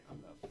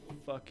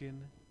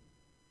fucking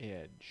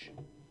edge.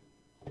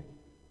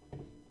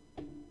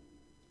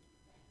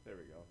 There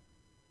we go.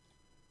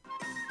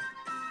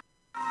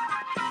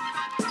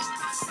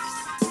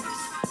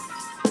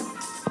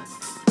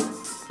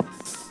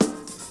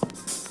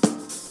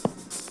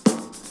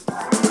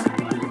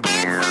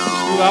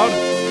 Too loud?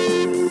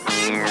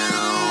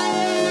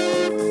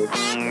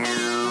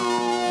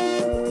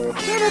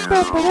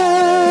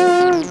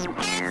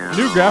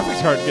 New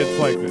graphics card gets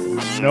like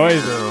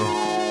noisy.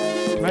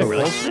 Can I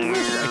full screen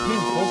this? I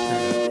can't full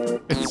screen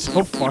it. It's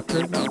so fucked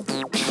right now.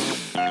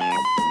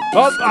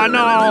 Oh,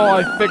 no!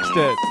 I fixed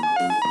it.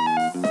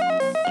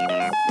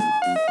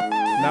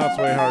 Now it's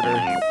way harder.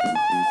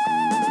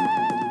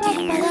 I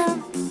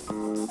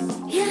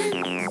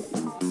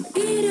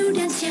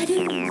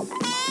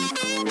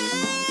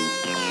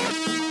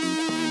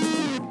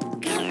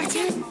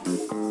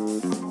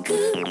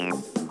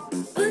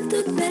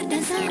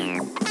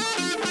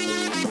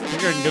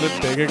think I can get it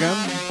big again.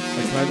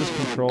 Like, can I just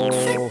control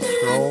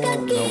scroll?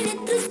 Nope.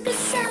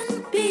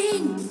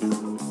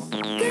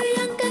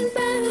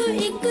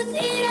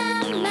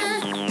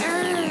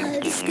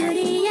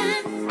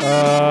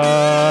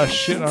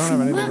 Shit, I don't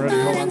have anything ready.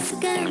 Hold on.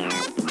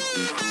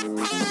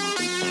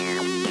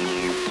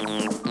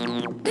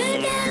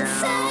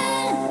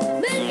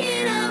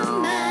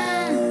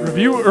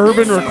 Review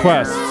urban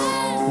requests.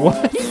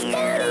 What?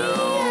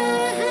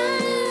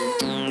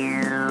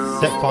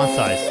 Set font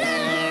size.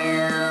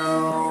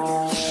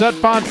 Set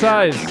font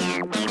size.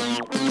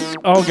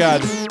 Oh,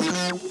 God.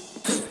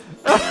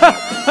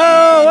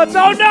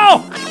 Oh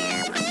no!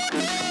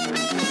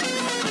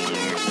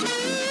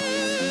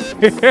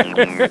 Does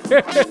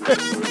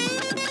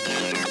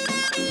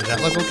that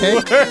look okay?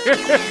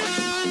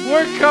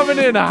 We're coming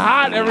in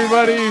hot,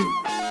 everybody.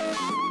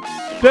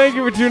 Thank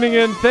you for tuning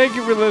in. Thank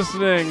you for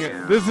listening.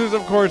 This is,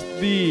 of course,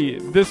 the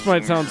This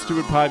Might Sound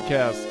Stupid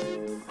podcast.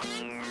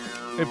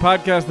 A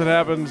podcast that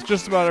happens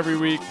just about every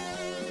week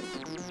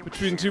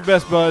between two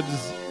best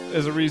buds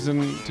as a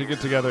reason to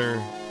get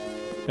together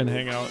and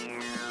hang out.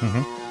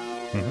 Mm-hmm.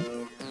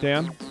 Mm-hmm.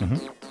 Dan?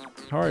 Mm-hmm.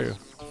 How are you?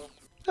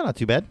 Not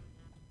too bad.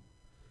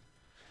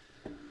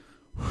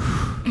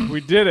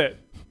 We did it.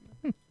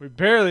 We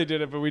barely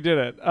did it, but we did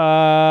it.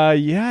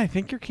 Yeah, I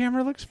think your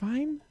camera looks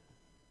fine.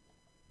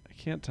 I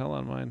can't tell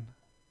on mine.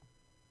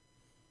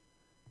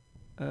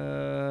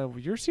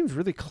 Yours seems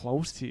really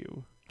close to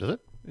you. Does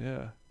it?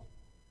 Yeah.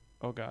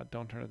 Oh, God,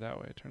 don't turn it that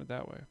way. Turn it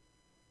that way.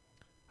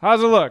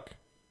 How's it look,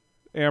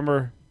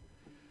 Amber?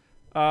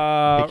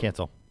 Hey,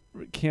 cancel.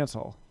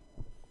 Cancel.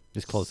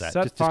 Just close that.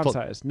 Set Just font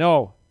size.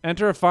 No.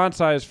 Enter a font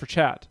size for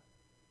chat.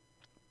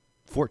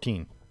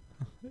 14.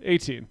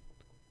 18.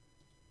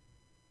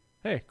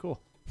 Hey, cool.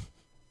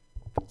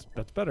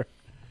 That's better.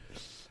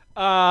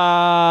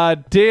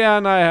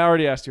 Dan, I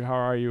already asked you, how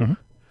are you?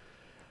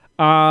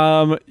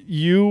 Mm-hmm.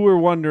 You were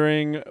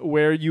wondering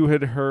where you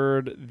had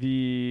heard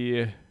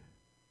the...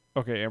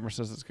 Okay, Amber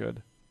says it's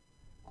good.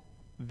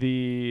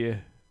 The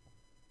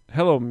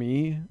Hello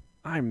Me,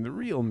 I'm the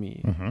real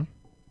me. Mm-hmm.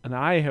 And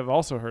I have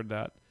also heard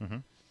that. Mm-hmm.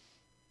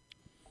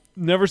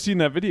 Never seen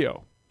that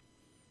video.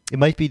 It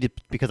might be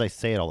because I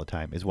say it all the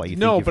time is why you think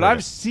No, you've but heard I've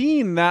it.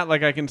 seen that.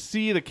 Like, I can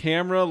see the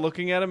camera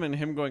looking at him and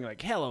him going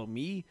like, hello,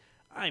 me.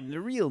 I'm the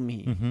real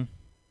me. Mm-hmm.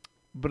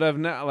 But I've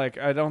not, like,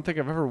 I don't think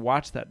I've ever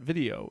watched that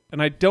video.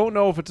 And I don't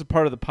know if it's a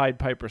part of the Pied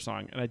Piper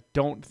song. And I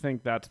don't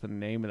think that's the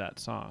name of that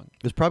song.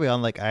 It was probably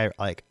on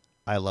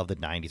I Love the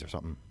 90s or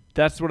something.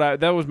 That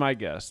was my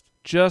guess.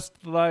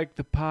 Just like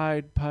the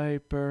Pied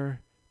Piper.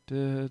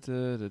 Da,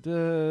 da, da,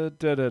 da,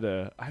 da, da,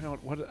 da.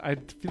 I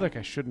feel like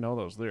I should know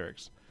those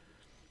lyrics.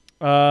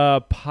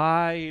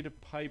 Pied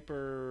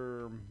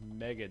Piper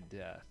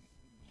Megadeth.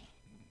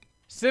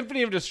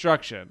 Symphony of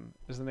Destruction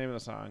is the name of the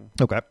song.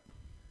 Okay.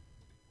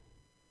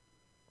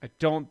 I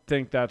don't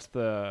think that's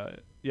the...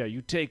 Yeah,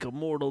 you take a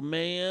mortal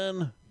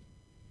man.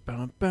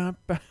 Bum, bum,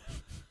 bum.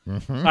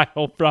 Mm-hmm. I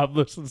hope Rob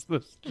listens to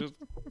this.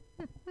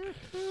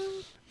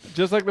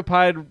 Just like the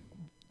Pied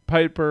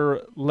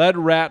Piper led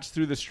rats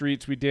through the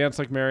streets, we dance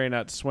like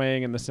marionettes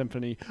swaying in the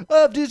symphony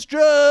of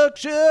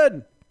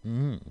destruction.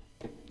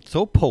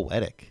 So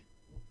poetic.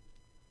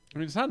 I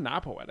mean, it's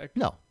not poetic.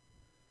 No,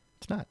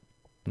 it's not.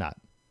 Not.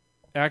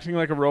 Acting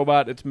like a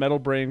robot, its metal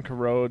brain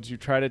corrodes. You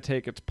try to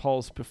take its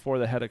pulse before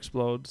the head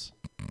explodes.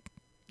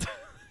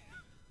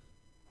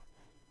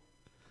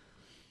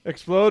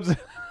 Explodes.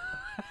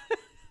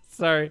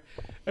 Sorry.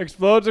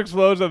 Explodes,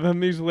 and then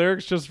these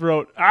lyrics just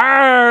wrote,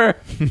 "Arr!"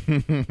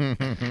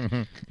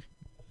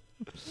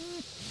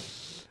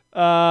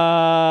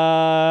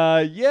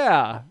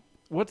 Yeah.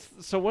 What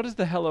is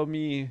the Hello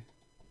Me?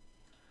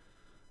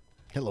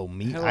 Hello,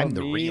 me. Hello, I'm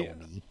the me. real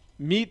me.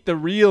 Meet the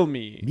Real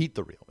Me. Meet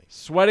the real me.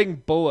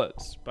 Sweating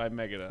Bullets by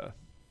Megadeth.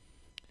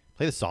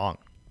 Play the song.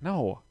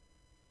 No.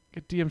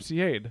 Get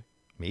DMCA'd.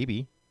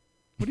 Maybe.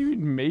 What do you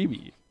mean,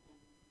 maybe?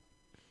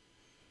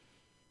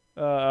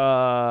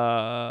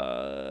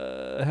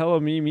 Hello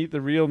Me, Meet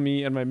the Real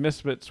Me, and My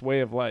Misfits Way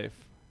of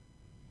Life.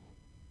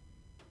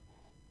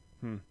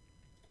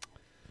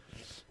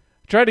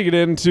 Tried to get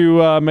into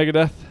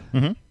Megadeth.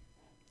 Mm-hmm.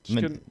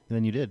 And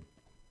then you did.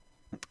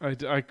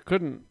 I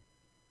couldn't.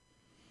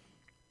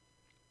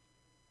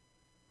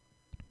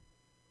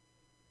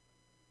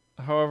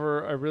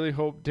 However, I really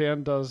hope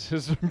Dan does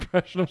his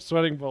impression of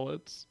Sweating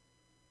Bullets.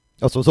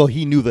 Oh, so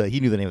he knew the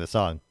name of the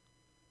song.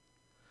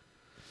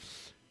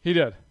 He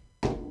did.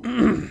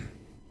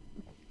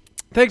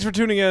 Thanks for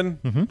tuning in.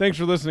 Mm-hmm. Thanks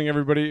for listening,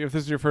 everybody. If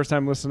this is your first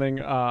time listening,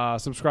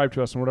 subscribe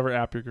to us on whatever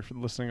app you're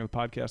listening to the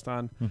podcast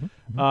on.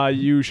 Mm-hmm.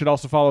 You should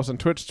also follow us on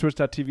Twitch,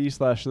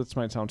 twitch.tv/This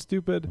Might Sound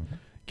Stupid. Mm-hmm.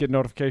 Get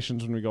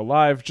notifications when we go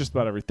live just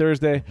about every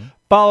Thursday. Mm-hmm.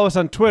 Follow us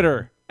on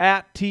Twitter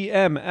at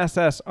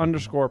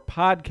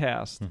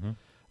TMSS_podcast. Mm-hmm.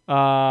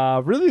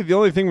 Really, the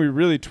only thing we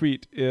really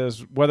tweet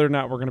is whether or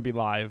not we're going to be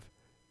live.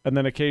 And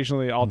then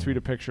occasionally I'll tweet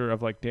a picture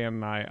of like Dan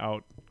and I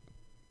out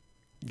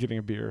getting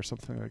a beer or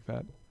something like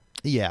that.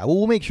 Yeah, well,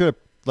 we'll make sure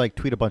to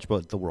tweet a bunch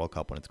about the World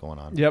Cup when it's going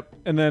on. Yep.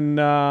 And then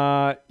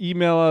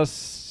email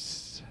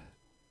us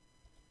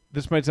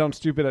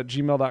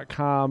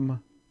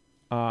thismightsoundstupid@gmail.com.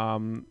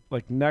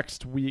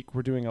 Next week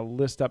we're doing a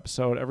list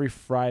episode. Every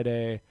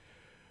Friday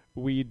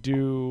we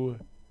do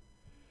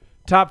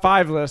top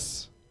 5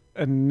 lists,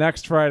 and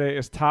next Friday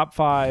is top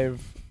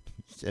 5.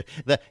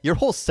 Your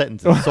whole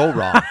sentence is so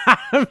wrong.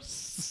 I'm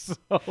so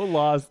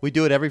lost. We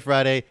do it every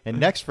Friday, and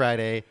next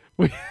Friday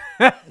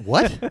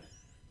what?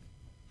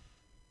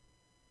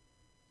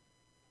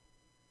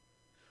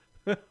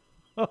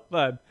 Hold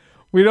on.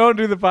 We don't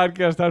do the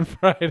podcast on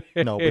Friday.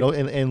 No, we don't,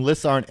 and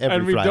lists aren't every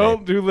and we Friday.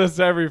 don't do lists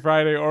every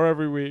Friday or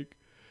every week.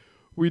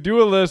 We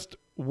do a list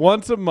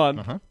once a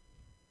month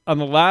on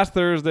the last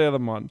Thursday of the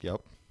month.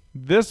 Yep.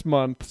 This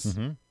month's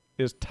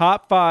is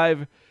top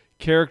 5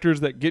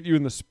 characters that get you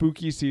in the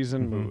spooky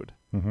season mood.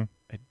 Mm-hmm.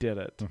 I did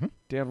it.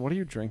 Dan, what are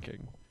you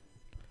drinking?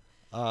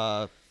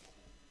 I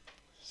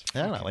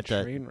don't know. It's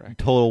a train wreck.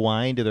 Total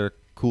Wine did their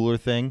cooler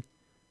thing.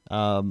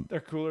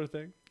 Their cooler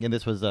thing. And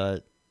this was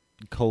a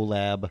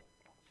collab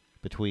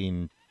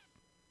between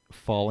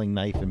Falling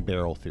Knife and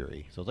Barrel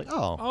Theory. So I was like,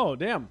 oh,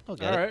 damn. I'll All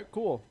get it. right,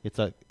 cool. It's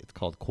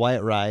called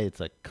Quiet Rye. It's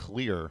a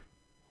clear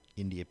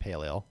India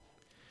Pale Ale,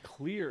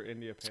 Clear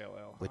India Pale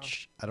Ale.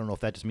 which I don't know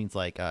if that just means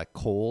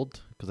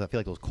cold, because I feel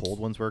like those cold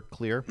ones were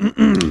clear.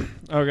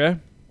 Okay.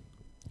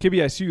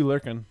 Kibby, I see you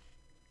lurking.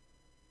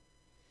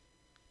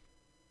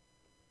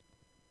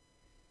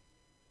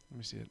 Let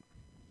me see it.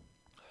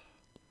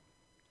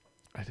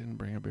 I didn't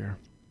bring a beer.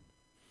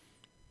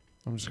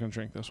 I'm just going to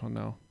drink this one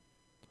now.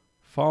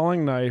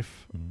 Falling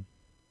Knife,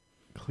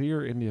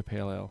 Clear India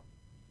Pale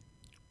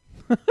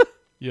Ale.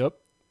 Yep.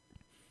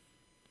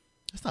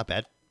 That's not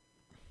bad.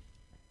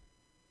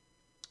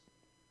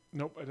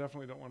 Nope, I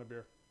definitely don't want a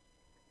beer.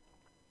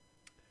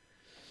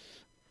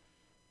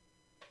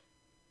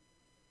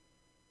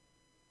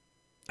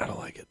 I don't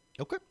like it.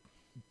 Okay.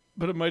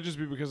 But it might just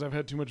be because I've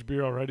had too much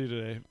beer already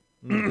today.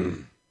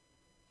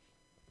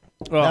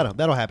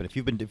 That'll happen if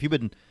you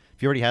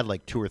already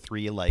had 2 or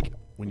 3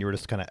 when you were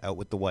just kind of out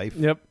with the wife.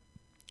 Yep.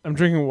 I'm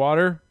drinking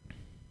water.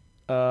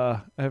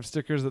 I have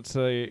stickers that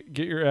say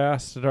 "Get your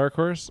ass to Dark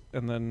Horse"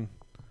 and then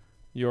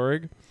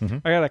Yorig.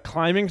 I got a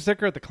climbing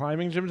sticker at the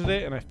climbing gym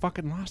today, and I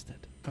fucking lost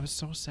it. I was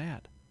so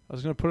sad. I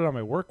was gonna put it on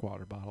my work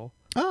water bottle.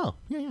 Oh,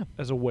 yeah.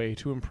 As a way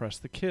to impress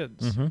the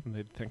kids, and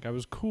they'd think I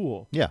was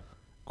cool. Yeah.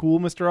 Cool,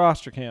 Mr.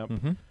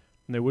 Osterkamp, and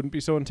they wouldn't be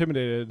so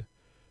intimidated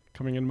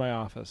coming in my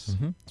office.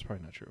 It's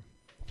probably not true,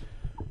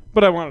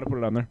 but I wanted to put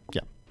it on there.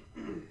 Yeah.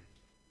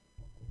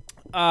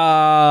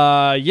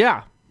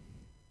 Yeah.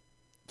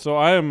 So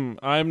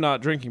I'm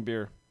not drinking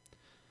beer,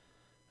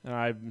 and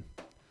I'm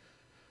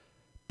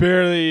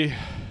barely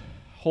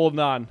holding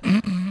on.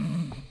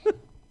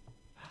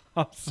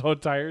 I'm so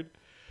tired.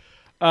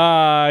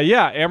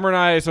 Yeah, Amber and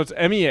I. So it's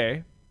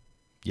MEA.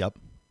 Yep.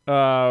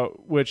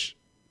 Which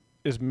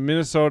is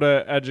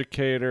Minnesota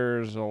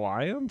Educators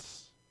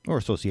Alliance Or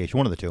association,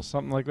 one of the two.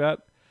 something like that.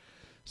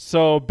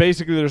 So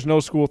basically, there's no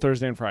school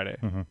Thursday and Friday.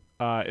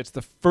 It's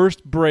the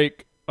first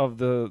break of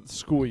the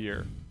school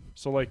year.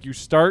 So you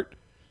start,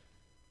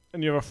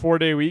 and you have a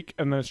 4-day week,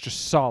 and then it's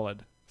just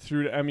solid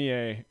through to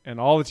MEA, and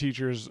all the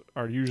teachers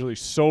are usually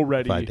so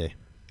ready. 5-day.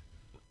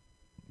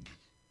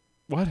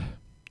 What?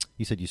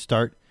 You said you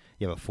start.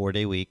 You have a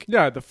 4-day week.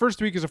 Yeah, the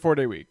first week is a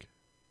 4-day week.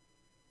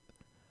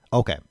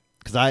 Okay.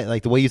 Because I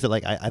the way you said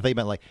I thought you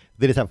meant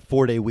they just have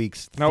 4-day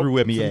weeks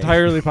through MEA. It's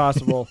entirely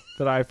possible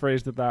that I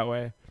phrased it that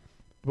way.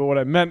 But what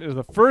I meant is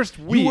the first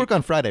week. You work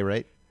on Friday,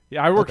 right?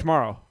 Yeah, I work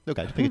tomorrow.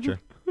 Okay, just making sure.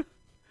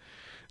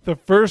 The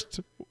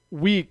first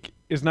week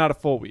is not a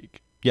full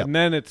week. Yep. And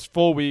then it's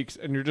full weeks,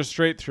 and you're just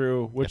straight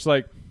through, which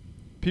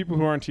people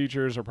who aren't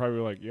teachers are probably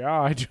like, yeah,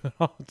 I do that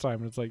all the time.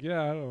 And it's like,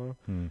 yeah, I don't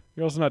know.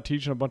 You're also not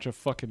teaching a bunch of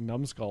fucking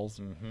numbskulls.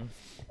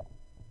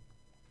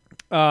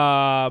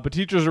 But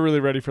teachers are really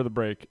ready for the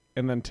break.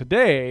 And then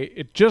today,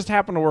 it just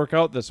happened to work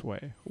out this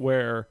way,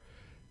 where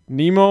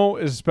Nemo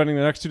is spending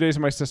the next 2 days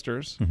at my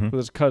sister's with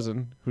his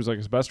cousin, who's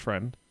his best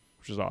friend,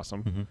 which is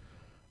awesome.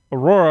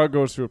 Aurora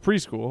goes to a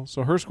preschool,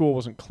 so her school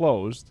wasn't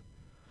closed.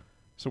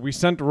 So we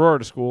sent Aurora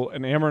to school,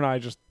 and Amber and I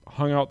just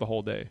hung out the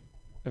whole day.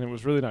 And it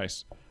was really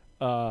nice.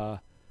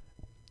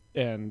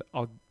 And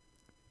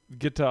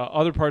get to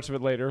other parts of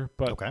it later.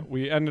 But Okay.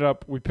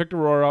 we picked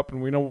Aurora up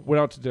and we went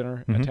out to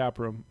dinner Mhm. at Tap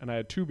Room, and I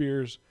had 2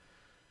 beers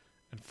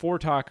and 4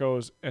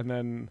 tacos, and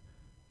then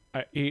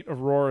I ate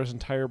Aurora's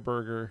entire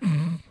burger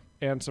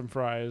and some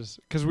fries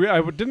because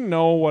didn't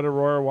know what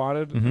Aurora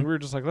wanted, and we were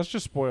just like, let's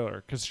just spoil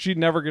her because she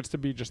never gets to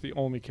be just the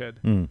only kid.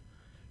 Mm.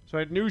 So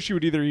I knew she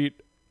would either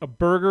eat a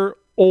burger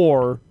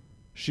or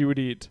she would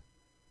eat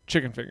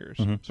chicken fingers.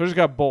 Mhm. So I just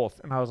got both,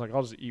 and I was like,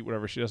 I'll just eat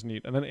whatever she doesn't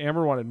eat. And then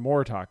Amber wanted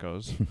more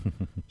tacos,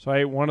 so I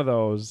ate one of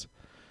those.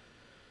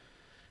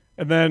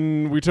 And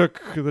then we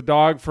took the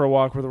dog for a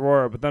walk with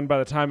Aurora. But then by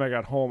the time I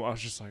got home, I was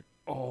just like,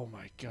 oh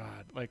my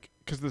God. Like,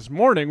 because this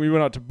morning we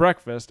went out to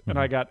breakfast and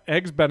I got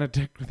eggs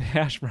Benedict with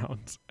hash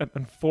browns and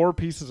then 4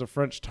 pieces of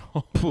French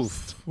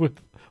toast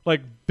with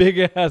like big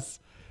ass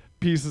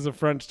pieces of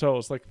French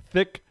toast, like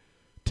thick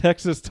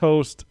Texas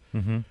toast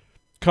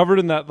covered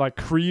in that like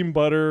cream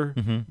butter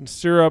and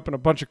syrup and a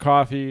bunch of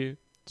coffee.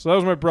 So that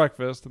was my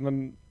breakfast. And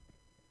then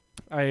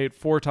I ate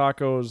 4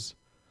 tacos.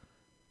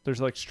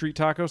 There's like street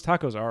tacos.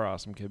 Tacos are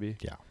awesome, Kibby.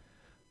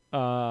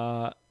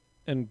 Yeah.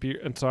 And beer.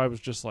 And so I was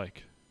just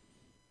like,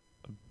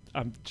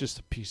 I'm just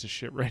a piece of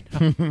shit right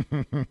now.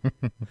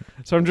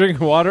 So I'm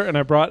drinking water, and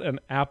I brought an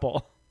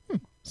apple.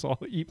 So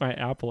I'll eat my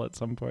apple at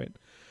some point.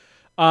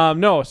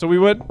 No, so we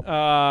went,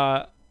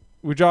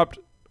 we dropped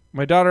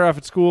my daughter off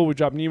at school. We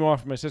dropped Nemo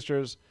off at my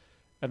sister's.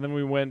 And then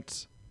we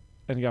went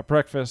and got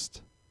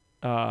breakfast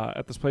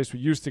at this place we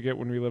used to get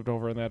when we lived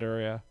over in that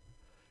area.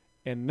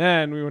 And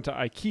then we went to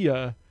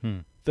IKEA,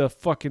 the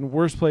fucking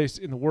worst place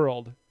in the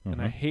world.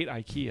 And I hate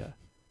IKEA.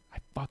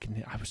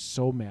 I was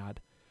so mad.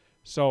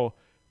 So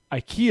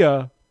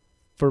IKEA,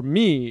 for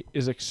me,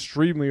 is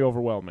extremely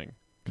overwhelming.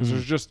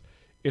 Because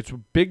it's a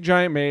big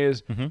giant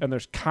maze, and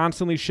there's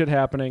constantly shit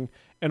happening.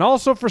 And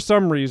also, for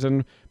some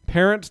reason,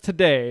 parents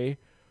today,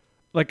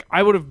 like,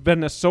 I would have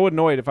been so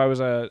annoyed if I was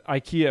a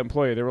IKEA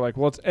employee. They were like,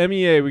 well, it's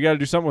MEA. We got to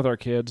do something with our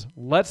kids.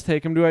 Let's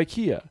take them to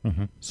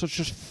IKEA. So it's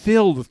just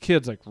filled with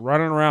kids, like,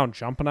 running around,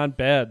 jumping on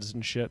beds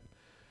and shit.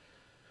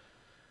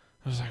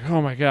 I was like,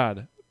 oh, my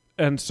God.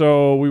 And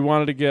so we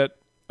wanted to get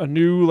a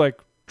new, like,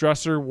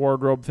 dresser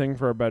wardrobe thing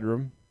for our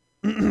bedroom.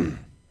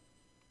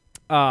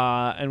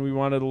 And we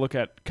wanted to look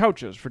at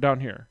couches for down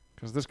here.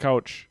 Because this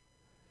couch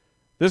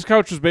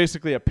was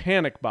basically a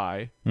panic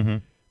buy.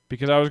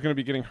 Because I was going to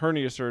be getting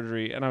hernia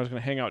surgery, and I was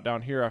going to hang out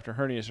down here after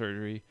hernia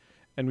surgery.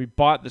 And we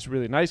bought this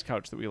really nice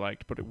couch that we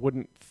liked, but it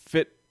wouldn't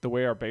fit the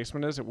way our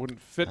basement is. It wouldn't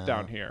fit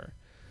down here.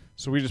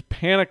 So we just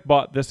panic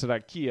bought this at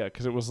IKEA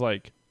because it was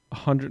like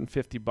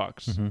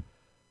 $150.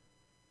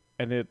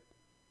 And it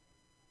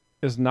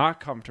is not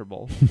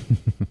comfortable.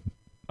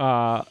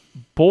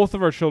 Both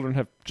of our children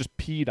have just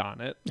peed on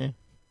it. Yeah.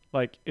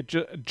 Like,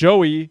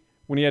 Joey,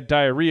 when he had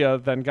diarrhea,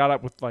 then got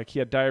up with, like, he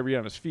had diarrhea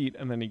on his feet,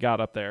 and then he got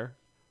up there.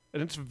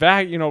 And it's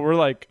we're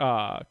like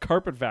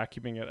carpet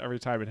vacuuming it every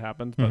time it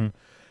happens, but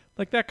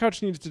like that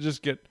couch needs to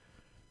just get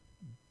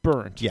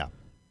burnt. Yeah.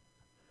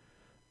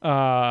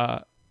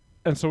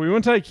 And so we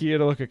went to IKEA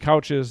to look at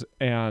couches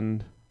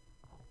and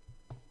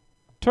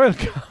toilet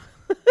couch.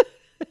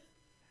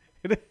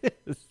 It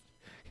is.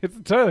 It's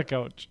a toilet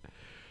couch.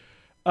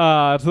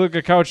 To look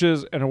at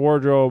couches and a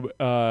wardrobe,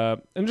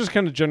 and just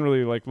kind of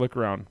generally like look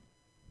around.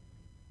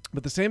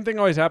 But the same thing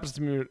always happens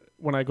to me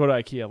when I go to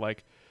IKEA.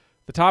 Like,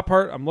 the top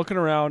part, I'm looking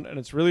around, and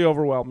it's really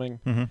overwhelming.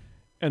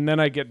 And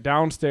then I get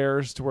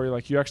downstairs to where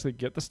like you actually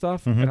get the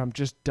stuff, and I'm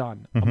just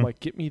done. I'm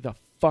like, get me the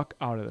fuck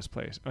out of this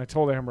place. And I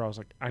told Amber, I was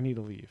like, I need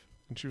to leave.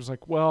 And she was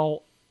like,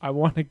 well, I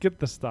want to get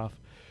the stuff.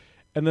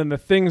 And then the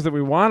things that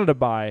we wanted to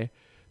buy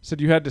said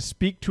you had to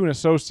speak to an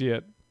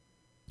associate.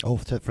 Oh,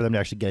 for them to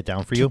actually get it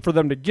down for you? For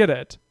them to get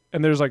it.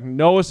 And there's like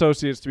no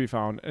associates to be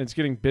found, and it's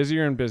getting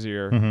busier and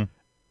busier.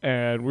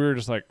 And we were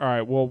just like, all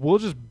right, well, we'll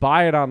just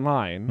buy it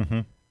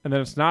online. And then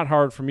it's not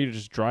hard for me to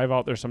just drive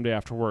out there someday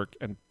after work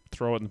and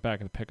throw it in the back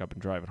of the pickup and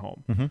drive it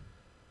home.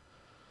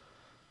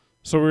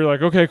 So we were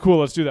like, okay, cool,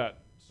 let's do that.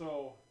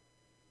 So,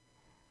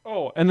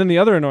 and then the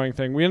other annoying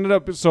thing, we ended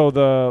up, so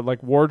the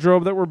like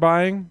wardrobe that we're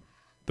buying,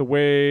 the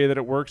way that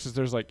it works is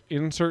there's like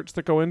inserts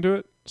that go into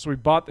it. So we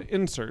bought the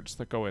inserts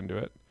that go into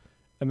it.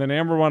 And then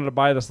Amber wanted to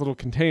buy this little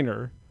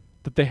container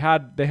that they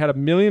had a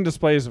million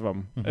displays of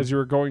them as you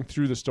were going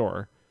through the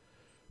store.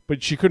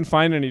 But she couldn't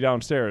find any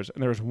downstairs.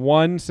 And there was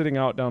one sitting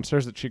out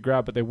downstairs that she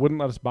grabbed, but they wouldn't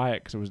let us buy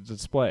it because it was a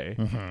display.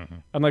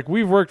 And, like,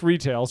 we've worked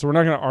retail, so we're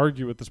not going to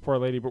argue with this poor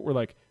lady. But we're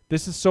like,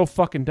 this is so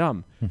fucking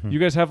dumb. You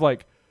guys have,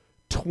 like,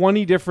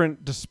 20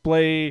 different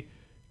display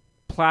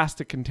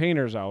plastic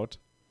containers out.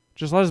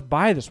 Just let us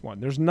buy this one.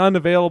 There's none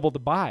available to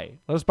buy.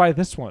 Let us buy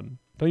this one.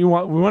 We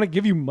want to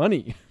give you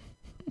money.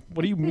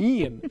 What do you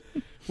mean?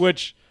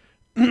 Which,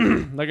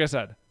 like I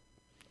said,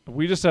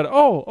 we just said,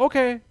 oh,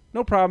 okay,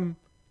 no problem.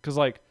 Because,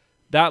 like,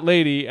 that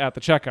lady at the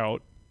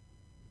checkout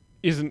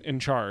isn't in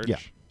charge. Yeah.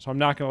 So I'm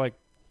not going to, like,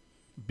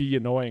 be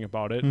annoying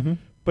about it.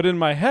 But in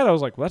my head, I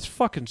was like, well, that's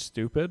fucking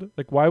stupid.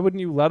 Like, why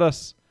wouldn't you let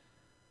us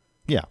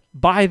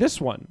buy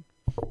this one?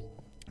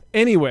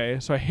 Anyway,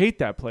 so I hate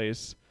that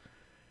place.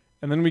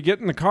 And then we get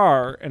in the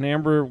car, and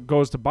Amber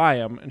goes to buy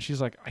them, and she's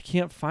like, I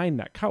can't find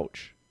that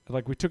couch.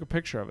 Like, we took a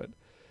picture of it.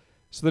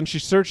 So then she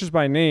searches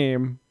by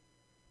name,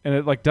 and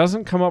it like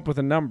doesn't come up with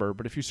a number,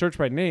 but if you search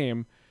by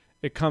name,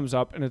 it comes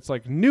up and it's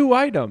like new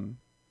item.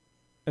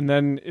 And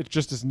then it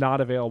just is not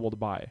available to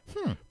buy.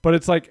 But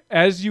it's like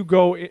as you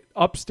go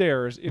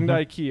upstairs into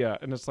IKEA,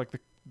 and it's like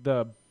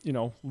the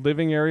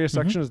living area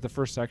section is the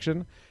first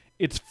section.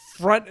 It's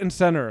front and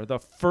center, the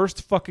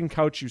first fucking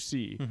couch you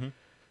see.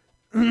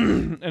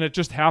 And it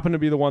just happened to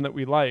be the one that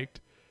we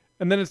liked.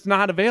 And then it's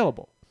not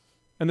available.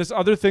 And this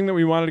other thing that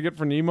we wanted to get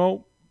for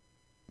Nemo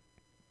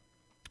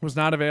was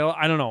not available.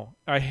 I don't know.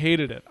 I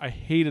hated it. I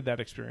hated that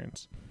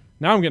experience.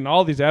 Now I'm getting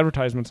all these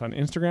advertisements on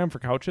Instagram for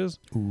couches.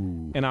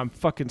 Ooh. And I'm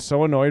fucking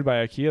so annoyed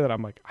by IKEA that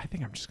I'm like, I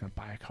think I'm just going to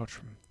buy a couch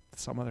from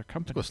some other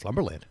company. Let's go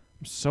Slumberland.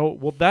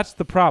 Well, that's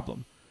the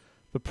problem.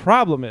 The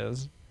problem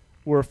is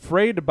we're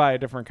afraid to buy a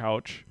different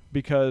couch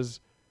because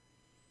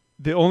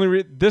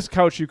this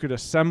couch you could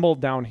assemble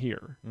down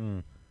here.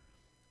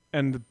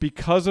 And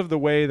because of the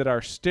way that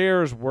our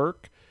stairs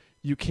work,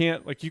 you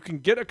can't, like, you can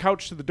get a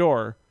couch to the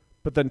door,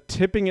 but then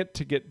tipping it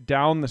to get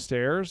down the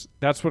stairs,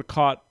 that's what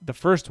caught the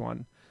first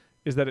one,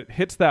 is that it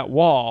hits that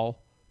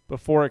wall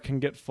before it can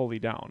get fully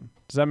down.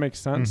 Does that make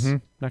sense?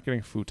 Not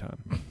getting a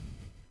futon.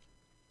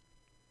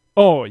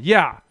 Oh,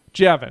 yeah,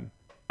 Javin.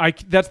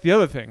 That's the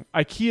other thing.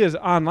 IKEA's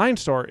online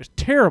store is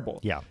terrible.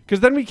 Yeah.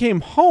 Because then we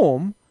came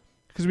home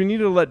because we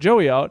needed to let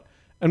Joey out,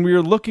 and we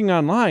were looking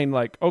online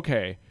like,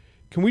 okay,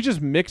 can we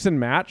just mix and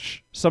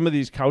match some of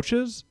these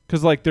couches?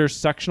 Because, like, there's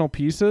sectional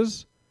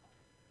pieces.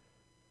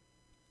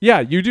 Yeah,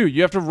 you do.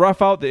 You have to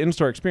rough out the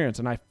in-store experience,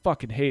 and I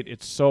fucking hate it.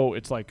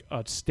 It's like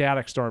a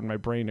static storm in my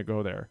brain to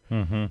go there.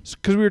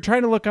 Because we were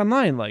trying to look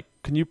online, like,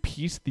 can you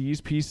piece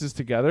these pieces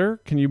together?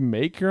 Can you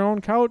make your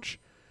own couch?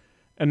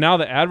 And now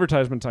the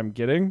advertisements I'm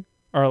getting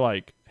are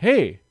like,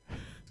 hey,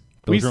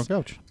 Build your own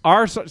couch.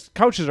 Our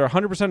couches are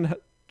 100%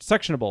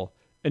 sectionable,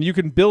 and you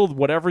can build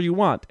whatever you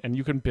want, and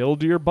you can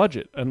build to your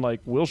budget, and,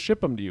 like, we'll ship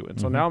them to you. And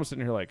so now I'm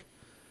sitting here like,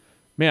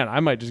 man,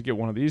 I might just get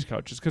one of these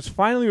couches. Because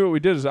finally what we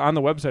did is on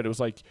the website, it was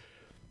like,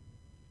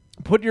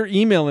 put your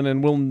email in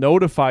and we'll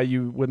notify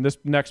you when this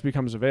next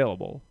becomes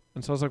available.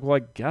 And so I was like, well,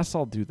 I guess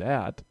I'll do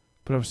that.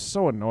 But I was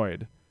so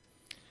annoyed.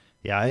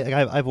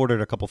 Yeah, I've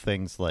ordered a couple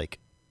things like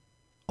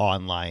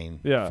online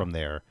from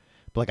there.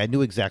 But like I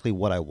knew exactly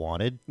what I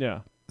wanted.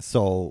 Yeah.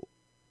 So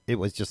it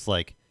was just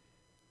like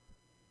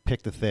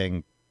pick the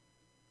thing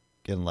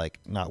and like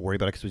not worry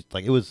about it. Cause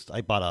it was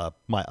I bought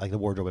the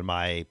wardrobe in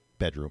my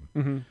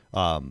bedroom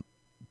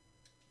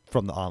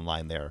from the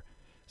online there.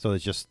 So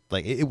it's just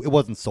like it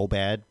wasn't so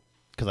bad.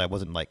 Because I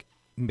wasn't like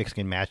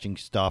mixing and matching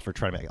stuff or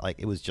trying to make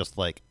it was just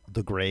like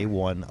the gray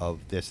one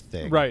of this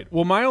thing. Right.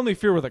 Well, my only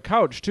fear with a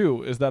couch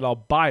too is that I'll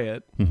buy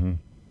it and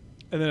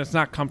then it's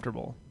not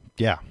comfortable.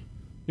 Yeah.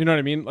 You know what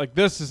I mean? Like,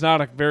 this is not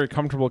a very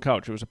comfortable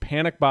couch. It was a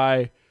panic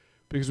buy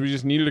because we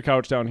just needed a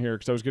couch down here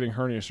because I was getting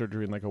hernia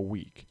surgery in like a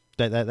week.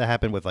 That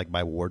happened with like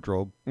my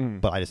wardrobe,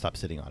 but I just stopped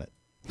sitting on it.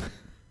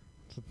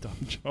 It's a dumb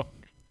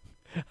joke.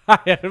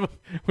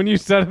 When you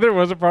said it, there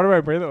was a part of my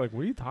brain that like,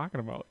 what are you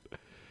talking about?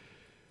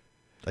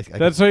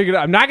 That's how you get.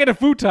 I'm not getting a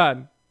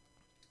futon.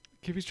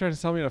 Kippy's trying to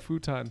sell me a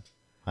futon.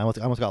 I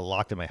almost got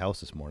locked in my house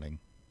this morning.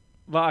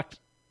 Locked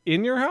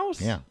in your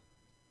house? Yeah.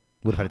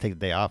 Would have had to take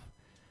the day off.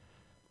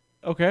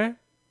 Okay.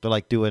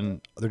 They're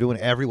doing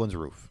everyone's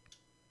roof.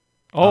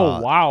 Oh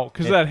wow!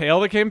 Because of that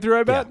hail that came through,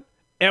 I bet.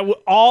 Yeah. And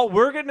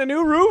we're getting a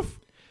new roof.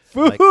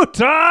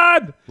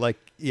 Futon.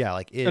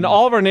 And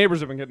all of our neighbors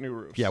have been getting new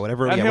roofs. Yeah,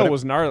 that hail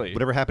was gnarly.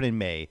 Whatever happened in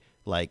May,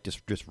 like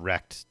just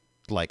wrecked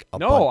like a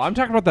bunch. No, I'm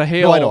talking about the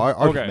hail. No, I know. Ours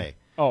was May.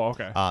 Oh,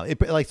 okay.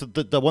 So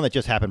the one that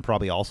just happened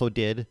probably also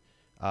did.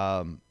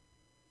 The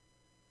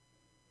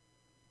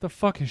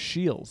fuck is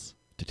Shields?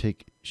 To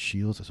take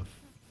Shields as a.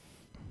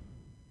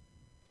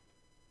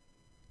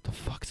 The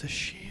fuck's a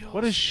Shields?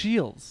 What is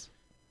Shields?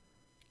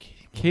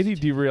 Katie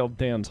derailed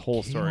Dan's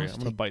whole story. I'm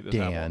gonna bite this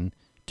apple. Dan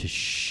to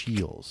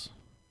Shields.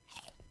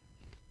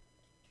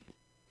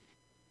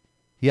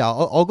 Yeah,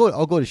 I'll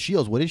go to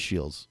Shields. What is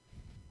Shields?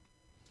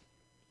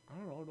 I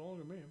don't know. Don't look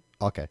at me.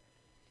 Okay.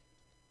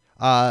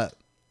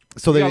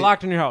 So they they got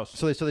locked in your house.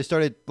 So they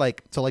started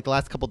the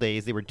last couple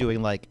days they were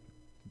doing like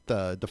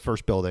the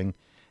first building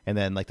and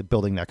then like the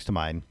building next to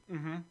mine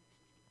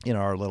in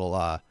our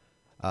little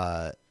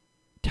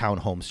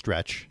townhome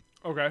stretch.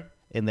 Okay.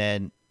 And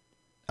then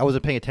I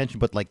wasn't paying attention,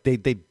 but like they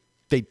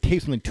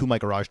taped something to my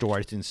garage door I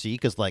just didn't see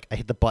because like I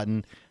hit the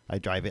button, I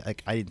drive it,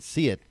 like I didn't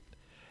see it,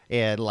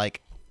 and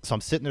like so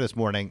I'm sitting there this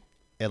morning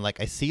and like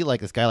I see like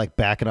this guy like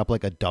backing up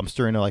like a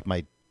dumpster into like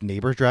my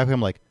neighbor's driveway.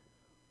 I'm like,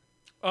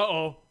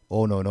 oh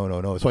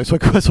no. So I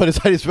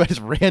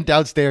just ran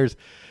downstairs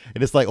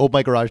and just like opened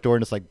my garage door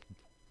and just like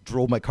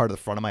drove my car to the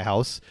front of my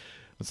house.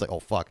 It's like, oh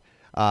fuck.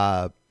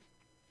 So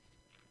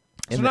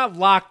not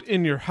locked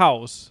in your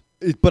house.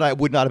 But I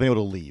would not have been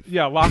able to leave.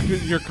 Yeah,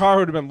 your car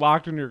would have been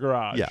locked in your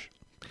garage. Yeah.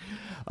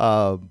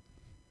 And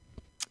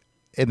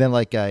then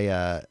like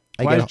why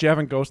is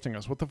Javin ghosting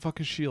us? What the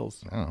fuck is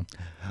Shields? I don't know.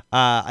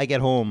 I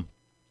get home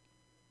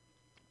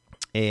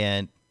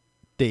and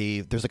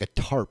there's like a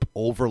tarp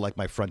over like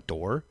my front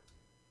door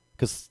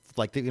because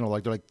like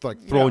they're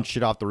like throwing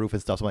shit off the roof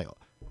and stuff. So I'm like,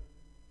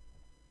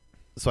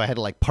 so I had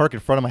to like park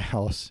in front of my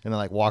house and then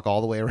like walk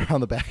all the way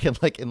around the back and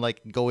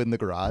go in the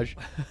garage.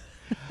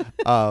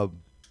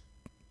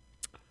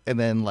 And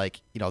then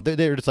like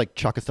they're just like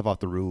chucking stuff off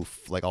the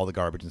roof, like all the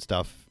garbage and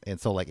stuff, and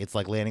so like it's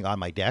like landing on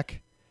my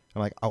deck.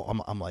 I'm like, oh,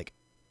 I'm I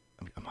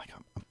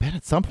bet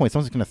at some point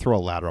someone's gonna throw a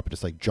ladder up and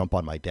just like jump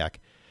on my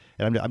deck,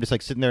 and I'm just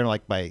like sitting there in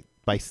like my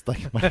seat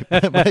like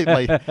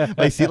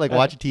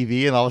watching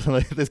TV, and all of a sudden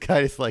like, this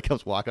guy just like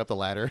comes walking up the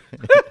ladder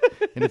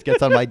and just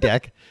gets on my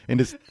deck and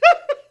he's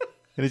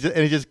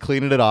just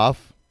cleaning it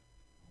off.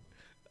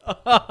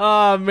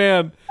 Oh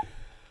man,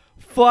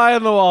 fly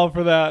on the wall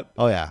for that.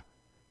 Oh yeah.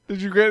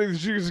 Did you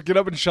just get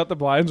up and shut the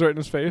blinds right in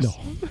his face? No.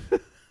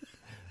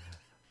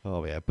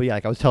 Oh yeah, but yeah,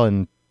 like I was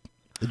telling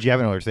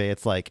Javin earlier today,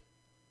 it's like,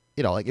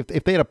 like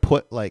if they had to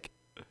put like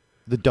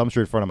the dumpster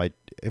in front of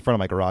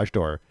my garage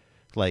door,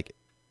 like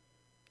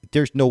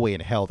there's no way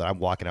in hell that I'm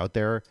walking out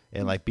there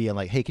and like being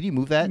like, hey, can you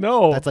move that?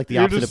 No, that's like the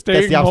you're opposite. Just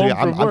That's the opposite.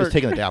 I'm just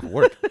taking the day off of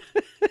work.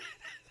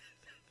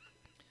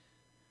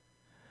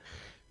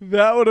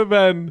 That would have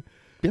been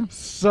Yeah.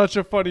 such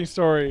a funny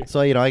story. So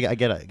I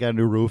got a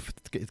new roof.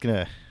 It's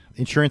gonna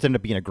insurance ended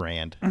up being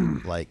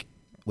 $1,000. Like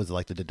was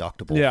like the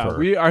deductible.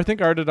 Yeah, I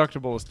think our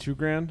deductible is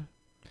 $2,000.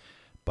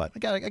 But I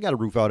got a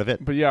roof out of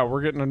it. But yeah,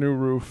 we're getting a new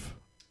roof.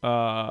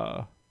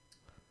 The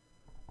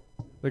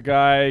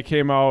guy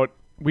came out.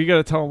 We got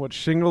to tell him what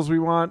shingles we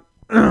want.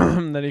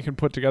 Then he can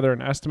put together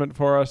an estimate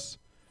for us.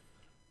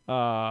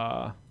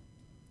 And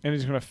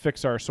he's going to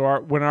fix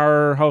when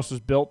our house was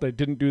built, they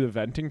didn't do the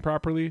venting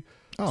properly.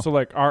 Oh. So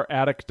like our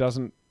attic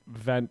doesn't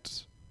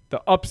vent.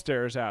 The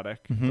upstairs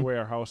attic, the way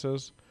our house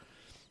is,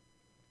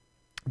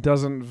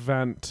 doesn't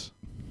vent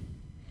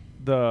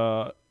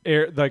the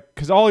air, like,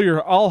 because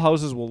all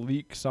houses will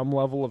leak some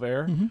level of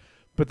air,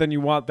 but then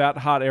you want that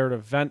hot air to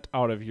vent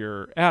out of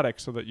your attic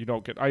so that you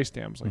don't get ice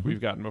dams like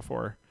we've gotten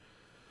before.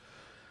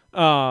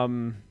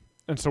 And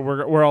so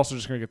we're also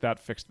just going to get that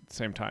fixed at the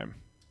same time,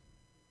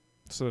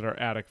 so that our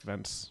attic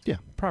vents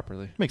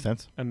properly. Makes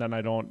sense. And then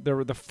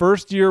the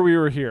first year we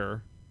were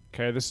here,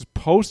 okay, this is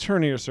post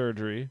hernia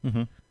surgery,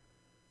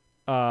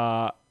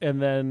 and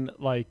then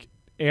like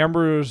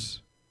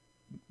Amber's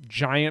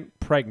giant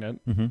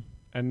pregnant,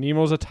 and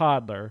Nemo's a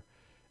toddler,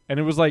 and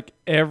it was like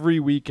every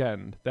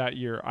weekend that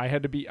year I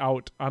had to be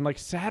out on like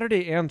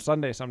Saturday and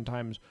Sunday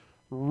sometimes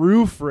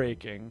roof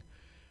raking,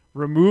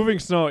 removing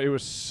snow. It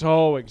was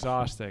so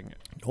exhausting.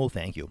 Oh,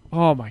 thank you.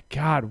 Oh my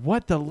God,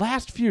 what the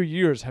last few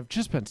years have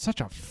just been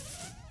such a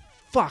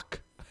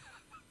fuck.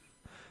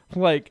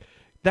 Like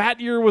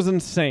that year was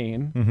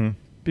insane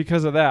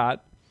because of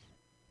that.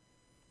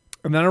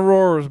 And then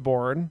Aurora was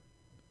born.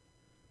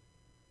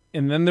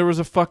 And then there was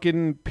a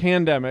fucking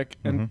pandemic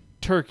and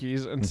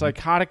turkeys and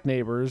psychotic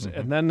neighbors.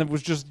 And then it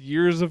was just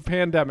years of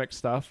pandemic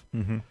stuff.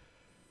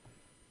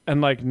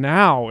 And like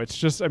now it's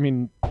just, I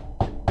mean,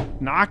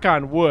 knock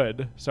on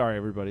wood. Sorry,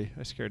 everybody.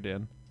 I scared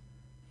Dan.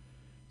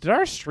 Did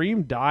our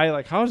stream die?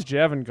 Like, how is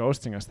Javin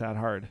ghosting us that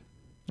hard?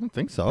 I don't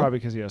think so. Probably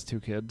because he has 2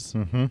 kids.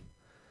 2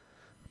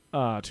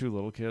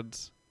 little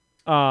kids.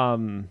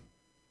 No,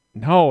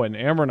 and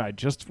Amber and I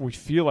we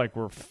feel like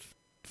we're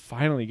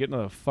finally getting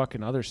to the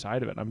fucking other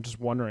side of it. I'm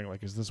just wondering,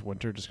 like, is this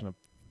winter just going to...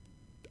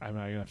 I'm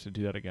not going to have to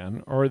do that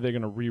again? Or are they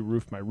going to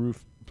re-roof my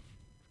roof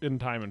in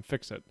time and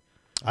fix it?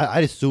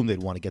 I'd assume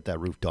they'd want to get that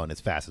roof done as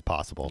fast as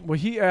possible. Well,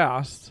 he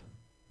asked...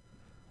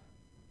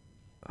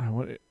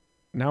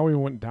 Now we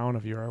went down a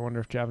viewer. I wonder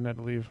if Javin had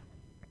to leave.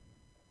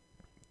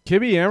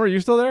 Kibby, Amber, you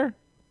still there?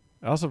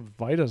 Also,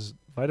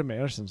 Vita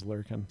Madison's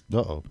lurking.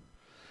 Uh-oh.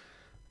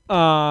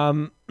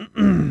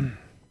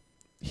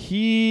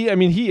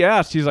 He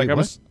asked. He's like,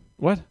 Wait,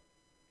 what?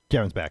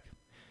 Karen's back.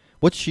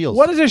 What's Shields?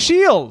 What is a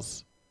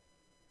Shields?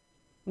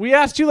 We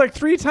asked you like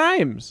 3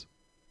 times.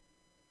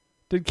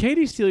 Did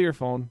Katie steal your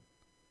phone?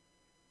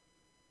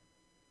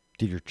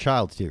 Did your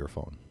child steal your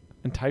phone?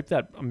 And type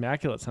that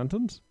immaculate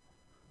sentence?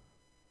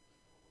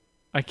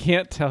 I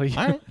can't tell you.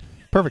 All right.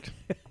 Perfect.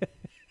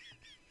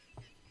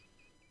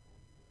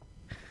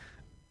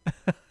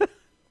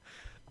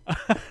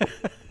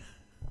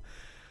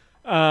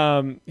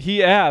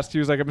 He asked, he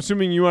was like, I'm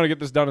assuming you want to get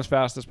this done as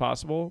fast as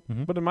possible.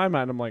 But in my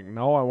mind, I'm like,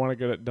 no, I want to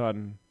get it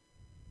done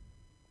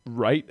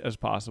right as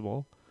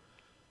possible.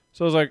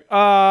 So I was like,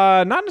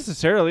 not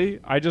necessarily.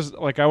 I just,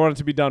 like, I want it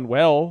to be done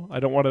well. I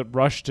don't want to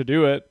rush to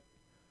do it.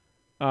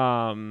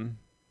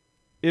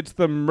 It's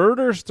the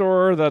murder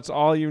store. That's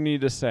all you need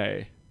to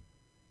say.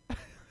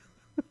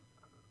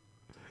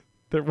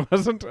 There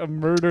wasn't a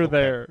murder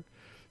there.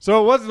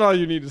 So it wasn't all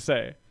you need to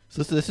say.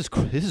 So this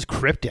is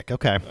cryptic.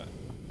 Okay.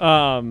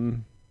 So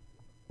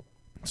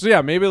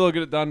yeah, maybe they'll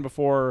get it done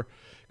before,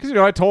 because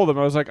I told them,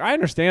 I was like, I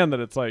understand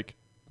that it's like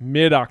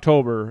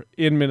mid-October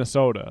in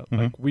Minnesota.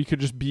 Like we could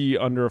just be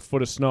under a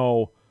foot of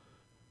snow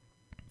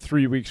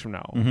 3 weeks from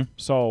now.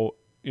 So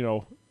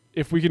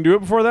if we can do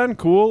it before then,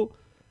 cool.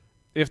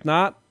 If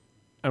not,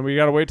 and we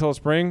gotta wait till the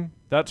spring,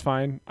 that's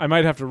fine. I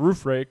might have to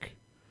roof rake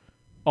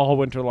all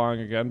winter long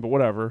again, but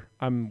whatever.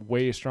 I'm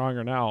way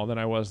stronger now than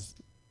I was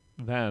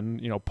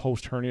then,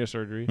 post hernia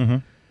surgery. Mm-hmm.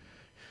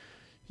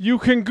 You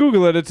can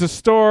Google it. It's a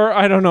store.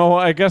 I don't know.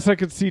 I guess I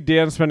could see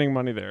Dan spending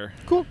money there.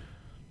 Cool.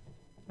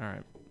 All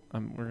right.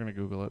 We're going to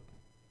Google it.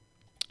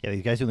 Yeah,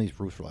 these guys doing these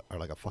roofs are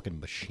like a fucking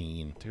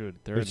machine. Dude,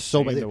 they're There's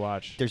so many to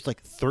watch. There's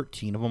like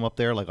 13 of them up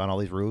there, like on all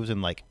these roofs,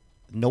 and like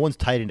no one's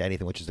tied into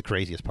anything, which is the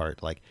craziest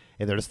part. Like,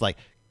 and they're just like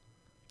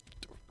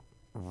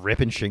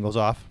ripping shingles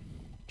off.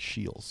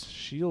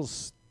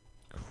 Shields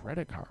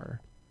credit card.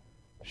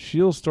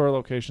 Shields store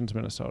locations,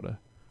 Minnesota.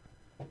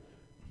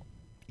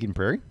 Eden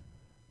Prairie?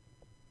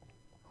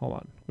 Hold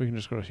on. We can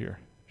just go to here.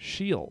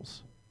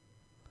 Shields.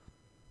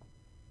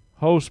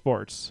 Ho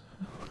Sports.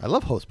 I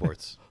love Ho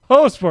Sports.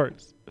 Ho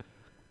Sports.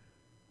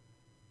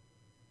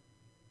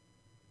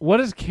 What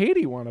does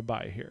Katie want to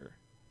buy here?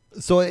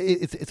 So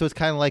it's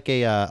kind of like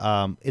a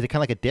is it kind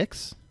of like a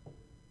Dick's,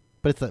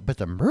 but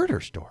it's a murder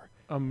store.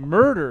 A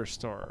murder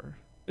store.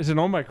 Is it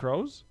owned by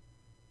Crows?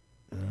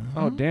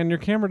 Oh, Dan, your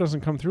camera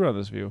doesn't come through on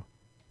this view.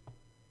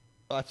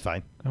 Oh, that's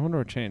fine. I wonder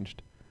what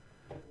changed.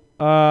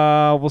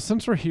 Well,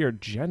 since we're here,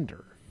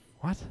 gender.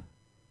 What?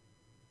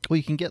 Well,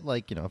 you can get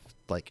like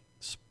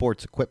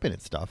sports equipment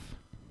and stuff.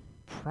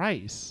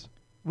 Price.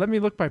 Let me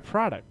look by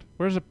product.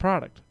 Where's the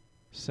product?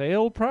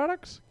 Sale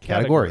products?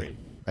 Category.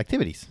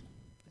 Activities.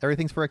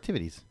 Everything's for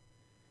activities.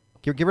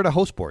 Give her to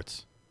Ho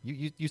Sports.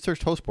 You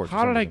searched Ho Sports.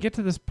 How did I get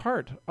to this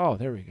part? Oh,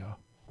 there we go.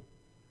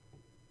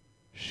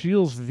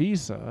 Shields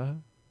Visa.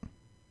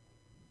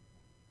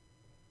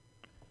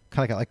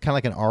 Kind of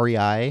like an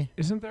REI.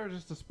 Isn't there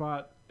just a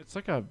spot? It's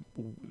like a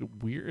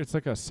weird. It's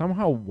like a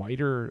somehow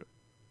whiter.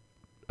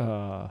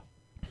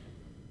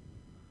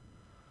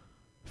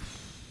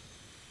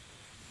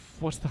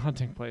 What's the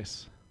hunting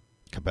place?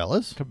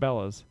 Cabela's.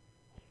 Cabela's.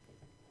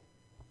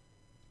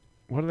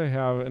 What do they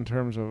have in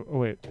terms of? Oh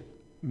wait,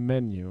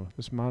 menu.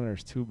 This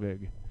monitor's too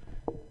big.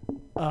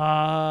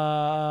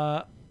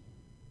 Oh,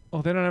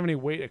 they don't have any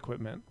weight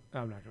equipment.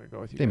 I'm not gonna go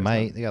with you. They guys.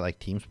 might. They got like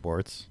team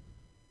sports.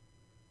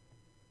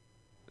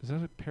 Is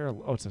that a pair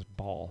of? Oh, it says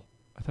ball.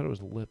 I thought it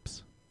was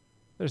lips.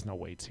 There's no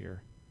weights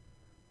here.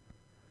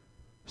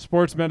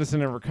 Sports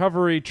medicine and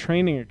recovery,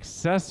 training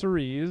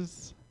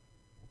accessories.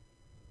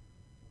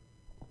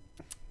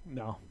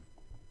 No.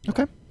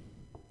 Okay.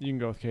 You can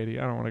go with Katie.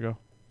 I don't want to go.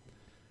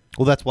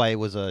 Well, that's why it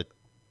was a.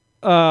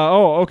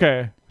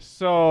 Okay.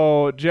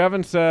 So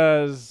Javin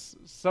says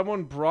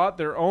someone brought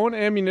their own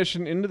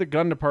ammunition into the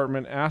gun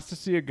department, asked to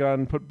see a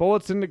gun, put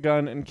bullets in the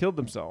gun, and killed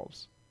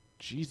themselves.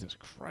 Jesus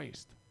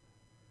Christ.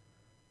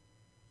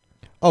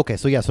 Okay,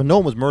 so so no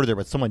one was murdered there,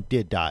 but someone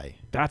did die.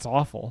 That's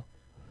awful.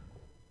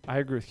 I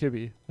agree with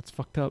Kibby. That's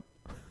fucked up.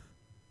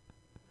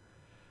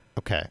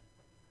 Okay.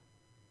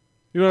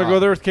 You want to go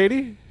there with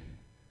Katie?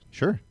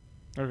 Sure.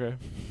 Okay.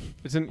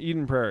 It's in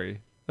Eden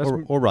Prairie. That's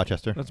Or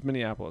Rochester. That's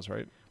Minneapolis,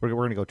 right? We're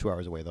going to go 2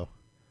 hours away, though.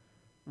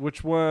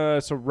 Which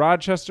one? So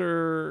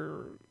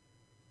Rochester.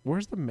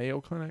 Where's the Mayo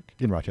Clinic?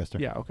 In Rochester.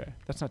 Yeah, okay.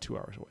 That's not 2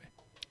 hours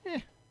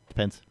away.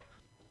 Depends.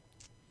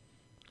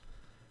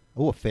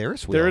 Oh, a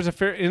Ferris wheel. There is a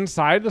fair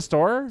inside the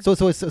store?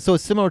 So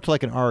it's similar to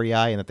like an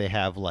REI in that they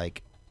have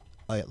like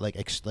an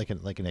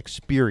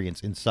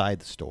experience inside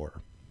the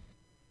store.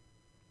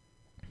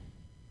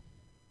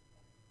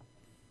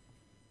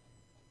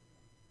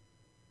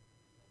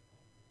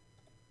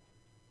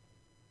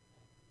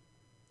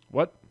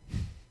 What?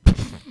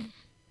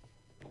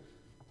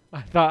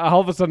 I thought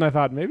all of a sudden I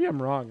thought maybe I'm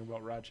wrong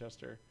about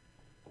Rochester.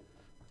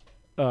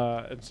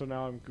 And so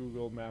now I'm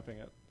Google mapping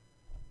it.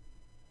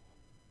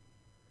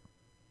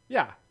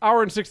 Yeah,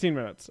 hour and 16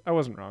 minutes. I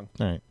wasn't wrong.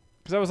 All right.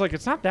 Because I was like,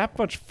 it's not that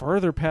much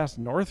further past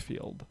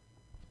Northfield.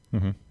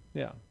 Mm-hmm.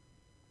 Yeah.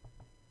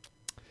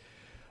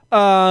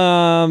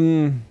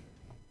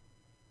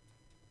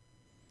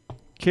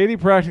 Katie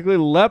practically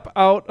leapt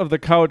out of the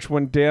couch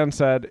when Dan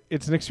said,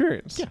 it's an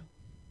experience. Yeah.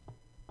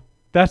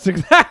 That's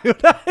exactly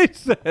what I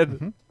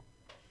said.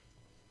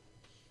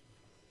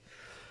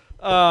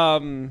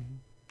 Mm-hmm.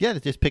 Yeah,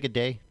 just pick a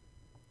day.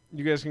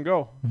 You guys can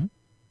go. Mm-hmm.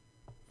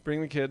 Bring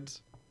the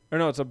kids. Or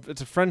no, it's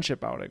a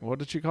friendship outing. What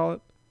did she call it?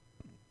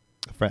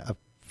 A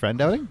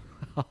friend outing?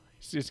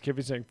 She's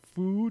kept saying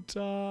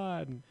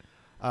futon.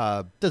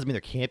 Doesn't mean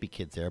there can't be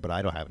kids there, but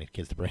I don't have any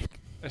kids to bring.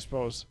 I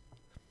suppose.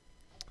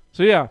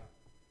 So yeah,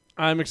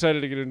 I'm excited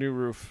to get a new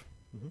roof.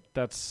 Mm-hmm.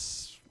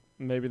 That's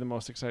maybe the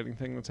most exciting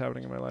thing that's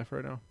happening in my life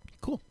right now.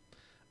 Cool.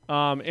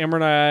 Amber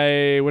and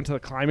I went to the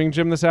climbing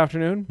gym this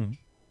afternoon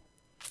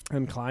Mm-hmm.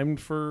 and climbed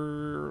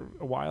for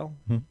a while.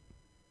 Mm-hmm.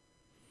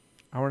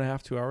 Hour and a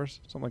half, 2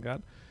 hours, something like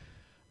that.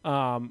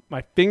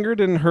 My finger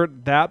didn't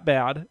hurt that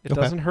bad. It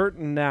doesn't hurt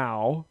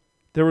now.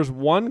 There was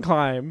one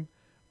climb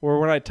where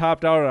when I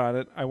topped out on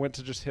it, I went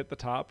to just hit the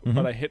top,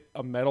 but I hit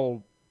a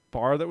metal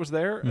bar that was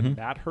there, and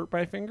that hurt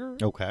my finger.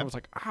 Okay. I was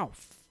like, ow,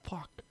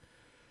 fuck.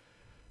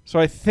 So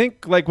I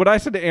think, like what I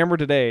said to Amber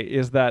today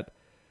is that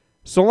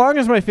so long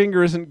as my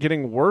finger isn't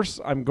getting worse,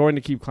 I'm going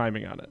to keep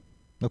climbing on it.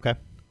 Okay.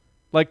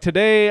 Like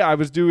today, I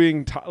was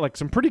doing like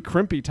some pretty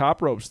crimpy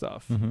top rope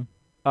stuff,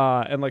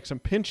 and like some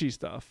pinchy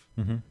stuff.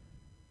 Mm-hmm.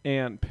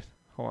 And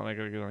hold on, I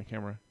gotta get on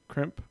camera.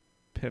 Crimp,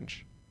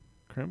 pinch,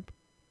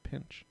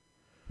 pinch.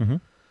 Mm-hmm.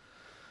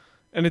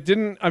 And it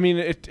didn't. I mean,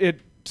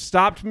 it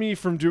stopped me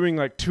from doing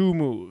like 2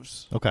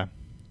 moves. Okay.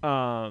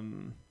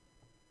 And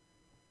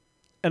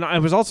I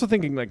was also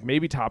thinking like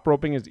maybe top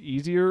roping is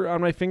easier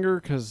on my finger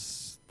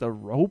because the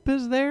rope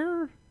is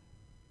there.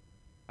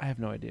 I have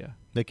no idea.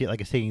 Like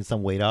it's taking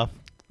some weight off.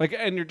 Like,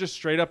 and you're just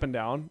straight up and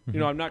down. Mm-hmm. You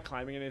know, I'm not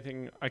climbing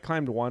anything. I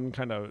climbed one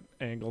kind of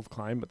angled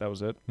climb, but that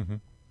was it. Mm-hmm.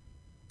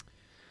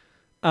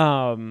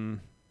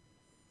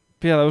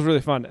 But yeah, that was really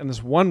fun. And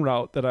this one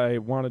route that I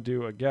want to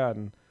do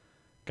again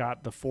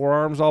got the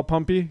forearms all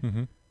pumpy.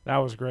 Mm-hmm. That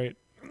was great.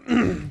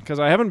 Because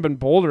I haven't been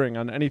bouldering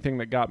on anything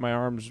that got my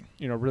arms,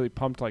 really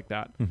pumped like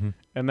that. Mm-hmm.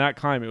 And that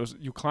climb,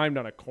 you climbed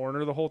on a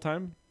corner the whole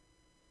time.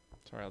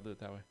 Sorry, I'll do it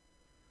that way.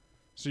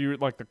 So you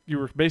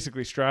were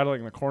basically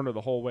straddling the corner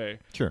the whole way.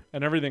 Sure.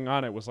 And everything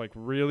on it was like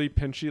really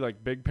pinchy,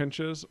 like big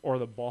pinches or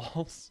the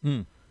balls.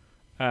 Mm.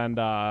 And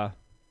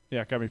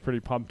it got me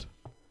pretty pumped.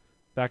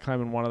 That climb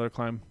and one other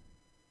climb.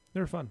 They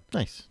were fun.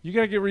 Nice. You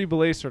got to get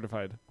re-belay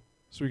certified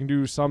so we can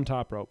do some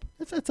top rope.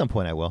 At some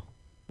point I will.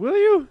 Will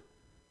you?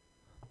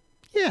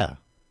 Yeah.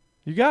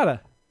 You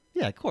gotta.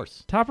 Yeah, of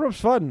course. Top rope's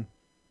fun.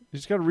 You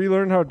just got to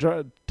relearn how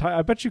to tie.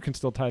 I bet you can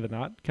still tie the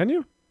knot. Can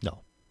you?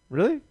 No.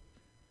 Really?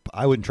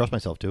 I wouldn't trust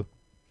myself to.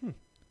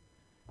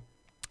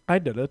 I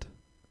did it.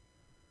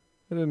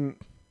 I didn't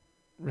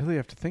really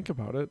have to think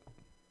about it.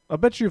 I'll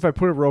bet you if I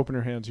put a rope in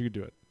your hands, you could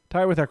do it.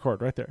 Tie it with that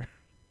cord right there.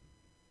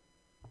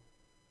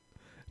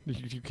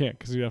 You can't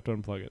because you have to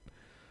unplug it.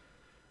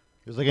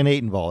 There's like an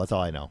 8 involved. That's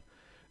all I know.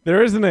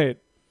 There is an 8.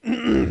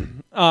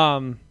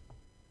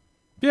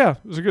 Yeah,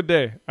 it was a good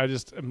day. I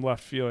just am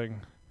left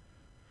feeling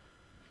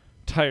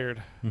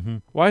tired. Mm-hmm.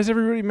 Why is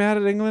everybody mad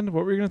at England?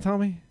 What were you going to tell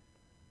me?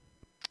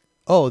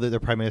 Oh, their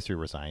prime minister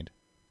resigned.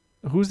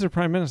 Who's their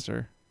prime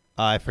minister?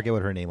 I forget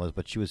what her name was,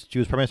 but she was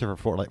prime minister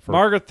for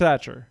Margaret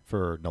Thatcher.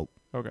 For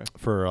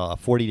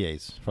 40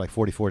 days, for like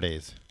 44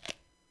 days.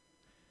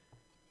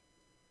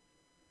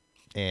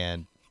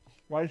 And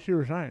why did she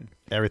resign?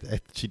 everything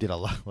she did a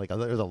lot.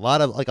 There's a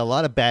lot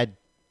of bad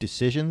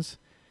decisions.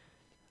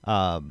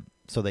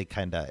 So they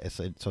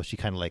she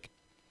kind of like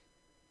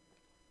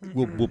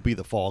will be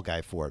the fall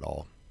guy for it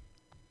all.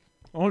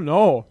 Oh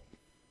no!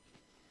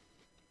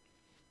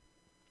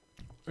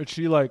 Is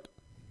she like?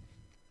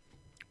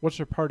 What's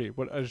her party?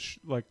 What is she,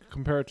 like?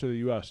 Compare it to the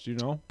U.S. Do you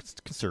know? It's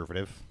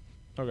conservative.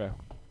 Okay.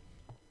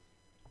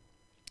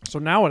 So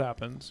now what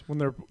happens when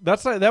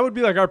that would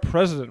be like our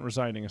president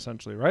resigning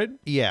essentially, right?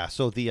 Yeah.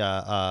 So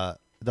the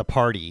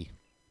party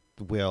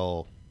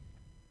will.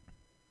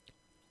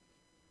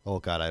 Oh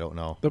God, I don't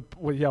know.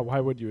 Why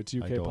would you? It's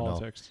UK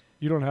politics.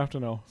 You don't have to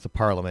know. It's the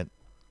parliament.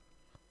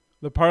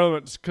 The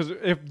parliament, because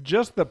if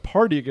just the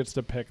party gets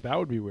to pick, that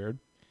would be weird.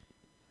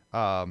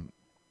 Well,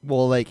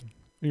 like.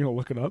 You gonna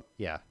look it up?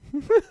 Yeah.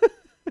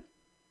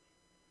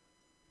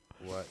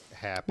 What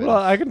happened? Well,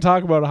 I can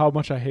talk about how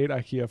much I hate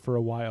IKEA for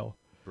a while.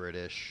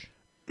 British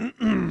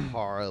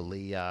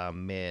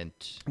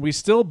Parliament. We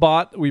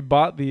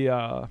bought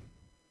the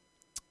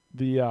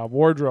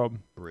wardrobe.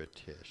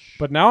 British.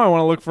 But now I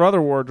want to look for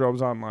other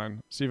wardrobes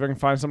online. See if I can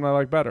find something I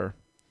like better.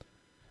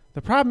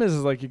 The problem is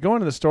like you go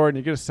into the store and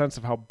you get a sense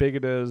of how big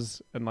it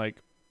is and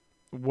like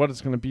what it's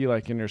going to be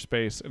like in your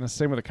space. And the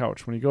same with the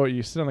couch. When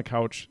you sit on the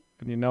couch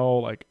and you know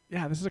like,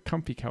 yeah, this is a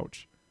comfy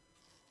couch.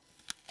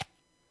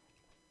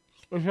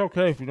 It's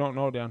okay if you don't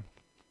know, Dan.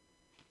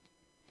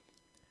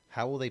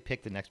 How will they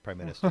pick the next prime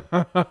minister?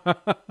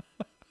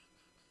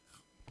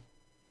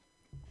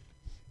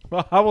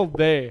 Well, how will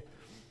they?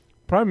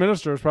 Prime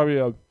minister is probably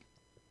a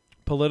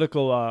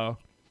political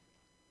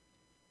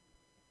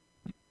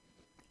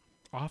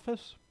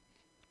office?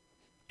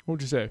 What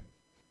would you say?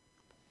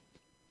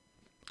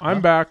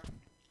 I'm back.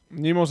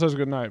 Nemo says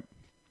good night.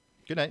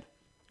 Good night.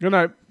 Good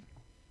night.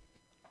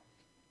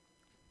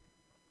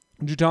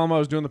 Did you tell him I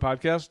was doing the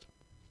podcast?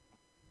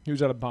 He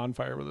was at a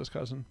bonfire with his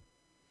cousin.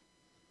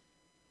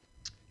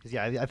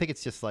 Yeah, I think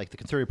it's just like the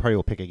Conservative Party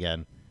will pick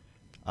again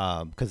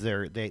because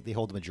they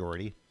hold the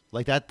majority.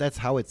 Like that's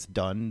how it's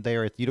done.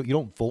 You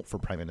don't vote for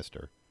prime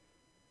minister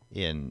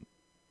in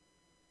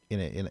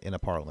a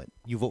parliament.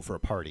 You vote for a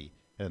party,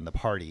 and the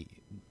party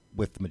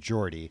with the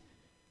majority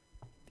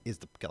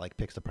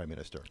picks the prime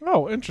minister.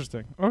 Oh,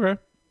 interesting. Okay.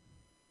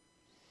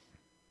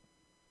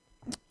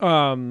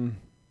 I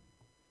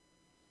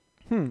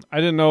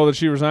didn't know that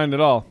she resigned at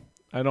all.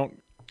 I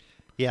don't.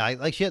 Yeah,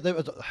 there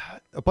was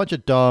a bunch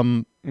of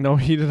dumb. No,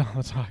 he did all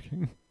the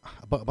talking.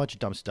 A bunch of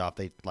dumb stuff.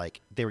 They were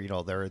they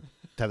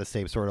have the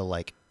same sort of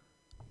like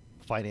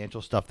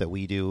financial stuff that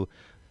we do.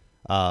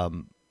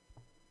 They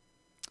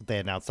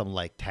announced some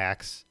like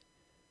tax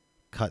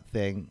cut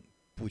thing,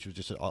 which was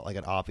just like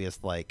an obvious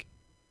like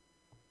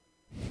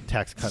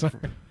tax cut.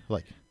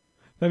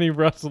 Then he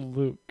wrestled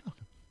Luke.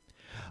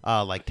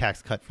 Like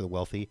tax cut for the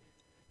wealthy,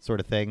 sort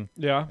of thing.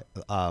 Yeah.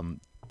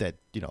 That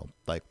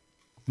like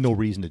no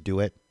reason to do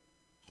it,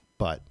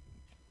 but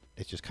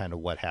it's just kind of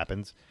what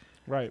happens.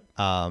 Right.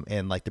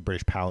 And like the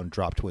British pound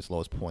dropped to its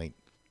lowest point,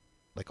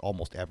 like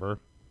almost ever.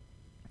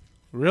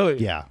 Really?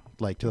 Yeah.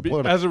 Like to the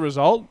point. As a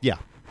result? Yeah.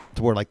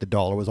 to where like the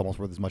dollar was almost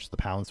worth as much as the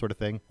pound, sort of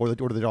thing, or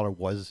the dollar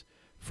was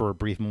for a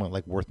brief moment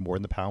like worth more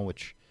than the pound,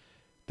 which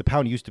the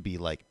pound used to be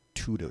like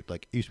 2 to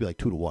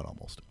 1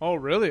 almost. Oh,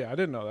 really? I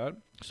didn't know that.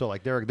 So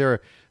like their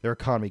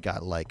economy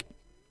got like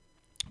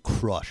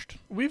crushed.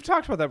 We've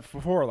talked about that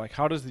before. Like,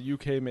 how does the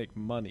UK make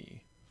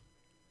money?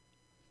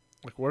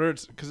 Like, what are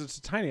its? Because it's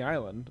a tiny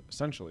island,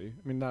 essentially.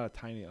 I mean, not a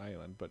tiny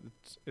island, but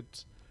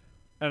it's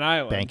an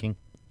island. Banking.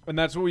 And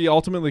that's what we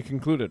ultimately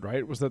concluded,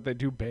 right? Was that they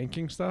do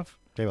banking stuff?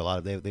 They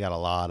have they got a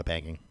lot of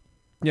banking.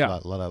 Yeah,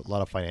 a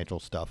lot of financial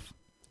stuff.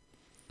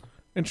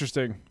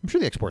 Interesting. I'm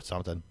sure they export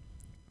something.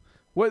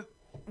 What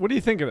do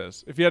you think it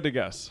is? If you had to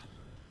guess,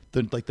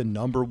 The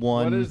number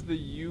one. what is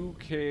the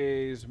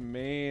UK's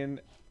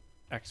main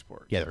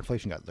export? Yeah, their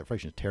inflation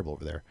is terrible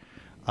over there.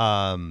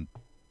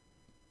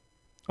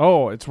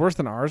 Oh, it's worse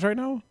than ours right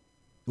now.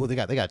 Well, they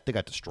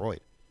got destroyed.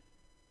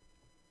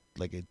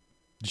 Like it,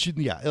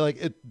 yeah, like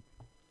it.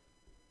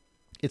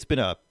 It's been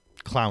a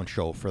clown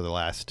show for the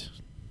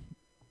last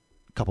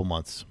couple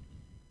months.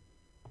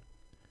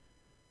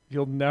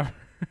 You'll never.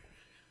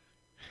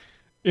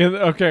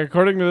 Okay,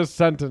 according to this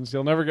sentence,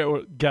 you'll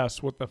never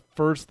guess what the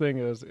first thing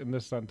is in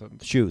this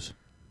sentence. Shoes.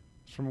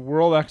 It's from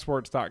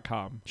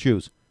worldexports.com.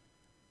 Shoes.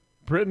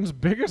 Britain's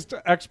biggest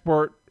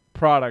export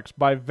products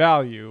by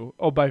value.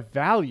 Oh, by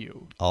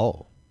value.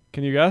 Oh.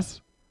 Can you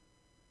guess?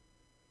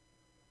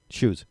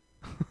 Shoes.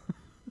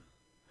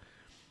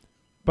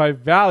 By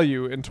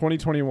value in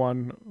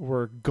 2021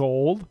 were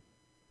gold.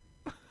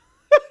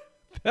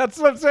 That's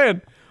what I'm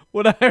saying.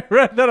 When I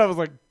read that, I was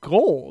like,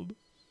 gold?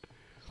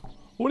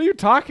 What are you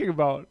talking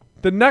about?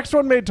 The next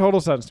one made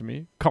total sense to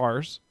me.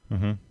 Cars.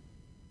 Mm-hmm.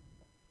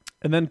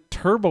 And then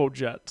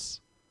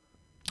turbojets.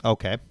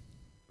 Okay.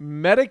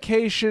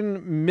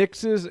 Medication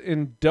mixes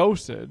in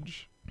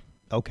dosage.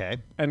 Okay.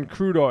 And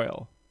crude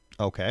oil.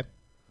 Okay.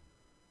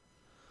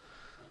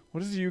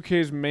 What is the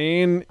UK's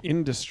main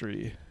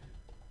industry?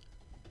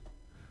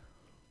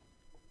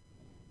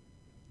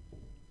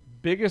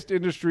 Biggest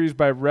industries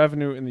by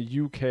revenue in the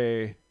UK.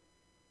 It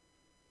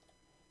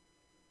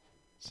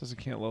says it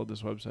can't load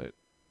this website.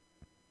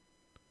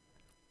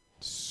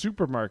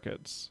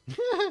 Supermarkets.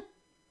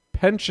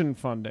 Pension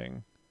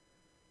funding.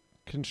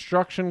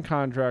 Construction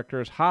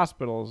contractors.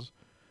 Hospitals.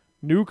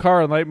 New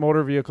car and light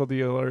motor vehicle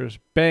dealers.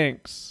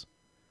 Banks.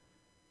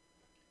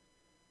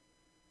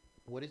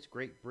 What is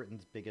Great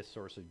Britain's biggest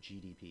source of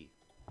GDP?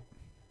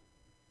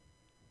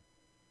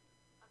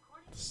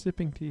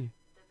 Sipping tea.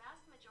 The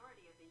vast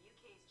majority of the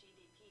UK's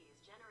GDP is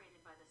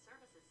generated by the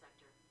services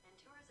sector, and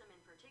tourism in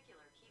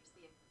particular keeps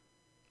the...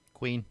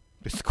 Queen.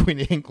 It's the Queen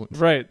of England.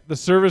 Right. The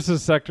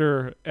services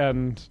sector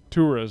and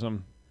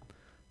tourism.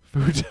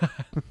 Futon.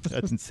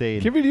 That's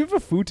insane. Kimmy, do you have a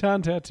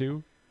futon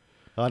tattoo?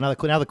 Now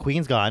the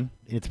Queen's gone.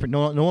 And no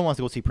one wants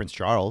to go see Prince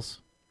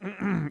Charles.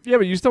 Yeah,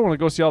 but you still want to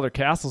go see all their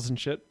castles and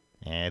shit.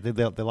 Yeah, they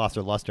lost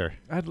their luster.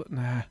 I'd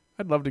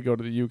love to go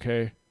to the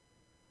UK.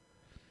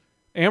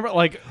 Amber,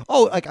 like,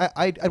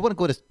 I'd want to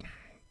go to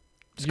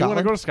Scotland. you want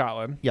to go to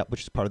Scotland? Yeah,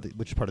 which is part of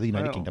the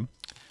United Kingdom.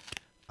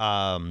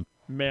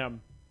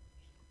 Man.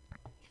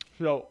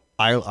 So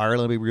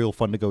Ireland would be real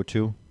fun to go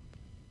to.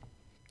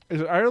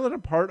 is Ireland a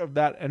part of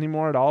that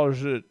anymore at all, or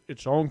is it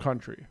its own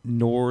country?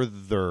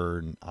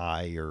 Northern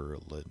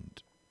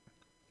Ireland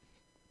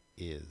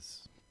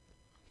is.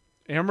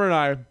 Amber and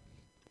I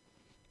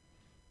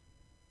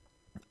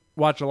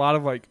watch a lot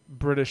of like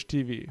British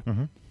TV.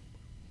 Mm-hmm.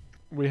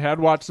 We had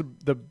watched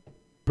the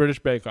British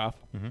Bake Off.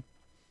 Mm-hmm.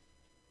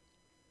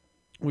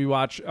 We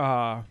watch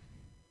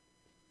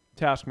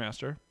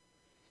Taskmaster.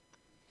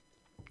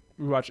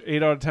 We watch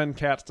 8 out of 10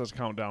 Cats Does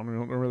Countdown. We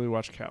don't really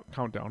watch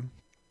Countdown.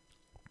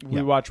 We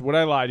Yeah. watch Would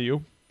I Lie to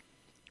You.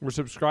 We're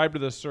subscribed to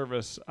this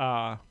service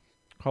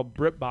called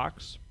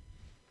BritBox.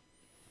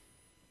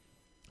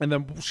 And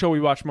the show we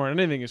watch more than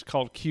anything is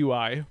called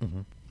QI.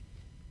 Mm-hmm.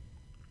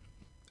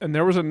 And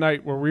there was a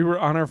night where we were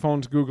on our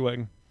phones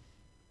Googling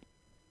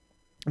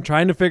and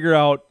trying to figure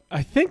out,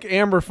 I think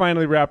Amber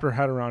finally wrapped her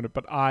head around it,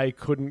 but I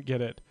couldn't get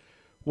it,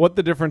 what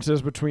the difference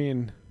is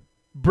between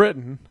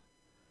Britain,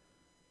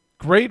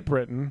 Great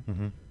Britain,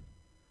 Mm-hmm.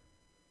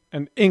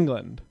 and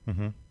England.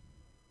 Mm-hmm.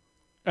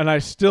 And I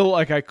still,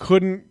 I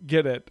couldn't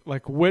get it.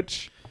 Like,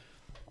 which...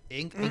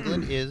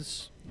 England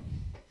is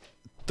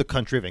the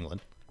country of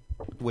England,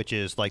 which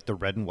is like the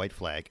red and white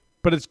flag.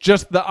 But it's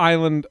just the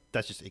island.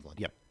 That's just England.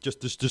 Yeah, just.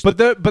 But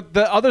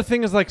the other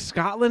thing is like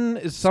Scotland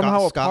is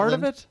somehow a part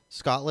of it.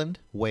 Scotland,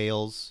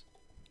 Wales,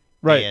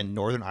 Right. and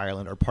Northern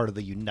Ireland are part of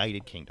the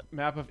United Kingdom.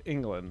 Map of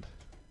England.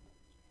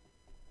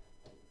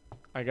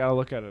 I gotta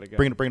look at it again.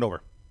 Bring it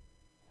over.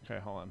 Okay,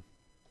 hold on.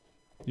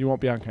 You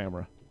won't be on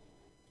camera.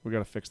 We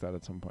gotta fix that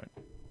at some point.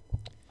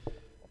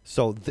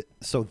 So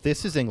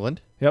this is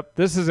England. Yep,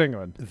 this is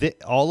England.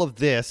 All of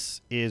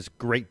this is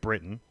Great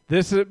Britain.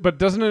 But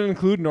doesn't it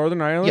include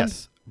Northern Ireland?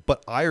 Yes,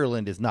 but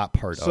Ireland is not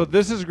part of. So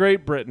this is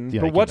Great Britain. the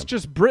But United what's Kingdom.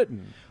 just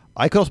Britain?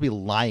 I could also be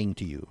lying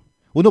to you.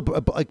 Well, no,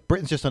 but like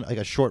Britain's just like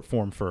a short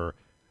form for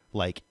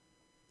like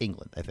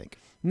England, I think.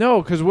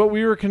 No, because what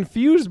we were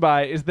confused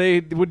by is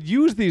they would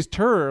use these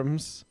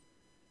terms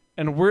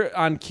and we're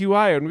on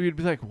QI, and we'd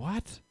be like,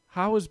 what?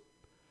 How is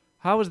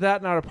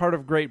that not a part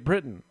of Great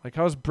Britain? Like,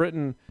 how is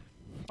Britain?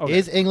 Okay.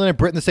 Is England and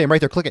Britain the same? Right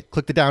there. Click it.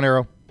 Click the down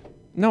arrow.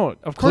 No,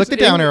 of course. Click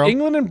the down arrow.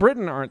 England and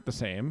Britain aren't the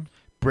same.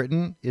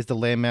 Britain is the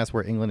landmass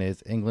where England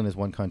is. England is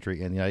one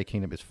country, and the United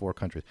Kingdom is 4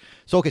 countries.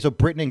 So, okay, so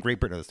Britain and Great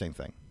Britain are the same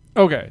thing.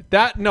 Okay,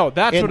 that's And-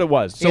 what it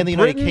was. So and the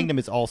Britain, United Kingdom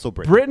is also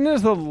Britain. Britain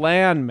is the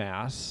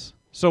landmass.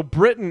 So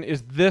Britain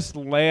is this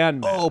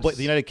landmass. Oh, but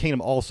the United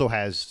Kingdom also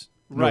has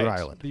Northern right.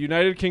 Ireland. The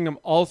United Kingdom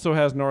also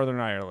has Northern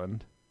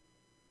Ireland.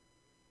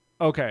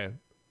 Okay,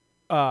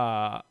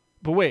 but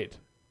wait,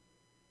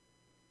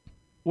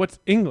 what's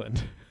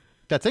England?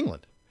 That's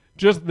England.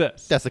 Just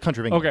this. That's the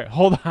country of England. Okay,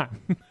 hold on.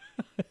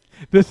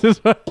 This is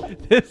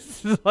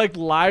like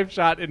live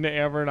shot into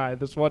Amber and I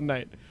this one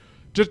night.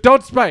 Just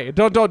don't speak.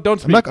 Don't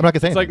speak. I'm not gonna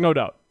say It's like anything. No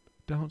Doubt.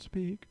 Don't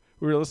speak.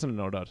 We were listening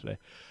to No Doubt today.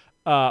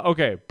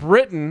 Okay,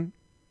 Britain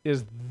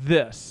is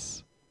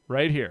this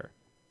right here,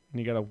 and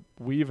you got to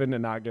weave in to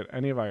not get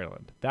any of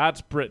Ireland.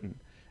 That's Britain.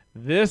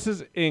 This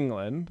is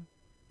England,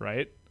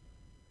 right?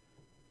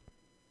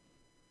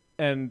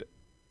 And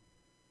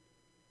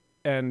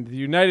the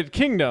United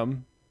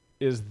Kingdom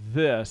is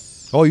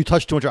this. Oh, you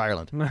touched too much of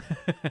Ireland.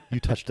 You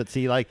touched it.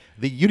 See, like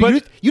you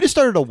But- just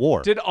started a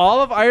war. Did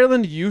all of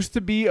Ireland used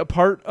to be a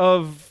part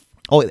of?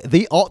 Oh,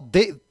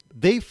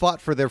 they fought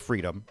for their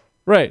freedom,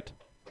 Right.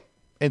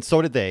 and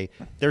so did they.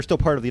 They're still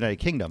part of the United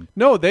Kingdom.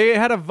 No, they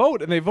had a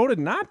vote and they voted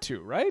not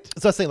to, right?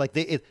 So I say like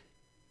they.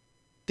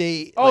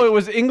 Oh, like, it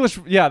was English.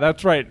 Yeah,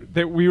 that's right.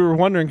 We were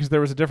wondering because there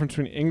was a difference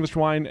between English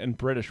wine and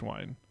British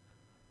wine.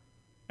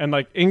 And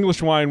like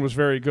English wine was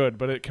very good,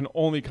 but it can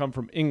only come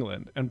from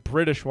England. And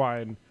British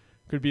wine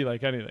could be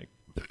like anything.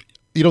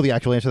 you know the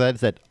actual answer to that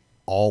is that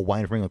all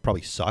wine from England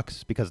probably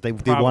sucks because they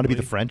want to be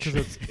the French.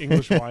 Because it's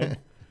English wine.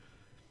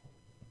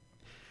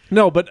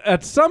 No, but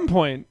at some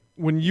point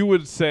when you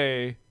would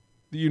say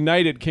the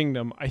United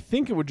Kingdom, I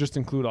think it would just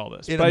include all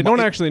this. It But I don't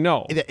might- actually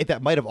know.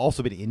 That might have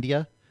also been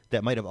India.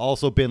 That might have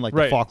also been like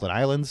Right. the Falkland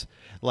Islands,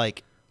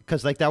 like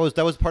because like that was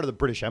part of the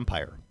British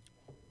Empire.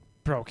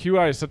 Bro,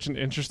 QI is such an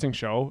interesting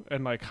show,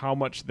 and like how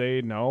much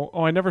they know.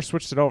 Oh, I never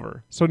switched it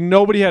over, so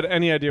nobody had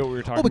any idea what we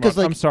were talking because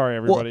about. like I'm sorry,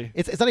 well, everybody.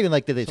 it's not even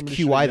like that. It's Somebody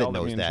should've QI that yelled at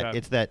me knows in that. chat.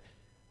 It's that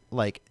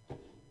like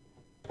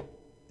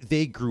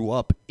they grew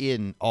up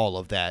in all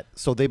of that,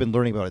 so they've been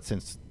learning about it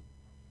since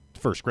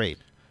first grade.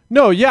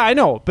 No, yeah, I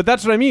know, but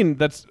that's what I mean.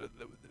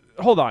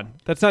 Hold on,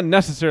 that's not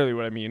necessarily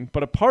what I mean,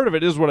 but a part of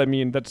it is what I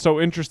mean. That's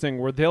so interesting,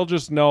 where they'll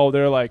just know.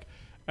 They're like,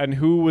 and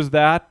who was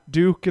that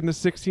Duke in the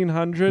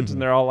 1600s?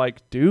 And they're all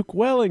like Duke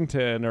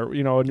Wellington, or and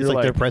It's you're like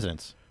like, their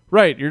presidents.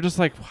 right? You're just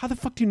like, how the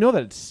fuck do you know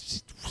that?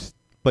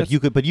 But you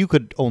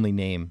could only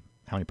name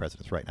how many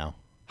presidents right now.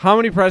 How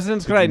many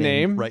presidents could I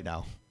name? right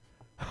now?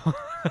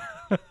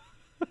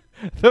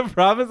 The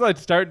problem is I'd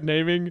start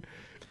naming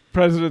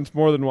presidents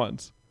more than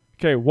once.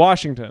 Okay,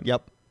 Washington.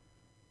 Yep.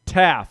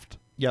 Taft.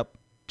 Yep.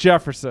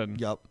 Jefferson.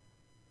 Yep.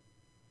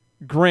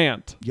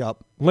 Grant. Yep.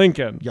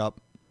 Lincoln. Yep.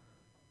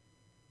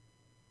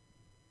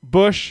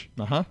 Bush.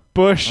 Uh-huh.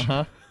 Bush.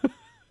 Uh-huh.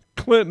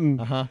 Clinton.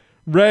 Uh-huh.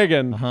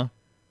 Reagan. Uh-huh.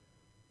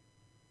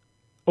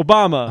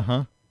 Obama.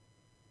 Uh-huh.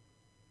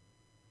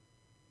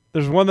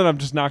 There's one that I'm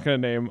just not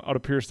going to name out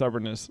of pure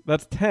stubbornness.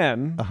 That's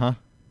 10. Uh-huh.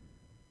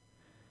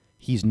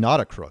 He's not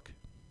a crook.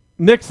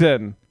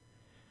 Nixon.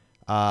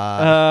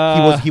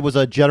 He was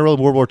a general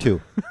in World War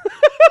II.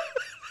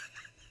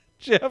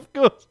 Jeff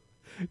goes.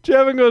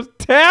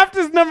 Taft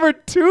is number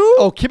 2?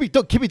 Oh, Kimmy,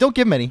 don't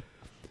give him any.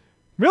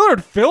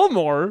 Millard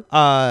Fillmore.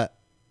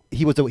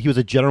 He was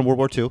a general in World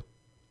War II.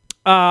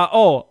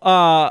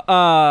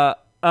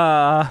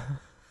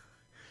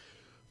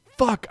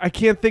 Fuck, I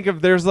can't think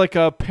of. There's like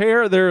a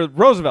pair. There's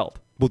Roosevelt.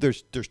 Well,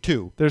 there's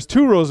two. There's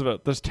 2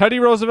 Roosevelt. There's Teddy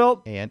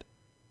Roosevelt. And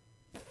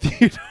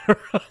Theodore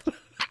Roosevelt.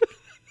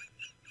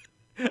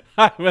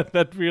 I meant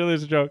that really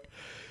as a joke.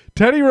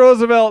 Teddy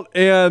Roosevelt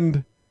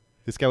and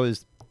this guy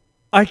was.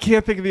 I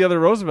can't think of the other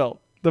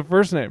Roosevelt. The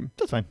first name.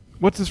 That's fine.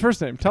 What's his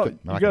first name? I'm You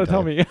not got to gonna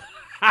tell tell me.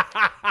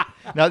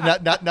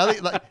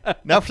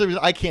 Now for some reason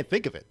I can't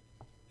think of it.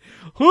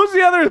 Who's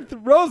the other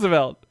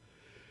Roosevelt?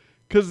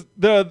 Because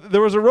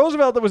there was a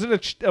Roosevelt that was in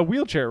a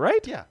wheelchair,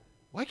 right? Yeah.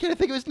 Why can't I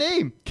think of his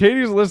name?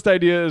 Katie's list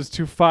idea is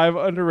to 5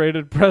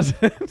 underrated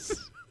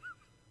presidents.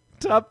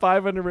 Top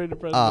 5 underrated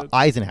presidents.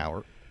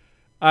 Eisenhower.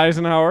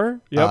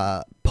 Eisenhower.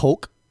 Yep.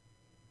 Polk.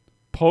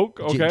 Polk.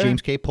 Okay.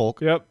 James K.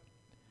 Polk. Yep.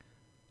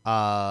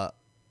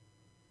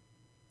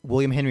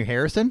 William Henry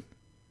Harrison.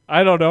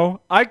 I don't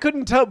know. I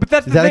couldn't tell. But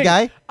that's Is the that a thing.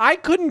 guy? I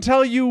couldn't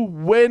tell you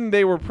when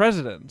they were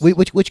presidents. Wait,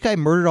 which guy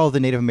murdered all the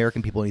Native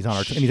American people and he's on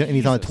and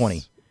he's on a Jesus.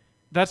 20?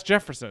 That's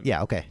Jefferson.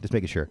 Yeah. Okay. Just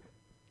making sure.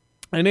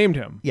 I named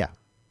him. Yeah.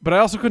 But I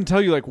also couldn't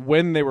tell you like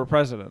when they were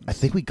presidents. I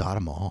think we got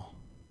them all.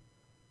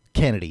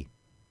 Kennedy.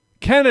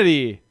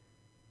 Kennedy.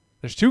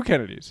 There's 2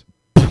 Kennedys.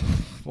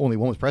 Only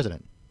one was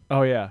president.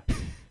 Oh yeah.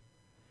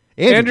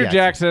 Andrew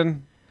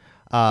Jackson.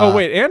 Oh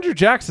wait, Andrew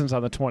Jackson's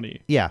on the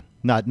 20. Yeah.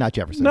 Not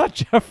Jefferson. Not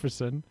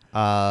Jefferson.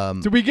 Um.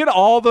 Did we get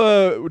all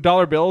the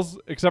dollar bills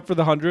except for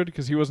the 100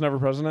 because he was never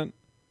president?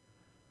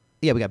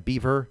 Yeah. We got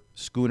Beaver,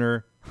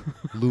 Schooner,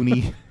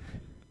 Looney.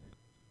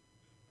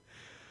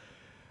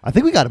 I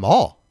think we got them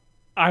all.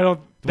 I don't.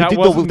 There's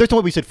no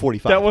way we said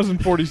 45. That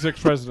wasn't 46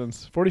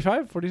 presidents.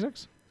 45?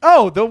 46?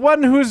 Oh, the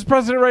one who's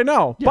president right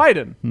now,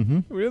 Biden.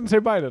 Mm-hmm. We didn't say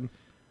Biden.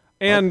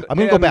 And I'm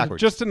going to go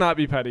backwards. Just to not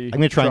be petty. I'm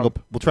going to try Trump. and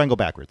go. We'll try and go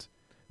backwards.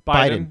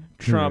 Biden,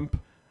 Trump,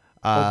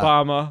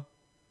 Obama,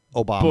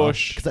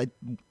 Bush. Because I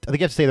think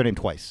you have to say their name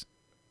twice.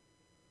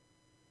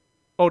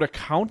 Oh, to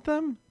count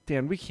them?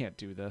 Dan, we can't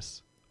do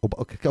this.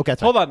 Okay,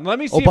 that's Hold fine. on. Let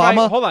me see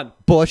Obama, hold on.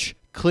 Bush,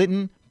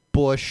 Clinton,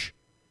 Bush.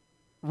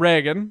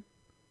 Reagan.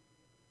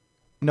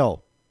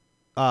 No.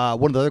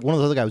 One of the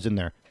other guys was in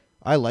there.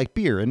 I like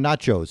beer and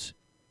nachos.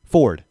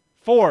 Ford.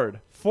 Ford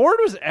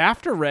was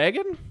after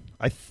Reagan?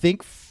 I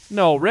think.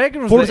 No,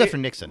 Reagan was Ford was after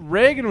Nixon.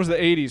 Reagan was the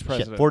 80s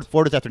president. Shit,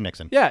 Ford is after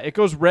Nixon. Yeah, it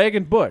goes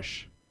Reagan,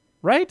 Bush.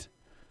 Right?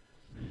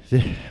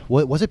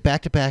 What was it?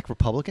 Back-to-back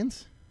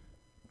Republicans?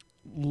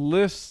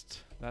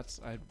 List.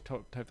 I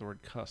typed the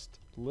word cussed.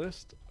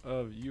 List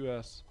of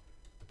U.S.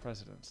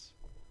 presidents.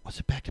 Was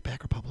it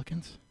back-to-back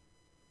Republicans?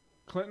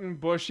 Clinton,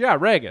 Bush, yeah,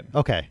 Reagan.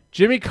 Okay.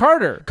 Jimmy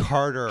Carter.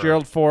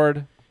 Gerald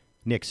Ford.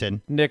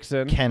 Nixon.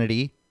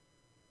 Kennedy.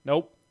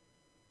 Nope.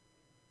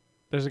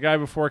 There's a guy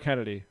before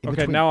Kennedy.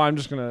 Okay, now I'm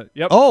just gonna.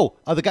 Yep. Oh,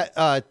 the guy.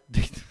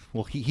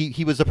 Well,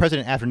 he was the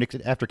president after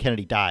Nixon, after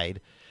Kennedy died.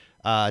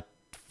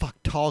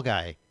 Tall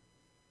guy.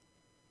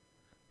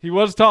 He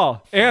was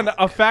tall, and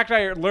a fact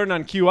I learned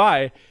on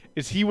QI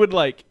is he would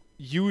like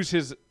use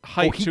his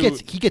height. He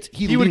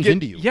leans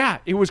into you. Yeah,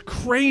 it was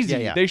crazy.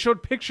 Yeah. They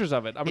showed pictures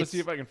of it. I'm gonna see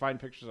if I can find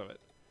pictures of it.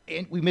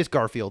 And we miss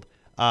Garfield.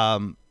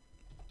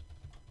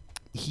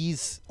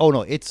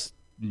 It's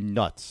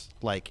nuts.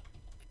 Like,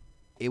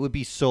 it would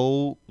be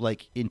so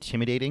like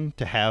intimidating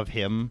to have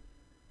him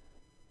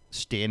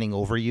standing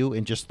over you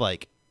and just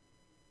like.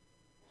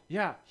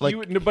 Yeah, like,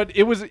 but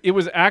it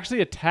was actually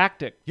a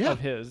tactic of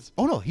his.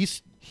 Oh no,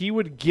 he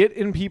would get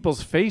in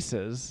people's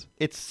faces.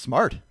 It's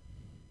smart.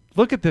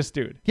 Look at this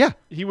dude. Yeah,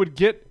 he would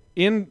get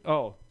in.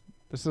 Oh,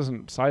 this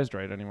isn't sized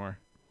right anymore.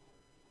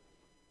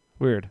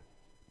 Weird.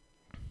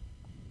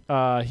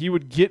 He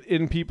would get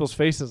in people's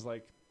faces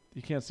like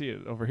you can't see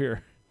it over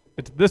here.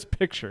 It's this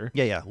picture.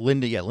 Yeah.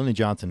 Lyndon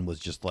Johnson was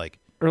just like.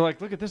 Or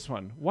like, look at this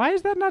one. Why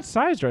is that not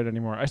sized right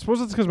anymore? I suppose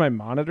it's because my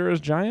monitor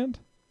is giant.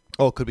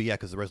 Oh, it could be,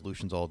 because the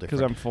resolution's all different.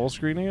 Because I'm full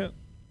screening it.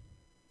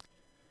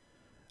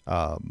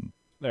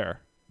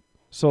 There.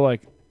 So,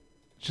 like,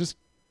 just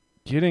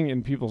getting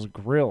in people's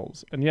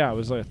grills. And, yeah, it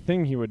was like a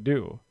thing he would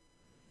do.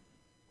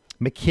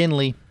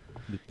 McKinley.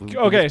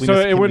 Okay, so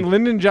it went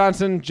Lyndon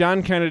Johnson,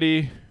 John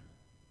Kennedy.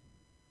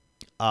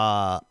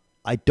 I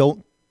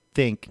don't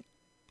think...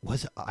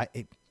 Was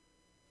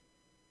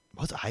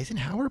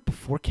Eisenhower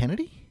before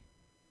Kennedy?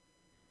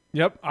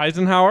 Yep,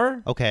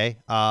 Eisenhower. Okay.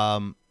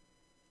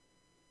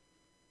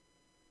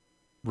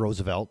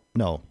 Roosevelt.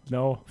 No.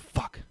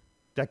 Fuck.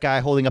 That guy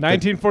holding up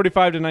 1945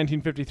 to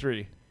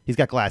 1953. He's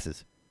got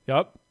glasses.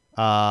 Yep.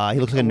 He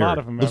looks like a nerd. lot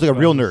of them Looks have like a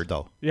real glasses. nerd,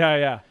 though.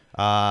 Yeah.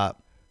 I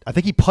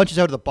think he punches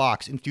out of the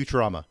box in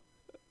Futurama.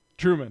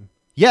 Truman.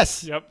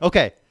 Yes. Yep.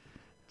 Okay.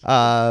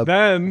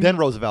 Then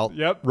Roosevelt.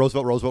 Yep.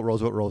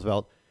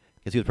 Roosevelt.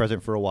 Because he was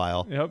president for a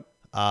while. Yep.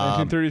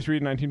 1933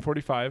 to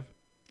 1945.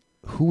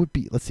 Who would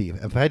be... Let's see.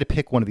 If I had to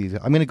pick one of these,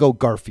 I'm going to go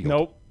Garfield.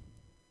 Nope.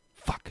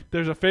 Fuck.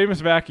 There's a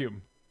famous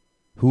vacuum.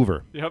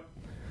 Hoover. Yep.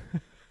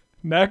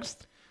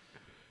 Next.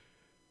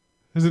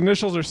 His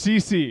initials are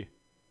CC.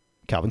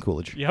 Calvin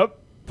Coolidge. Yep.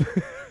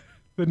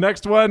 The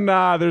next one,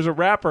 there's a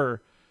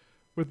rapper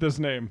with this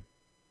name.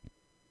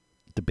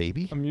 The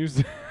Baby? A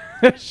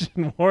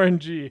musician. Warren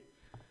G.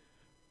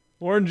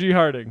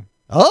 Harding.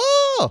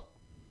 Oh!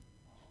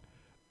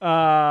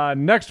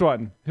 Next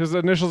one. His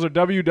initials are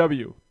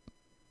WW.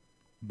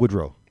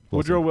 Woodrow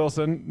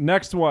Wilson.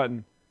 Next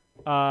one.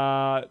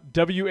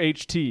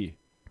 WHT.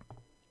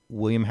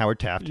 William Howard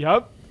Taft.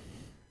 Yep.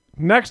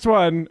 Next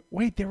one.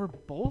 Wait, they were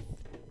both?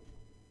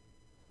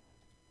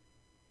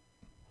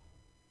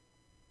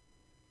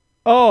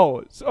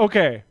 Oh,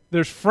 okay.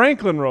 There's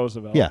Franklin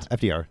Roosevelt. Yeah,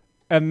 FDR.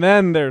 And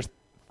then there's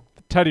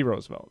Teddy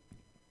Roosevelt.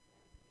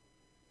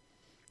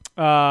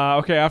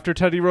 Okay, after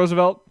Teddy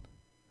Roosevelt,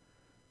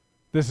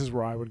 this is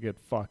where I would get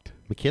fucked.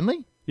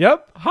 McKinley?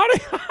 Yep. How do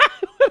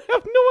I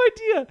have no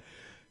idea.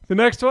 The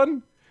next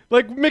one,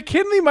 like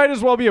McKinley might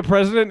as well be a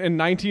president in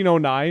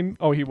 1909.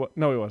 Oh,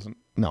 no, he wasn't.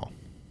 No.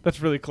 That's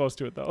really close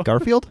to it though.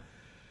 Garfield?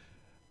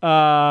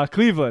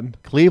 Cleveland.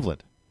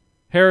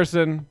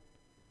 Harrison.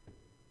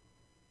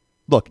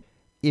 Look,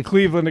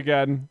 Cleveland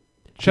again.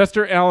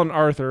 Chester Alan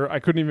Arthur. I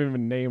couldn't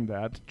even name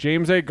that.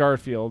 James A.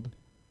 Garfield.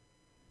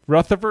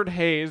 Rutherford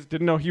Hayes.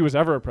 Didn't know he was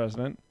ever a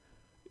president.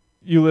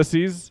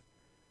 Ulysses.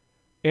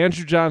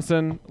 Andrew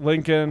Johnson.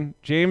 Lincoln.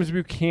 James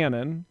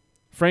Buchanan.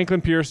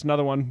 Franklin Pierce.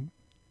 Another one.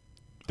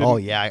 Oh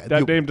yeah,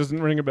 that name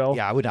doesn't ring a bell.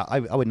 Yeah, I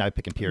would not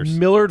pick Pierce.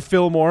 Millard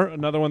Fillmore.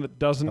 Another one that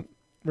doesn't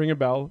ring a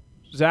bell.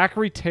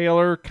 Zachary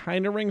Taylor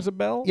kind of rings a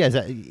bell. Yeah,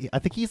 I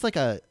think he's like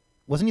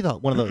wasn't he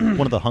one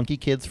of the hunky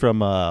kids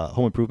from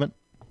Home Improvement?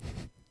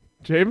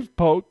 James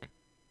Polk,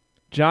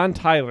 John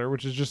Tyler,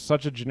 which is just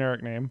such a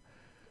generic name.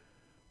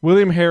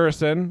 William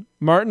Harrison,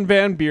 Martin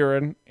Van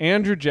Buren,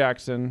 Andrew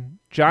Jackson,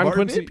 John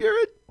Martin Quincy. Van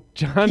Buren?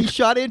 John. He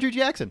shot Andrew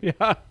Jackson.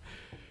 Yeah.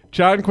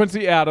 John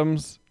Quincy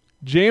Adams,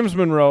 James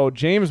Monroe,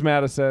 James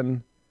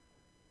Madison,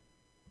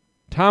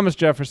 Thomas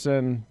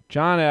Jefferson,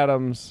 John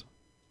Adams,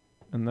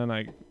 and then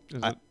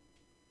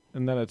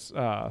it's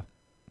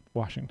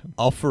Washington.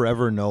 I'll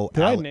forever know.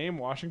 Did I name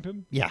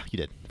Washington? Yeah, you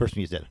did. First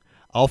one you did.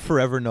 I'll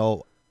forever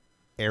know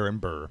Aaron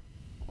Burr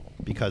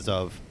because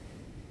of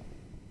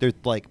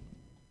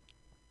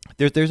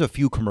there's a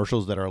few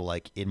commercials that are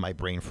like in my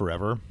brain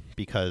forever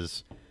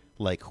because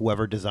like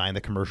whoever designed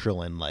the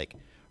commercial and like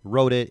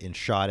wrote it and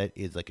shot it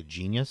is like a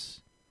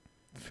genius.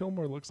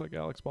 Fillmore looks like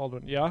Alex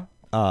Baldwin. Yeah.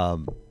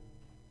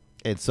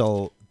 And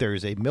so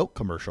there's a milk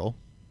commercial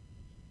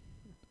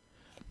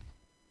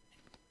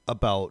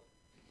about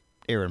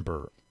Aaron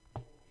Burr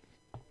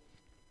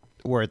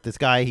where this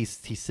guy he's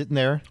sitting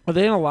there. Are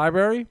they in a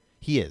library?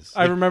 He is.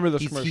 I remember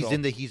this he's commercial.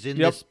 He's in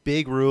Yep. this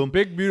big room,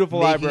 Big, beautiful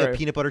making library. a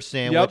peanut butter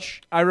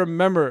sandwich. Yep. I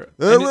remember.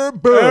 Aaron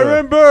Burr.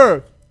 Aaron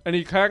Burr. And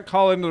he can't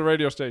call into the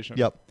radio station.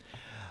 Yep.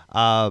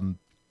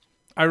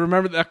 I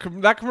remember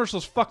that commercial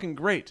is fucking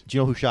great. Do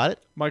you know who shot it?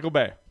 Michael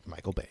Bay.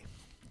 Michael Bay.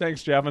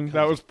 Thanks, Javin.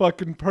 That was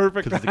fucking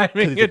perfect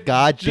timing. Because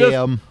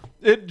goddamn.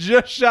 It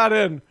just shot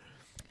in.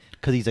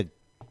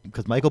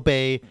 Because Michael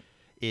Bay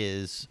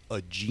is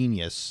a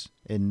genius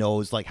and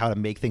knows like how to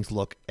make things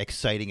look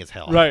exciting as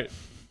hell. Right.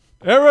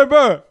 Aaron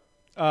Burr.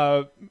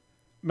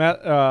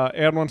 Matt,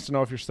 Ann wants to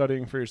know if you're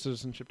studying for your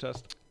citizenship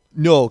test.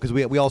 No, because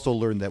we also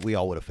learned that we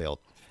all would have failed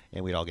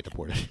and we'd all get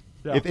deported.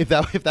 Yeah. If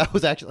that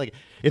was actually like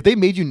if they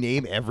made you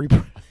name every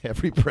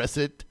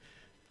president.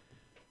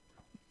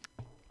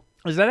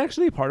 Is that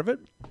actually a part of it?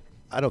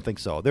 I don't think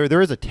so.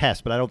 There is a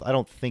test, but I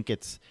don't think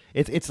it's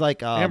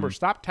like Amber,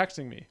 stop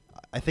texting me.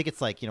 I think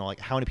it's like, like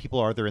how many people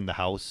are there in the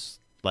House,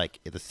 like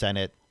in the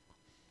Senate,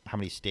 how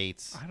many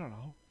states? I don't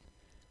know.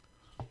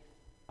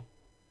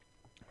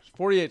 There's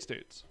 48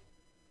 states.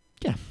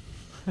 Yeah.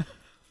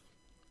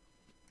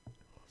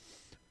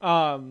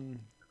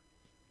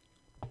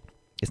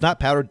 It's not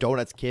powdered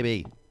donuts,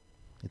 Kibby.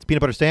 It's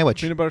peanut butter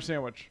sandwich. Peanut butter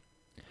sandwich.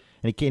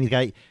 And he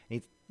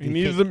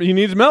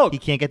needs milk. He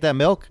can't get that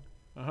milk,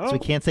 Uh-huh. so he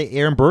can't say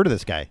Aaron Burr to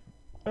this guy.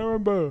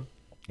 Aaron Burr.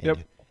 And, Yep.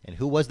 And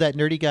who was that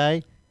nerdy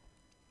guy?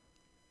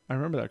 I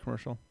remember that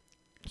commercial.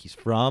 He's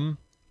from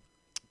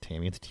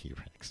Tammy and the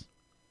T-Rex.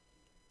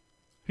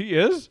 He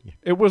is? Yeah.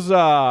 It was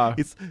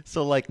It's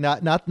so like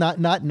not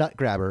nut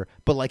grabber,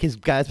 but like his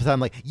guys beside him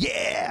like,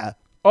 yeah.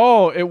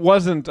 oh, it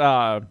wasn't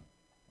the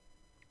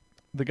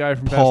guy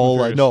from Paul,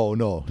 Fast and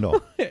Furious.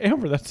 no.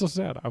 Amber, that's so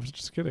sad. I was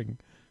just kidding. You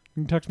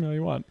can text me all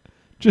you want.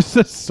 Just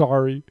say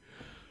sorry.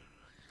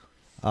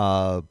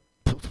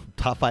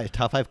 Top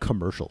five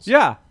commercials.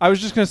 Yeah, I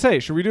was just gonna say,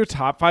 should we do a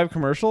top 5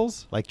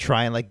 commercials? Like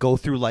try and like go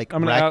through like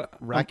I'm gonna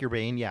rack your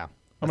brain. Yeah.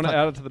 I'm gonna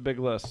add it to the big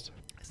list.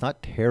 It's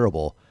not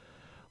terrible.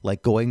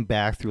 Like going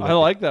back through. I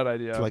like that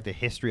idea. Through like the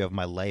history of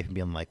my life and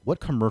being like, what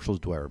commercials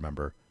do I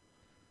remember?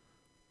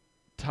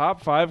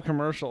 Top 5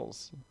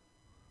 commercials.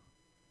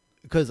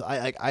 Because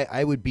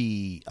I would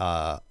be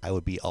a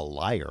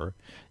liar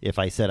if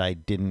I said I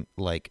didn't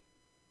like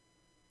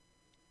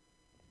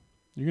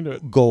You can do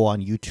it. go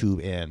on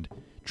YouTube and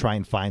try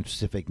and find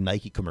specific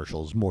Nike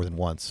commercials more than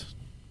once.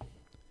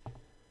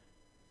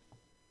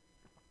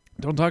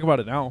 Don't talk about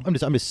it now. I'm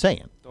just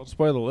saying. Don't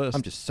spoil the list.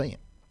 I'm just saying.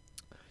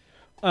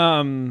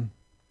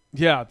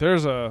 Yeah,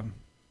 there's a.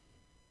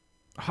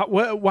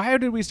 Why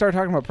did we start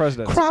talking about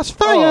presidents?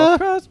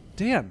 Crossfire.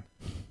 Dan,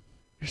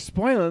 you're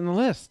spoiling the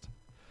list.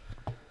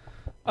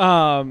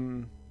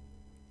 The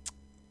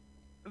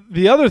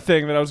other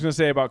thing that I was going to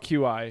say about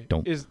QI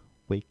Don't is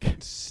wake.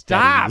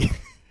 stop. Daddy.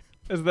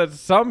 Is that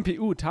some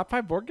people? Top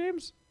 5 board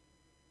games?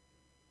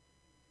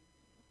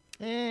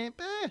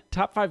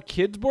 Top 5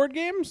 kids board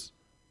games?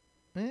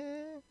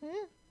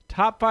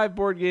 Top 5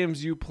 board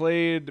games you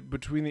played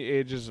between the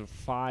ages of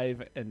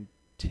 5 and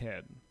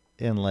 10.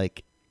 And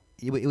like,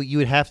 you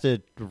would have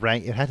to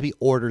rank. It has to be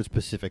ordered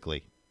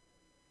specifically,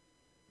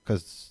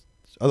 because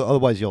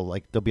otherwise you'll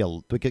like there'll be a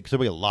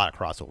lot of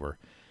crossover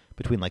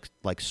between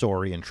like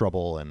Sorry and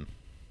Trouble and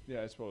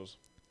Yeah, I suppose.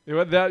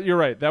 You're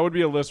right. That would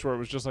be a list where it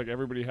was just like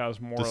everybody has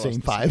more the or less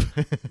same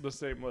 5. the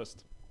same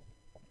list.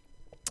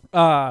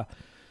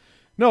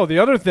 No, the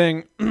other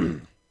thing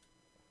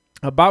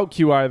about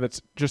QI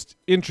that's just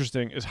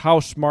interesting is how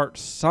smart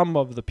some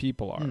of the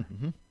people are.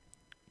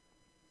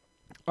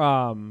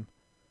 Mm-hmm.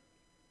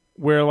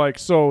 Where like,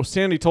 so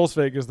Sandy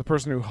Tolsvig is the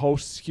person who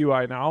hosts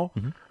QI now,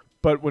 Mm-hmm.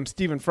 but when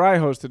Stephen Fry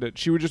hosted it,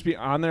 she would just be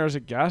on there as a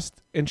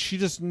guest, and she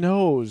just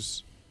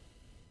knows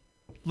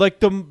like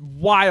the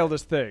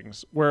wildest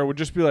things, where it would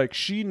just be like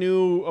she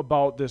knew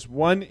about this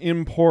one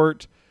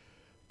import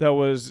that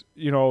was,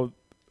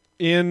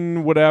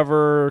 in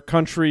whatever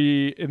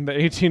country in the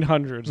 1800s.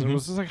 Mm-hmm. And it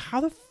was just like,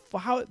 how like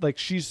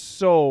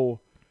it's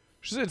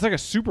like a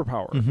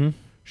superpower. Mm-hmm.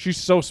 She's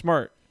so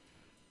smart.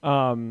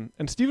 And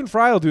Stephen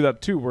Fry will do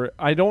that too, where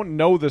I don't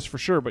know this for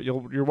sure, but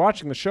you're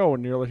watching the show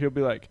and he'll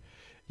be like,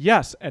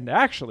 yes, and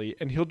actually,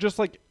 and he'll just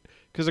like,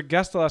 because a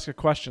guest will ask a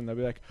question, they'll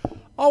be like,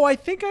 oh, I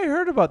think I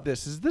heard about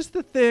this. Is this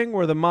the thing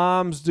where the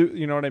moms do,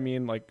 you know what I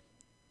mean? Like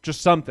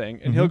just something.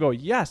 And he'll go,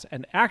 yes.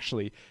 And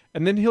actually,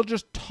 and then he'll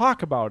just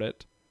talk about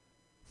it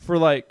for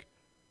like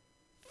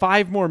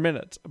 5 more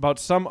minutes about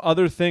some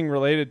other thing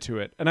related to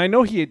it. And I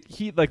know he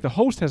like the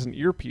host has an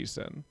earpiece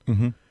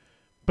in,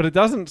 but it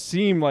doesn't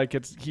seem like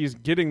he's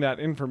getting that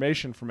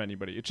information from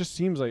anybody. It just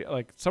seems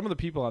like some of the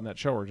people on that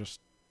show are just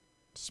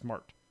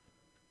smart.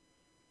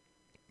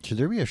 Should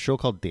there be a show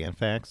called Dan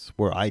Facts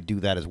where I do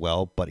that as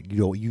well, but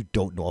you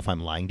don't know if I'm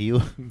lying to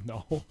you?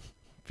 No.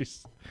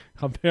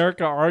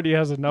 America already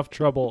has enough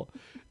trouble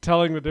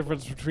telling the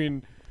difference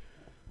between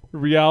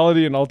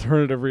reality and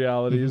alternative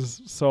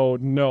realities. So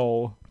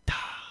no.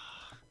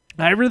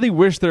 I really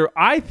wish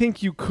I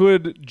think you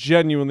could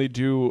genuinely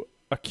do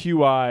a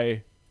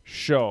QI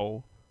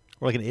show.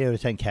 Or like an 8 out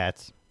of 10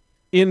 Cats.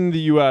 In the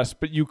US,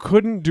 but you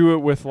couldn't do it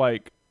with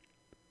like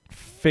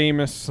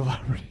famous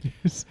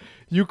celebrities.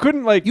 You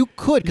couldn't like You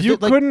could. 'cause you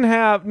it, like, couldn't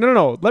have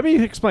no. Let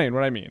me explain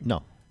what I mean.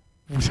 No.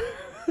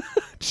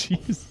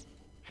 Jeez.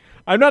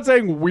 I'm not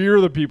saying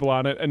we're the people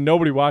on it and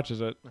nobody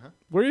watches it.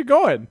 Where are you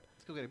going?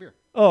 Let's go get a beer.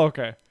 Oh,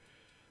 okay.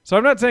 So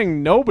I'm not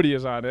saying nobody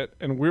is on it,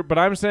 but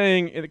I'm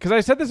saying, because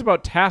I said this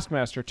about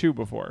Taskmaster too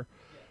before,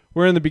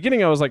 where in the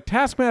beginning I was like,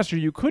 Taskmaster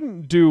you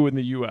couldn't do in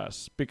the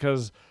U.S.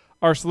 because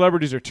our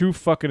celebrities are too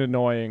fucking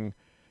annoying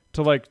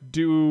to like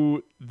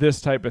do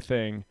this type of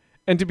thing.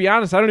 And to be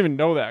honest, I don't even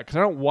know that because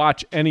I don't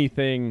watch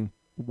anything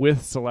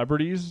with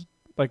celebrities,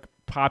 like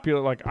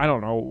popular, like I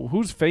don't know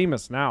who's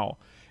famous now.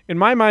 In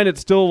my mind,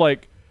 it's still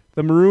like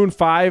the Maroon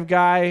 5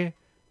 guy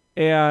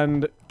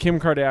and Kim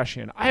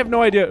Kardashian. I have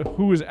no idea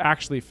who is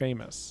actually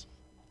famous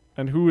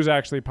and who is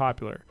actually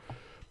popular.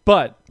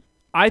 But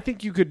I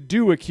think you could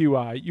do a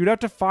QI. You'd have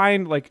to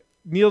find like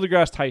Neil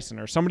deGrasse Tyson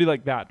or somebody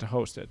like that to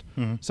host it.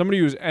 Somebody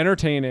who's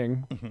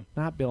entertaining,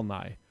 not Bill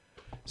Nye.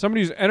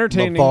 Somebody who's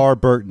entertaining. LeVar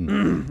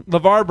Burton.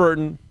 LeVar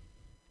Burton.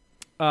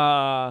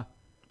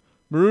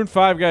 Maroon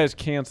 5 guy is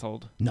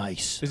canceled.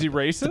 Nice. Is he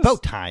racist? It's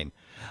about time.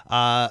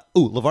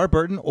 LeVar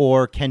Burton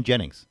or Ken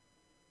Jennings?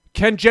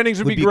 Ken Jennings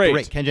would be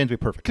great. Ken Jennings would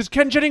be perfect. Because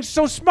Ken Jennings is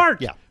so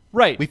smart. Yeah.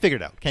 Right. We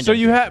figured it out. Ken So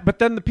Jennings. you have, but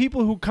then the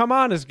people who come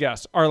on as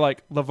guests are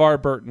like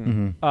LeVar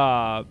Burton.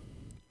 Well,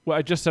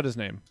 I just said his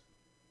name.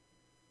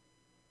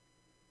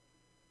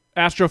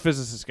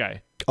 Astrophysicist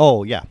guy.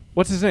 Oh, yeah.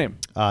 What's his name?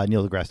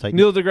 Neil deGrasse Tyson.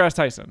 Neil deGrasse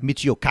Tyson.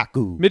 Michio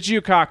Kaku.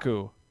 Michio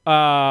Kaku.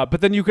 But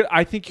then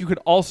I think you could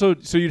also,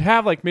 so you'd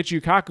have like Michio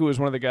Kaku as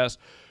one of the guests,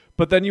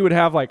 but then you would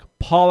have like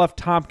Paul F.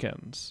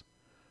 Tompkins,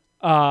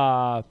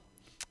 Jason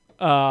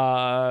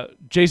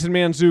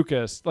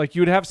Mantzoukas. Like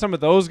you would have some of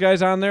those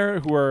guys on there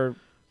who are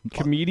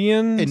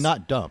comedians. And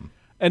not dumb.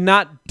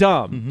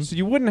 So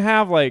you wouldn't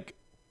have like,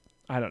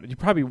 I don't know, you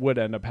probably would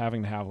end up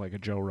having to have like a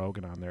Joe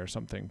Rogan on there or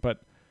something. But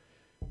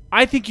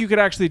I think you could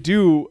actually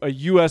do a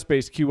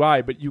US-based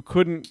QI, but you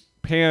couldn't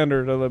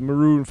pander to the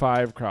Maroon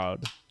 5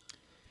 crowd.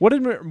 What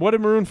did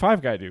Maroon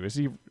 5 guy do? Is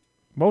he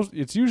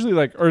it's usually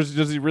like, or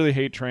does he really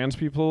hate trans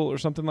people or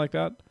something like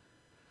that?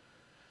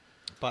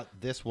 But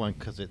this one,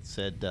 because it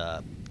said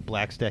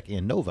Blackstack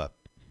and Nova.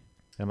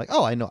 And I'm like,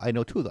 oh, I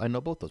know two. I know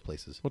both those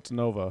places. What's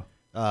Nova?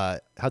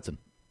 Hudson.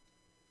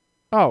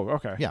 Oh,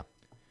 okay. Yeah.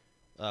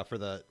 For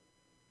the.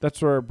 That's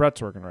where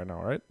Brett's working right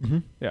now, right? Mm-hmm.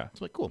 Yeah.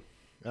 It's like cool.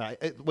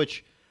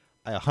 Which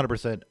I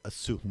 100%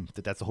 assume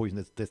that's the whole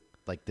reason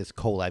this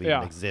collab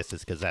even exists,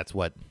 is because that's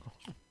what.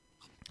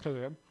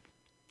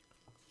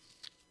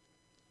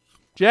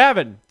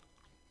 Javin,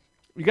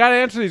 you got to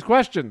answer these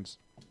questions.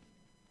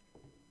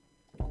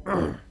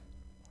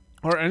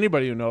 Or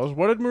anybody who knows.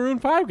 What did Maroon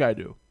 5 guy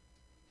do?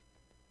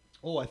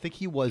 Oh, I think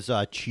he was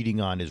cheating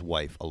on his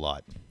wife a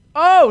lot.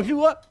 Oh, he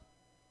what?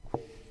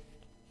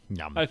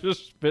 Yum. I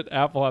just spit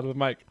apple out of the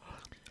mic.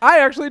 I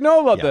actually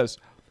know about this.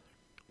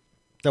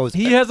 That was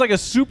He has like a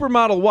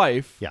supermodel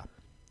wife. Yeah.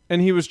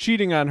 And he was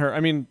cheating on her. I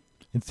mean,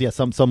 it's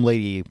some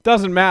lady.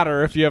 Doesn't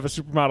matter if you have a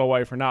supermodel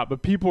wife or not,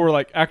 but people were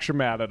like extra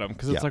mad at him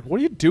because it's like, what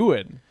are you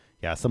doing?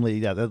 Yeah, some lady.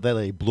 Yeah, that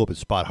lady blew up his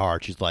spot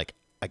hard. She's like,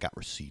 I got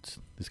receipts.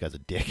 This guy's a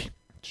dick.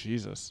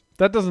 Jesus,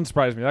 that doesn't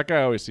surprise me. That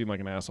guy always seemed like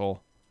an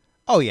asshole.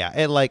 Oh yeah,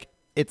 and like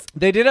it's.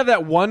 They did have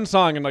that one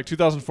song in like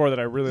 2004 that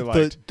I really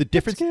liked. The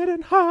difference. It's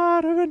getting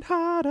harder and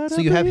harder. So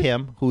you have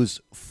him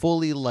who's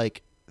fully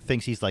like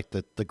thinks he's like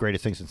the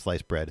greatest thing since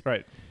sliced bread.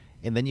 Right.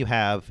 And then you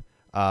have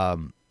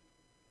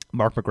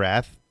Mark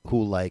McGrath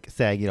who like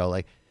sang,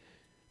 like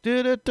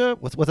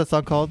what's that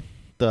song called?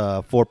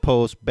 The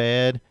 4-Post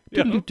Bad.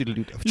 Yeah.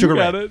 Sugar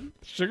Ray. It.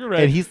 Sugar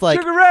Ray. And he's like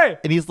Sugar Ray.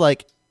 And he's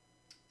like,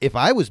 if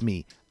I was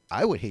me,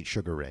 I would hate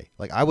Sugar Ray.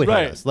 Like I would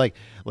hate us. Like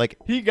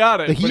he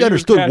got it. Like,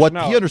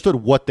 but he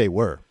understood what they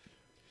were.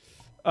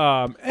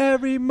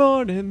 Every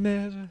morning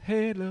there's a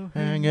halo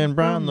hanging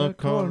round the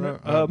corner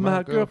of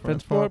my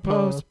girlfriend's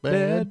 4-post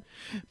bed.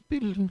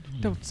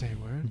 Don't say a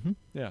word. Mm-hmm.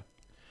 Yeah.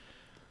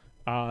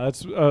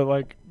 That's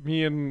like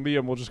me and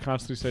Liam will just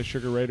constantly say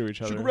Sugar Ray to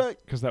each other. Sugar Ray.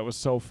 Because that was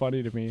so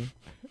funny to me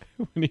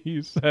when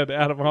he said,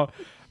 Adam,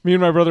 me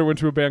and my brother went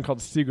to a band called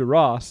Sigur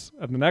Rós,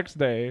 and the next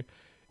day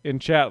in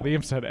chat,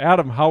 Liam said,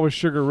 Adam, how was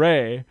Sugar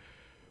Ray?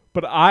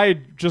 But I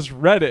just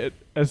read it,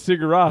 as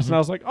Sigur Rós, and I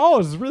was like, "Oh,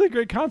 this is a really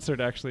great concert,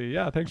 actually.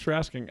 Yeah, thanks for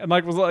asking." And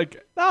like was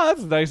like, "Oh,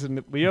 that's nice and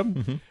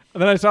Liam."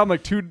 And then I saw him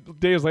like 2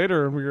 days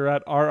later, and we were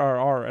at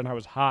RRR, and I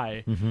was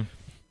high,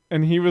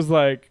 and he was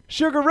like,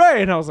 "Sugar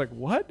Ray," and I was like,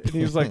 "What?" And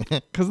he was like,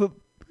 "Because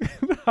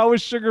how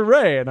was Sugar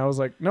Ray?" And I was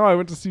like, "No, I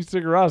went to see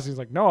Sigur Rós." He's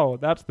like, "No,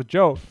 that's the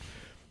joke."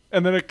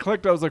 And then it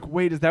clicked. I was like,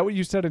 "Wait, is that what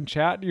you said in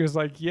chat?" And he was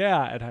like,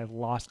 "Yeah," and I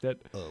lost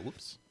it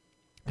Whoops.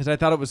 because I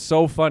thought it was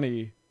so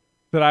funny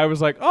that I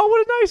was like, "Oh,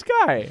 what a nice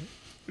guy."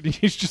 But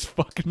he's just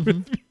fucking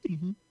with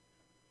me.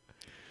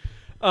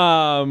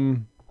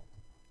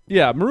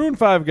 Yeah, Maroon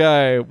 5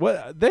 guy.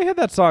 What they had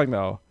that song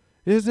though.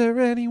 Is there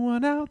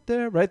anyone out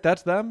there? Right,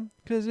 that's them.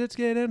 'Cause it's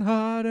getting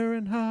harder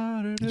and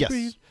harder to Yes.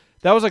 breathe.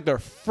 That was like their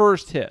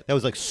first hit, That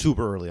was like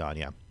super early on,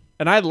 yeah.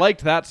 and I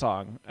liked that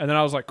song. And then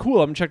I was like,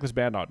 "Cool, I'm gonna check this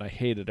band out." And I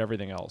hated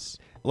everything else.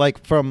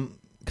 Like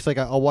because like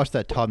I'll watch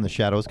that Todd in the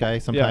Shadows guy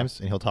sometimes,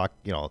 and he'll talk.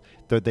 You know,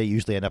 they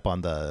usually end up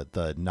on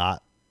the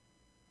not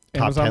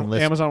top 10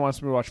 list. Amazon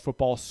wants me to watch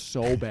football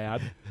so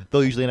bad.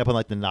 They'll usually end up on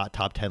like the not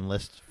top 10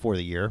 list for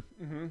the year,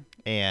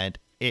 and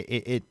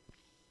it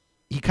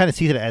he kind of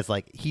sees it as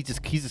like he's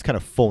just kind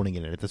of phoning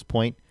it in at this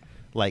point,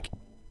 like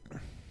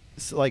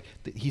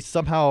he's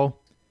somehow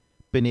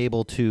been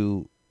able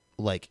to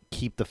like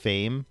keep the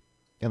fame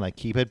and like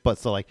keep it, but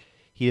so like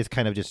he just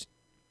kind of just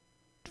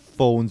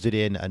phones it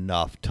in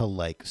enough to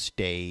like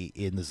stay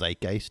in the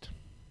zeitgeist,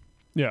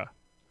 Yeah.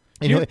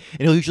 and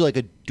he'll usually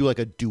do like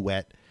a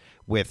duet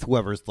with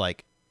whoever's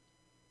like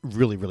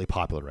really really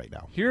popular right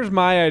now. Here's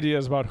my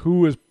ideas about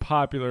who is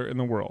popular in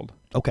the world.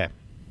 Okay.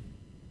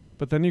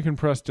 But then you can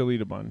press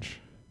delete a bunch.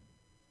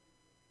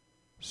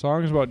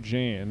 Songs About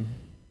Jane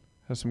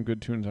has some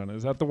good tunes on it.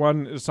 Is that the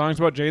one? Is Songs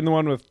About Jane the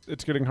one with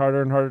It's Getting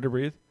Harder and Harder to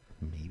Breathe?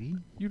 Maybe.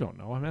 You don't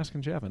know. I'm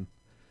asking Javin.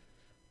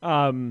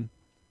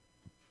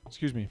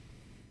 Excuse me.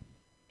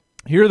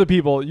 Here are the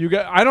people. You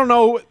got. I don't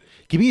know.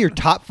 Give me your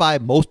top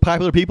 5 most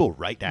popular people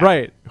right now.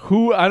 Right.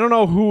 Who? I don't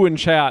know who in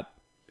chat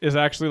is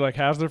actually like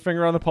has their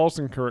finger on the pulse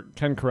and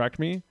can correct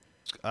me.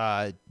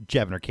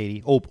 Jevin or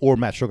Katie. Oh, or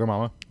Matt Sugar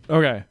Mama.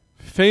 Okay.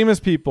 Famous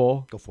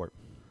people. Go for it.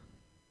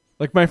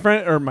 Like my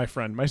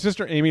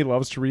sister Amy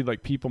loves to read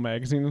like People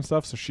magazine and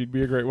stuff, so she'd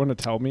be a great one to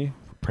tell me.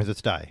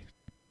 Princess Di.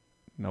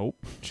 Nope.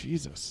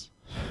 Jesus.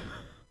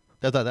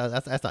 That's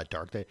not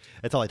dark.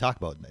 That's all I talk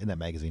about in that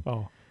magazine.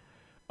 Oh.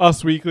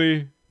 Us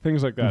Weekly,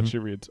 things like that she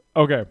reads.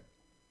 Okay.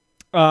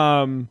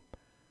 Ryan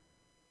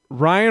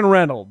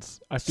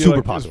Reynolds, I feel Super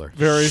like popular. is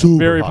very Super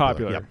very popular,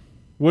 popular. yep.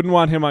 Wouldn't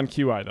want him on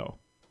QI though.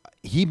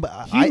 He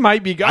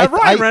might be good.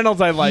 Ryan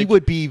Reynolds I like. He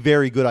would be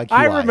very good on QI.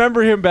 I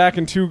remember him back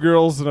in Two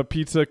Girls in a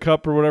Pizza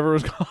Cup or whatever it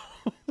was called.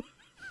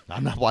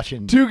 I'm not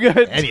watching Two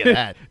guys, any of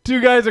that.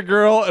 2 guys, a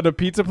girl, at a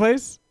pizza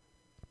place.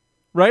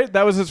 Right?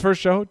 That was his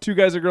first show. 2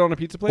 guys, a girl, in a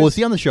pizza place. Oh, was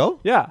he on the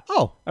show? Yeah.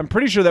 Oh. I'm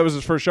pretty sure that was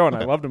his first show, and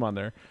I loved him on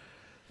there.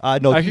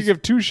 No, I could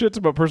give 2 shits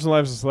about personal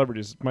lives of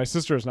celebrities. My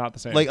sister is not the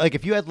same. like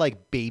if you had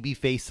like baby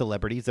face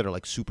celebrities that are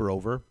like super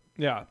over,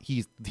 yeah.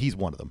 he's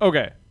one of them.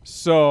 Okay.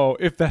 So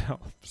if that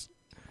helps.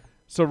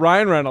 So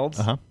Ryan Reynolds,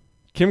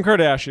 Kim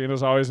Kardashian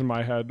is always in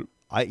my head.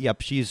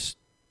 She's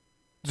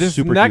This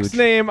super next huge.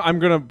 name I'm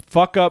going to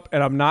fuck up,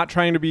 and I'm not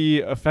trying to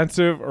be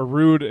offensive or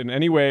rude in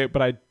any way,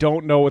 but I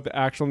don't know what the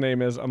actual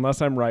name is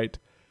unless I'm right.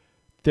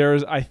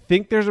 I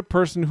think there's a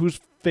person who's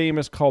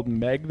famous called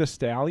Meg the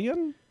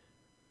Stallion.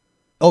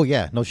 Oh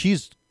yeah, no,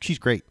 she's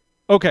great.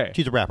 Okay.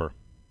 She's a rapper.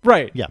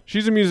 Right. Yeah.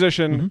 She's a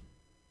musician.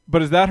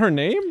 But is that her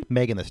name?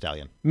 Megan the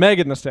Stallion.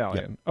 Megan the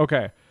Stallion.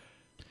 Okay.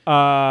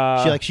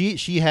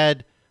 She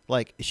had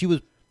like she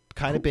was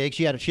kind of big.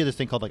 She had this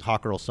thing called like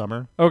Hot Girl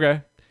Summer.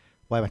 Okay.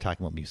 Why am I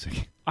talking about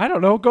music? I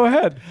don't know. Go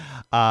ahead.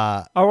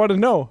 I want to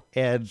know.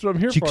 And That's what I'm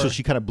here for. So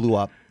she kind of blew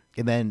up,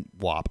 and then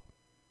WAP.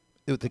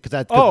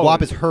 Because Oh,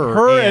 WAP is her.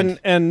 Her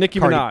and Nicki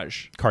Cardi-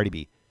 Minaj. Cardi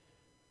B.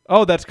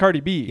 Oh, that's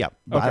Cardi B. Yeah.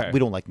 But Okay. we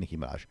don't like Nicki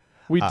Minaj.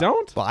 We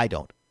don't? Well, I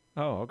don't.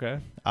 Oh, okay.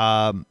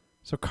 So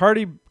So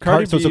Cardi B.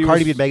 Cardi B was and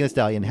Megan Thee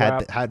Stallion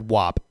WAP. had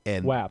WAP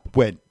and WAP.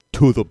 went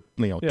to the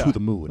Yeah, to the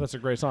moon, That's a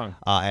great song.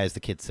 as the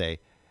kids say.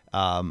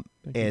 And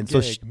Make so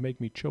me gag,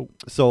 make me choke.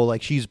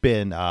 like she's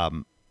been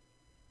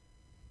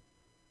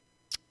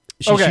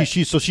Okay.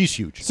 she's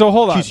huge. So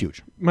hold on. She's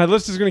huge. My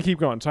list is going to keep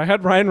going. So I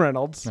had Ryan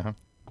Reynolds, Uh-huh.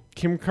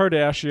 Kim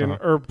Kardashian,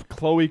 or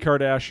Khloe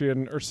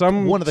Kardashian, or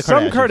some One of the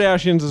some Kardashians.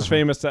 Kardashians is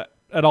famous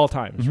at all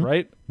times,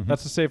 right?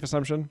 That's a safe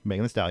assumption.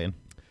 Megan Thee Stallion.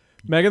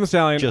 Megan Thee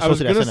Stallion. Just I was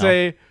hosted going to SNL.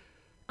 say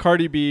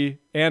Cardi B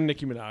and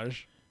Nicki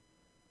Minaj.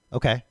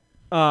 Okay.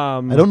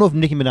 I don't know if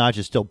Nicki Minaj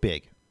is still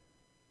big.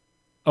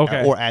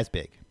 Okay. Or as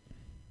big.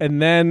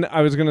 And then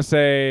I was going to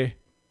say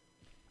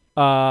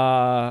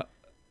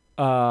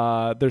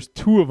there's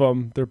 2 of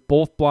them. They're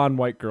both blonde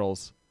white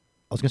girls.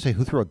 I was gonna say,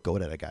 who threw a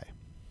goat at a guy?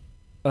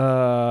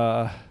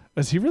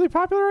 Is he really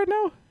popular right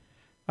now?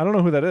 I don't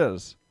know who that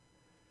is.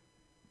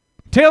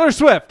 Taylor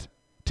Swift.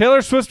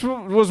 Taylor Swift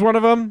was one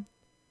of them.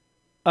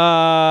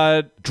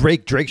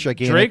 Drake's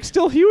gigantic. Drake's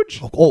still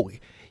huge? Oh,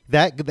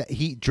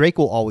 Drake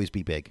will always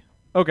be big.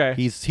 Okay.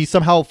 He's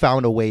somehow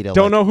found a way to.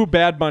 Don't know who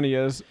Bad Bunny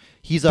is.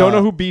 He's Don't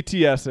know who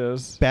BTS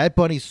is. Bad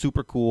Bunny's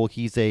super cool.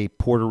 He's a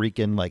Puerto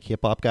Rican like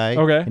hip hop guy.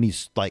 Okay. And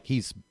he's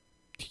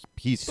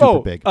super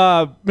big.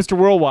 Mr.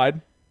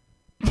 Worldwide.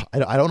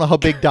 I don't know how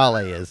big Dale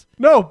is.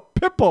 No,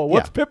 Pitbull.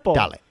 What's Yeah, Pitbull?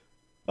 Dale.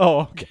 Oh,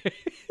 okay.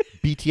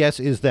 BTS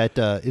is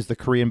the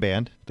Korean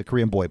band, the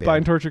Korean boy band.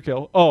 Bind, Torture,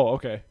 Kill. Oh,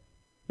 okay.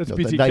 That's no,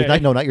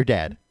 BTK. not your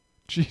dad.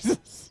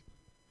 Jesus.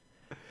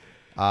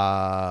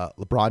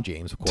 LeBron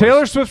James, of course.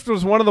 Taylor Swift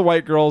was one of the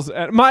white girls.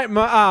 And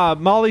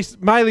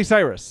Miley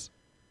Cyrus.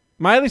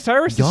 Miley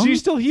Cyrus, Young? is she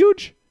still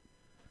huge?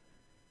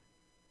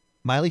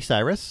 Miley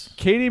Cyrus.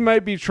 Katie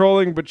might be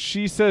trolling, but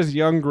she says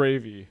Young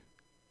Gravy.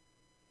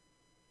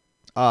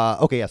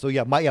 Okay, yeah. So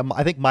yeah,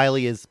 I think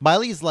Miley is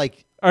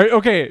like All right,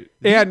 okay,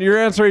 and you're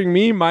answering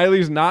me.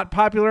 Miley's not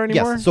popular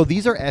anymore. yes. So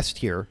these are S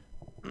tier.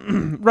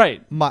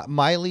 Right.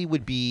 Miley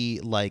would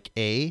be like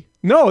A.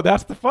 No,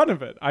 that's the fun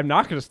of it. I'm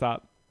not going to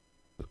stop.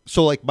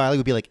 So like Miley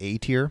would be like A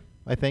tier,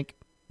 I think.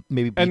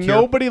 Maybe B And tier.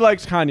 nobody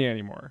likes Kanye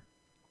anymore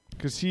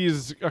because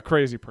he's a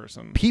crazy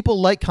person. People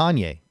like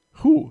Kanye.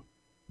 Who?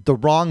 The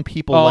wrong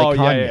people Oh, like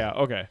Kanye. yeah.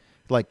 Okay.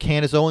 Like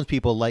Candace Owens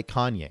people like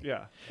Kanye.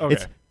 Yeah. Okay.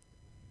 It's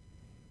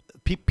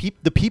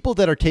the people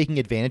that are taking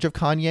advantage of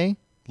Kanye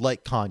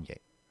like Kanye.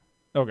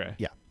 Okay.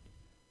 Yeah.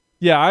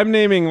 Yeah, I'm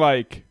naming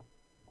like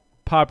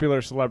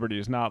popular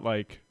celebrities, not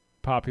like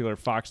popular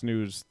Fox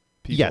News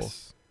people.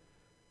 Yes.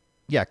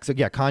 Yeah. So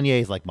yeah,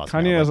 Kanye is like must.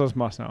 Kanye now. has Like, those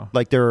must now.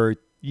 like there are.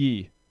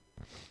 Yee.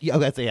 Yeah.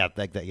 That's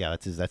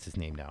that's his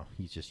name now.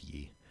 He's just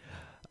Yee.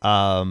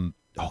 Oh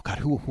God.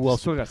 Who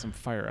else? Still got some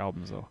fire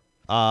albums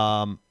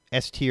though.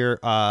 S tier.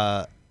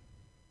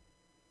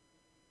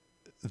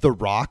 The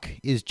Rock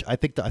is. I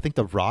think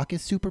The Rock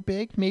is super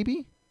big.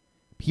 Maybe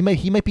he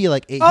might be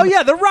like. Oh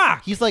yeah, The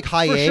Rock. He's like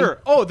high For A.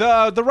 sure. Oh,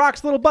 the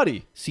Rock's little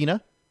buddy.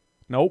 Cena,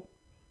 Nope.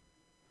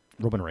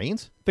 Roman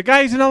Reigns. The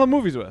guy he's in all the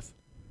movies with.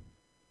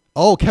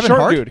 Oh, Kevin Short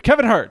Hart. dude.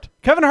 Kevin Hart.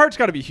 Kevin Hart's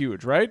got to be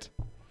huge, right?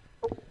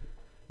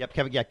 Yep.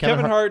 Kevin. Yeah.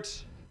 Kevin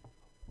Hart.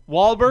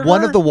 Wahlberg.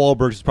 One of the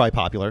Wahlbergs is probably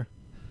popular.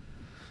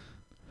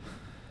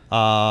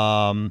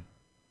 How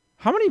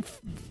many?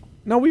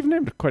 No, we've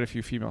named quite a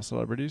few female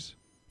celebrities.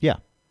 Yeah.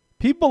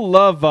 People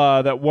love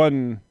that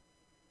one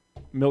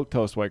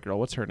milquetoast white girl.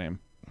 What's her name?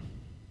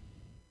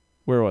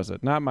 Where was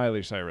it? Not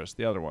Miley Cyrus.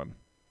 The other one.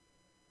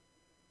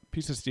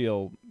 Piece of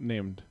Steel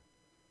named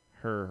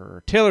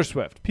her Taylor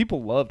Swift.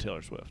 People love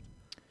Taylor Swift,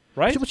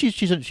 right?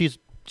 She's a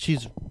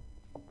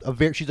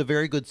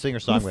very good singer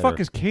Who songwriter. the fuck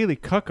is Kaylee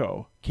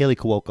Cuoco? Kaylee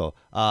Cuoco,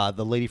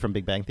 the lady from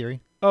Big Bang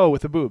Theory? Oh,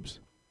 with the boobs.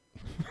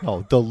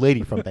 Oh, the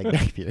lady from Big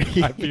Bang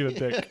Theory. I beat a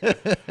dick.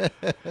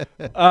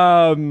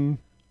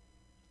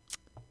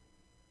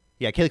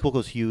 Yeah, Kaylee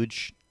Cuoco's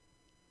huge.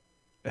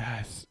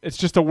 It's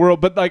just a world,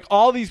 but like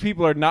all these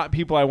people are not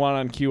people I want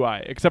on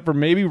QI, except for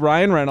maybe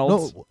Ryan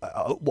Reynolds,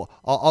 No,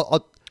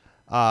 I'll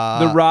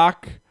The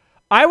Rock.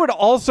 I would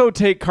also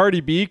take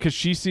Cardi B because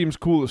she seems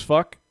cool as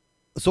fuck.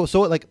 so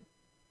like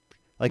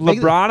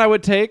LeBron, I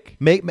would take.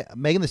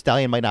 Megan Thee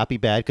Stallion might not be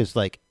bad because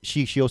like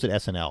she hosted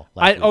SNL.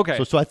 last week.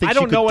 Okay. So I think I she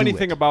don't could know do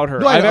anything it. about her.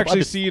 No, I I've know, actually I'm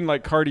just- seen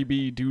like Cardi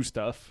B do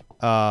stuff.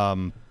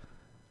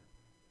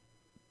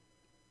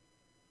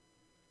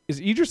 Is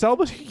Idris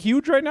Elba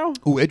huge right now?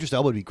 Ooh, Idris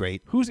Elba would be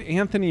great. Who's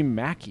Anthony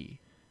Mackie?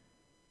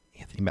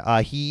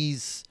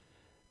 He's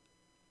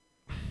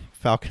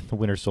Falcon the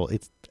Winter Soldier.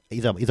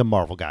 He's a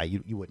Marvel guy.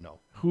 You would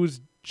know.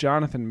 Who's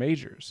Jonathan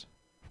Majors?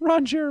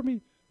 Ron Jeremy.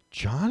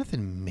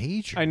 Jonathan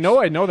Majors. I know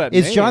that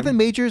Is name. Jonathan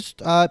Majors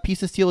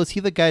Piece of Steel? Is he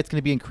the guy that's going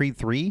to be in Creed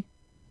 3?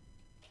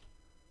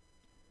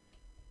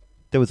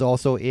 That was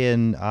also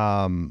in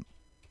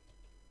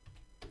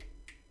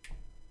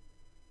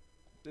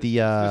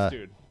This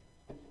dude.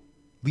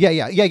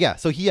 Yeah.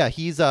 So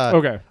he's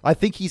Okay. I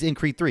think he's in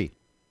Creed 3.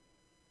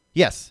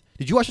 Yes.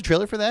 Did you watch the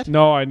trailer for that?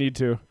 No, I need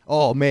to.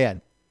 Oh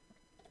man.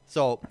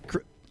 So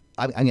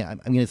I'm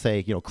gonna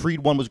say Creed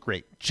 1 was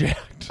great.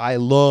 Jacked. I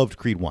loved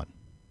Creed 1.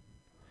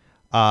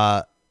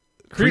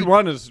 Creed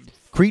 1 is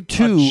Creed a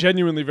 2.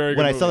 genuinely very good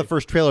When I movie. saw the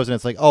first trailers and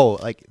it's like, oh,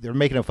 like they're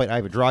making him fight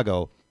Ivan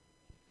Drago.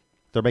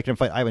 They're making him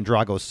fight Ivan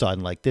Drago's son.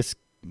 Like this.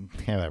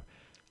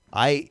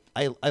 I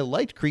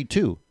liked Creed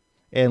 2,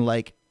 and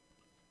like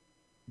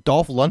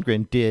Dolph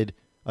Lundgren did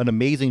an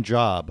amazing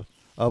job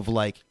of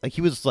like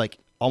he was like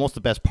almost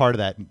the best part of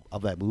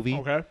that movie.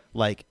 Okay.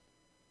 Like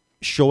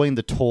showing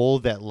the toll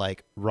that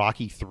like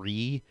Rocky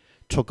 3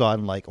 took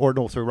on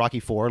Rocky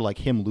 4, like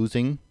him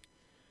losing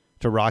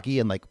to Rocky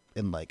and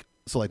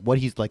so like what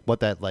he's like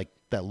what that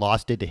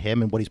loss did to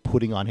him and what he's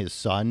putting on his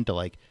son to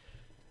like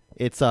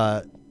it's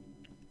Dolph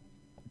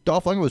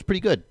Lundgren was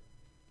pretty good.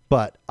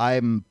 But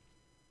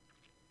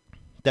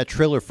that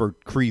trailer for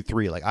Creed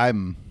 3, like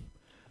I'm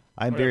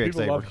very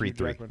people excited love for Creed Hugh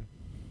 3. Jackman.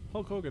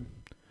 Hulk Hogan.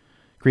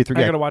 Creed 3. I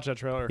Yeah, gotta watch that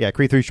trailer. yeah,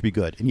 Creed 3 should be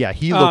good. And yeah,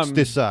 he looks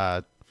this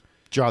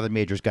Jonathan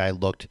Majors guy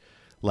looked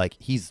like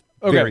he's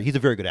a very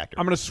good actor.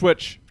 I'm gonna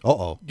switch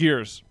Uh-oh.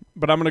 gears,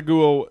 but I'm gonna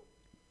Google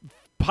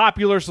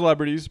popular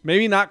celebrities.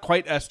 Maybe not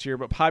quite S tier,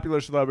 but popular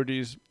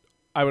celebrities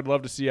I would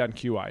love to see on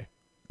QI.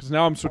 Because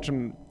now I'm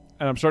switching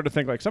and I'm starting to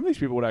think like some of these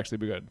people would actually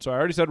be good. So I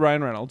already said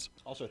Ryan Reynolds,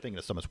 Also thinking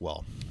of some as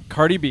well.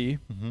 Cardi B.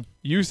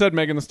 You said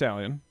Megan Thee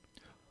Stallion.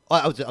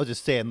 I was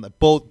just saying that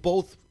both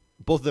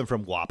of them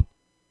from WAP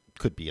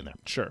could be in there.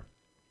 Sure.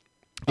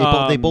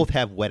 They both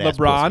have wet ass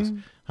LeBron.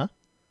 pussies. Huh?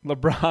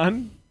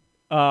 LeBron.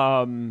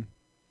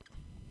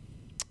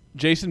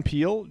 Jason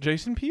Peele.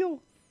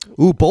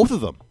 Ooh, both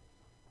of them.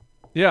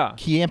 Yeah.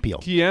 Key and Peele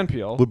Key and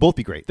Peele. would both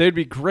be great. They'd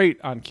be great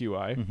on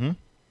QI. Mm-hmm.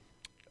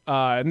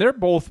 And they're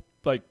both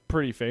like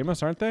pretty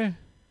famous, aren't they?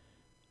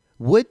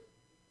 Would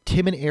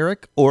Tim and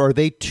Eric, or are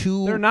they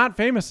too? They're not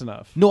famous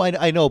enough. No,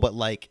 I know, but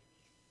like,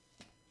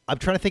 I'm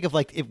trying to think of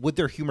like, would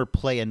their humor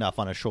play enough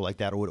on a show like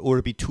that, or would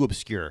it be too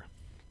obscure?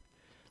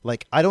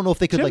 Like, I don't know if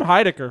they could Tim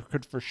like, Heidecker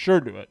could for sure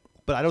do it.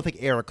 but I don't think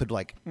Eric could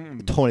like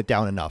tone it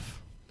down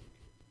enough.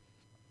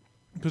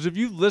 Because if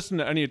you listen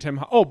to any of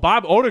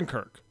Bob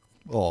Odenkirk.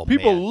 Oh,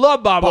 People man.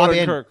 love Bob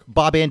Odenkirk.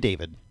 Bob and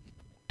David.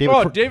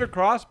 David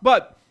Cross,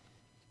 but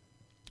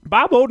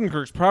Bob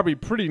Odenkirk's probably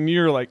pretty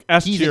near like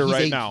S tier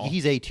right now.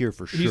 He's A tier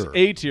for sure. He's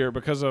A tier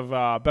because of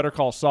Better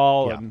Call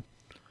Saul Yeah. and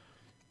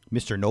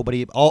Mr.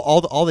 Nobody.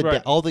 All the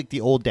Right.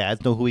 the old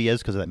dads know who he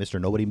is because of that Mr.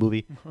 Nobody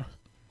movie.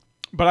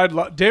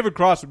 but David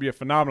Cross would be a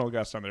phenomenal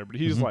guest on there, but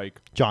he's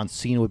like John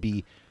Cena would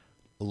be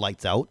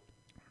lights out.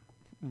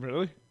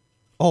 really?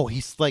 Oh,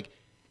 he's like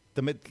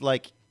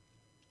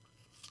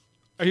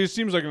He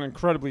seems like an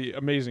incredibly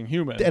amazing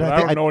human, And but I I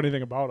think- don't know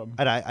anything about him.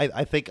 and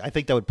I think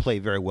that would play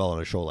very well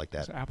on a show like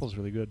that. This apple's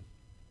really good.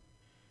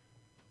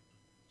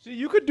 See,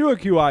 you could do a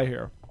QI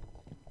here.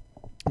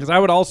 Because I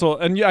would also,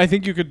 and yeah, I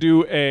think you could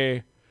do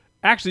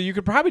actually, you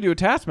could probably do a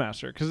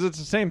Taskmaster, because it's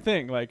the same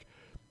thing. Like,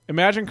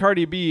 imagine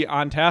Cardi B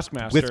on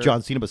Taskmaster. With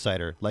John Cena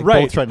beside her. Like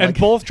right, both trying to, and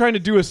both trying to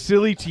do a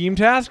silly team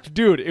task.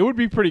 Dude, it would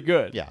be pretty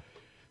good. Yeah.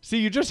 See,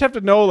 you just have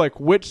to know like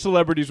which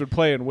celebrities would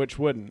play and which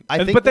wouldn't.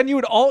 But then you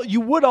would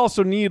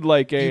also need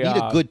like you need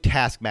a good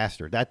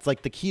taskmaster. That's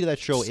like the key to that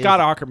show. Scott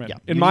is, Aukerman. Yeah,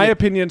 In you my need-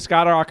 opinion,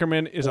 Scott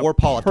Aukerman is Or a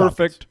Paul F.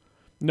 perfect.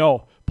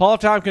 No, Paul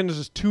F. Tompkins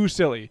is too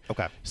silly.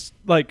 Okay.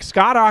 Like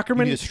Scott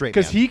Aukerman, need a straight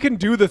because man. he can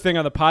do the thing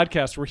on the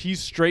podcast where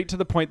he's straight to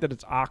the point that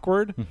it's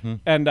awkward. Mm-hmm.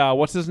 And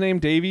what's his name?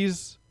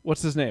 Davies.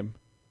 What's his name?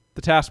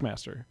 The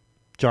Taskmaster.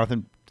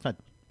 Jonathan. It's not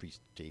Rhys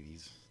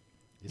Davies.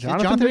 Is Jonathan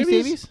it Jonathan Rhys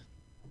Davies? Davies?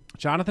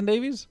 Jonathan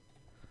Davies?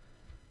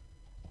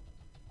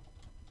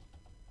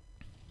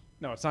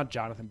 No, it's not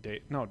Jonathan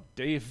No,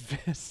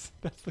 Davis.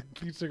 That's the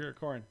lead singer of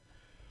Korn.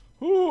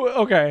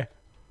 Okay.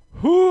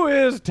 Who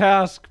is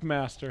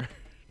Taskmaster?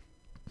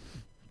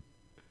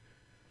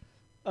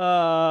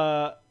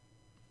 Nope,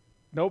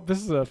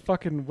 this is a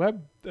fucking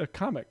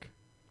comic.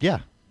 Yeah.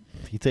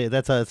 He'd say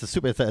it's a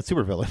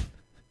super villain.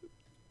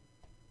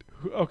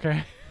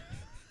 Okay.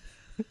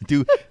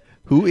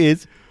 Who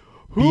is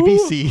Who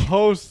BBC?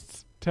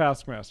 hosts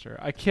Taskmaster?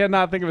 I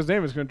cannot think of his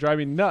name. It's going to drive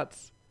me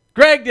nuts.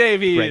 Greg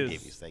Davies. Greg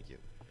Davies. Thank you.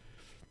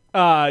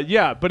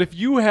 Yeah, but if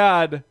you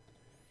had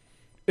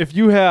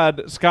Scott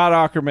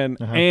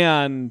Aukerman Uh-huh.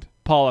 and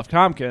Paul F.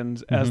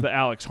 Tompkins as the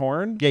Alex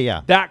Horn,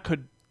 Yeah. that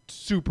could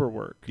super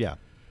work. Yeah.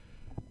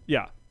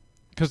 Yeah,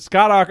 because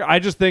I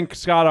just think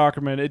Scott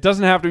Aukerman. It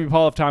doesn't have to be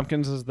Paul F.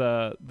 Tompkins as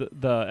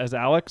the as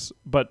Alex,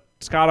 but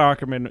Scott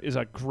Aukerman is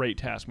a great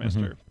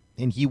Taskmaster.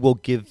 And he will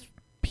give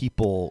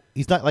people.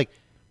 He's not like.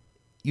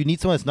 You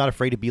need someone that's not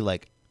afraid to be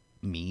like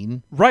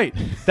mean. Right,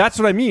 that's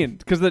what I mean.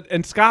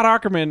 And Scott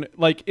Aukerman,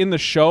 like in the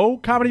show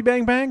Comedy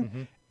Bang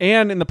Bang,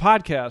 and in the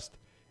podcast,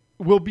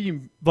 will be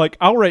like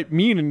outright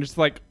mean and just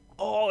like,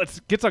 oh,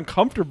 it gets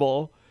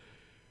uncomfortable.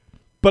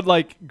 But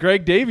like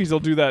Greg Davies will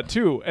do that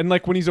too. And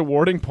like when he's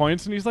awarding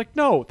points and he's like,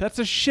 no, that's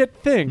a shit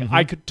thing.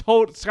 I could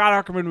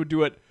Scott Aukerman would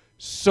do it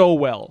so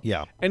well.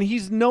 Yeah. And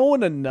he's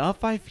known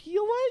enough, I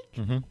feel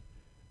like,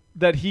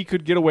 that he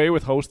could get away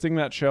with hosting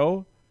that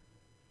show.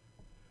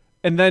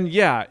 And then,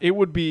 yeah, it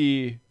would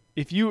be,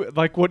 if you,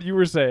 like what you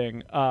were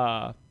saying,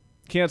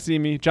 Can't See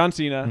Me, John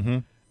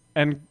Cena,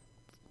 and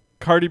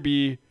Cardi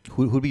B.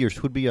 Who'd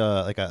be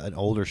like an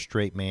older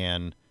straight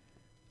man?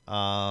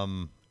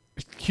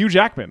 Hugh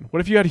Jackman. What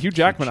if you had Hugh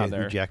Jackman on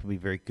there? Hugh Jackman would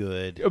be very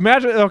good.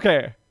 Imagine,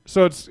 okay,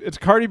 so it's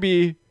Cardi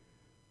B,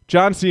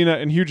 John Cena,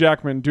 and Hugh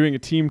Jackman doing a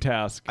team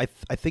task. I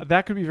think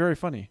That could be very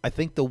funny. I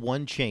think the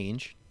one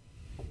change,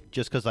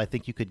 just because I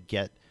think you could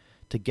get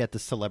the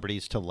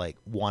celebrities to like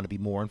want to be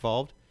more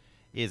involved,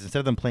 is instead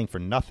of them playing for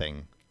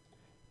nothing,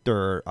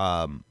 they're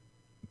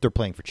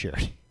playing for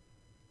charity.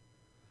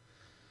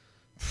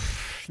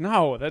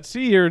 No,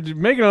 you're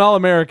making it all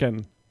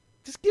American.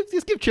 Just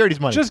give charities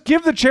money. Just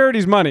give the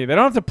charities money. They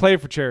don't have to play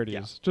for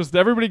charities. Just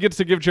everybody gets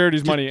to give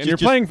charities money, and you're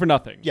playing for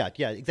nothing. yeah,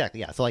 exactly.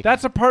 Yeah, so like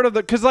That's a part of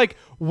because like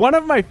one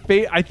of my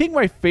I think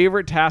my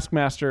favorite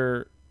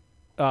Taskmaster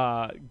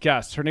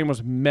guest. Her name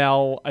was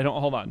Mel.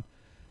 Hold on.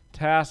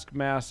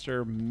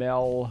 Taskmaster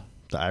Mel.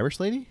 the Irish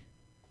lady.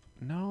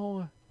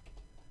 No,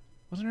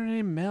 wasn't her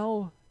name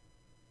Mel?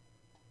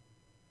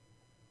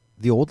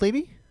 The old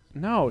lady.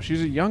 No,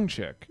 she's a young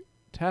chick.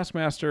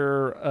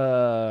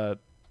 Taskmaster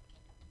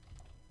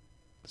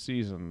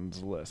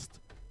seasons list.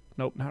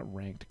 Nope, not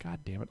ranked. God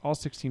damn it. All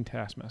 16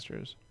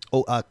 Taskmasters.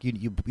 Oh,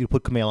 you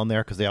put Kumail on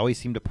there because they always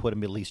seem to put a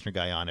Middle Eastern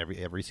guy on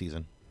every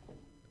season.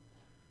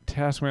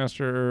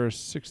 Taskmaster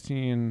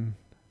 16,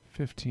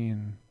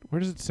 15. Where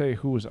does it say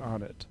who was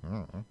on it? I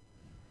don't know.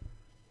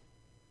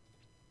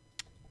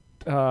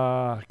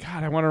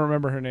 God, I want to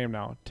remember her name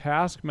now.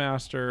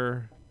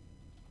 Taskmaster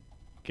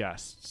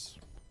guests.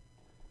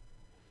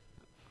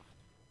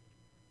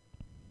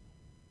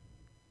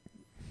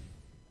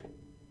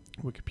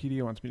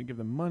 Wikipedia wants me to give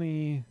them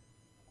money.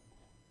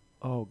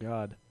 Oh,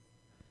 God.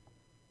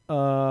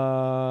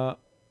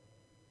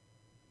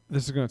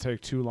 This is going to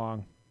take too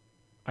long.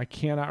 I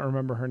cannot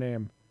remember her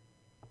name.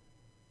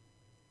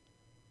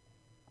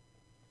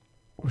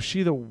 Was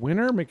she the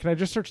winner? Can I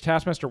just search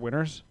Taskmaster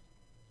winners?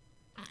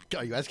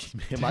 Are you asking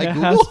me? Am I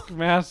Google?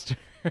 Taskmaster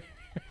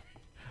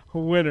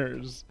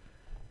winners.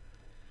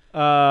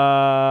 What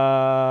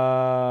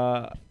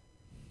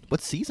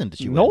season did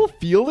she win? Noel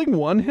Fielding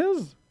won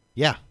his?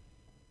 Yeah.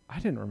 I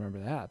didn't remember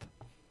that.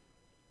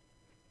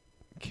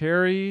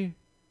 Carrie.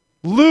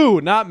 Lou,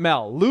 not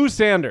Mel. Lou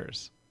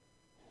Sanders.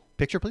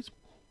 Picture, please.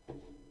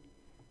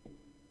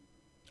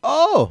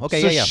 Oh,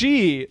 okay, So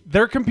yeah.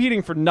 they're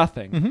competing for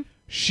nothing. Mhm.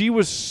 She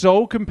was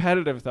so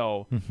competitive,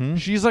 though. Mhm.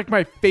 She's like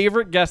my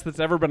favorite guest that's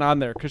ever been on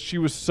there because she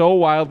was so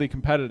wildly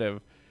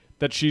competitive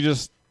that she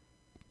just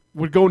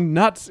would go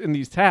nuts in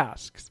these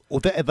tasks. Well,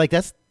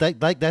 that's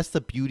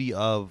the beauty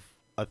of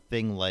a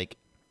thing like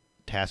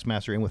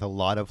Taskmaster, and with a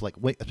lot of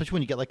especially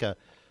when you get like a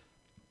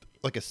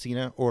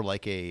Cena or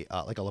like a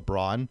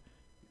LeBron.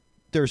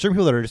 There are certain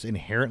people that are just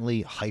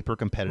inherently hyper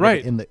competitive,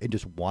 Right. and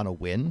just want to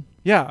win.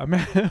 Yeah,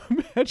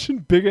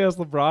 imagine big ass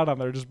LeBron on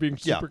there just being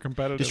super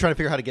competitive. Just trying to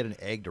figure out how to get an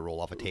egg to roll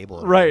off a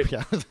table. Right.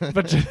 Yeah.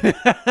 But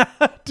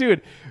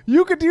dude,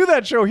 you could do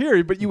that show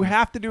here, but you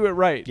have to do it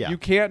right. Yeah. You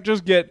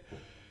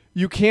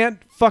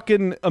can't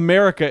fucking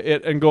America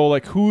it and go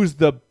like, who's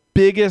the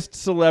biggest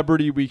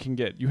celebrity we can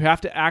get? You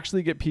have to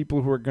actually get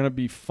people who are going to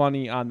be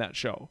funny on that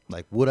show.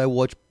 Like, would I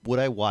watch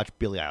Billie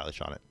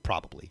Eilish on it?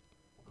 Probably.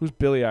 Who's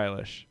Billie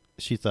Eilish?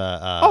 She's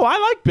I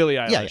like Billie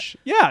Eilish.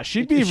 Yeah,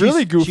 she'd be she's-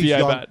 really goofy, she's I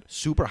young, bet.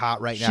 super hot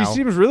right She now.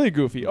 seems really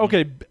goofy.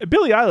 Okay,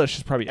 Billie Eilish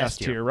is probably S S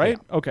tier, tier, right?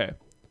 yeah. Okay.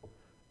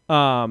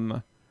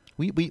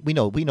 We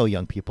know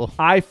young people.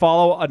 I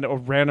follow a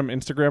random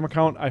Instagram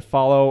account. I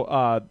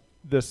follow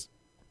this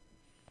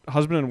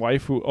husband and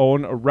wife who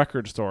own a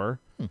record store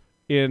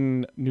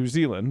in New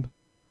Zealand.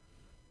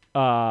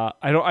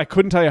 I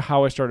couldn't tell you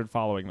how I started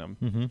following them.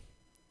 Mm-hmm.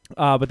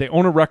 But they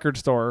own a record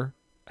store.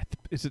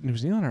 Is it New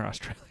Zealand or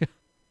Australia?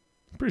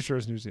 I'm pretty sure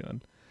it's New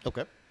Zealand.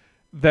 Okay.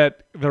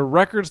 That the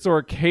record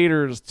store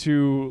caters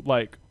to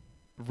like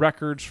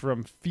records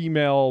from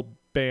female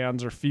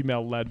bands or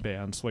female-led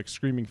bands, like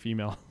screaming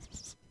females.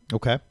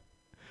 Okay.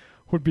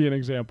 Would be an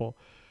example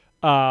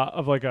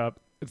of like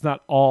it's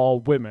not all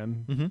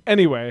women. Mm-hmm.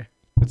 Anyway,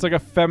 it's like a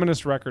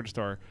feminist record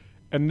store.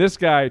 And this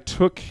guy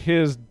took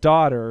his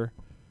daughter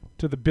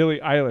to the Billie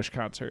Eilish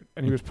concert,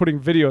 and he was putting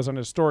videos on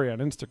his story on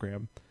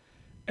Instagram.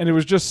 And it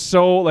was just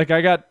so, like,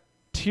 I got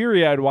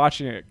teary-eyed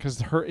watching it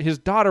because his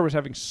daughter was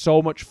having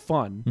so much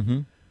fun. Mm-hmm.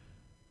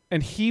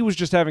 And he was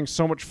just having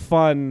so much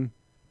fun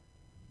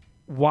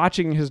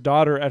watching his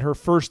daughter at her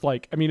first,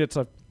 it's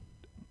a,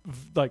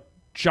 like,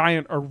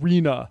 giant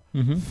arena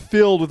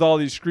filled with all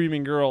these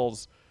screaming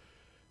girls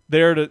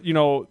there to,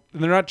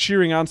 and they're not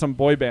cheering on some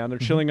boy band. They're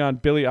cheering on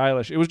Billie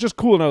Eilish. It was just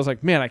cool. And I was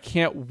like, man, I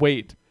can't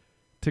wait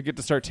to get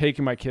to start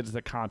taking my kids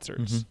to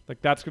concerts.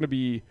 Like, that's going to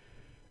be,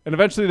 and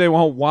eventually they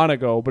won't want to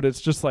go, but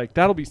it's just like,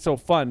 that'll be so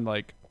fun.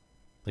 Like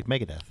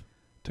Megadeth.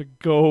 to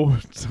go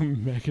to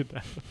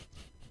Megadeth.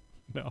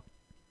 No.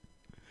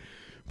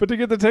 But to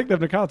get to take them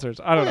to concerts.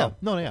 I don't know.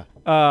 No, yeah.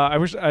 I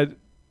wish I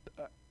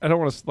don't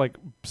want to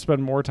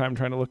spend more time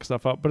trying to look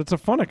stuff up, but it's a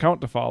fun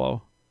account to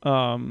follow.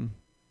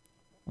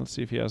 Let's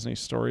see if he has any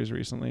stories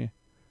recently.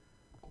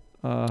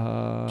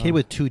 Kid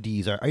with 2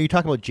 Ds. Are you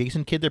talking about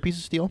Jason Kidd, their piece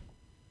of steel?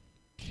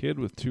 Kid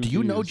with 2 Do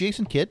you know Ds.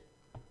 Jason Kidd?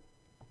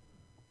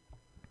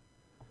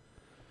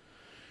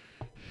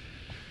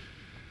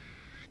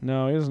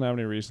 No, he doesn't have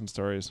any recent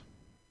stories.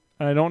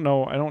 And I don't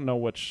know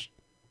which,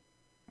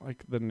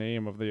 the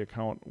name of the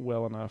account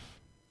well enough.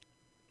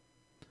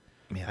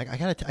 Man, I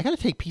gotta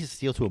take Piece of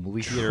Steel to a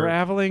movie theater.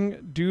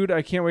 Traveling, dude,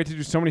 I can't wait to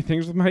do so many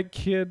things with my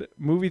kid.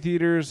 Movie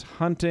theaters,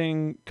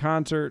 hunting,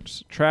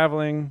 concerts,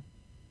 traveling.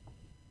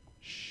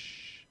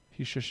 Shh.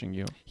 He's shushing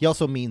you. He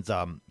also means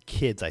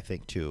kids, I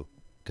think, too,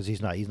 because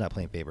he's not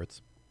playing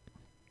favorites.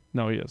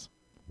 No, he is.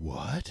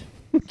 What?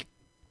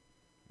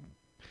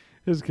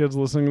 His kid's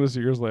listening to this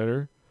years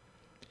later.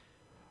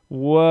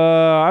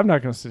 Whoa, I'm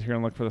not going to sit here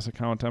and look for this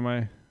account, am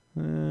I?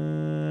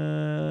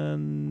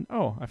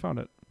 Oh, I found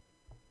it.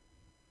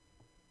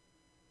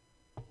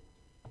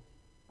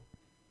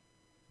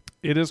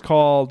 It is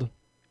called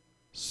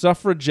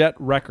Suffragette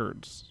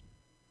Records.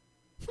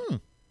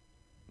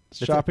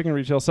 Shopping and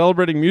retail,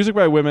 celebrating music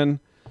by women.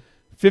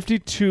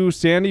 52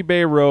 Sandy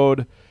Bay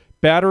Road,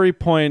 Battery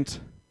Point.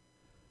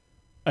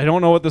 I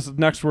don't know what this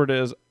next word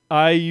is.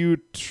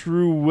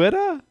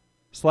 Ayutthaya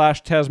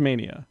 /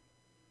 Tasmania.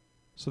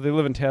 So they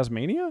live in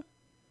Tasmania?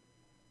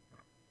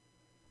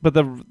 But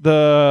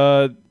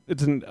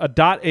it's a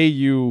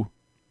 .au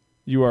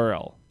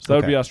URL. So that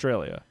would Okay. be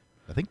Australia.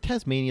 I think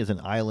Tasmania is an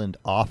island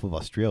off of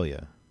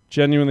Australia.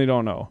 Genuinely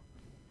don't know.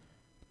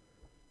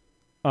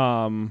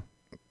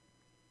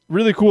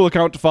 Really cool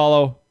account to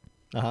follow.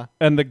 Uh-huh.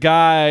 And the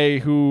guy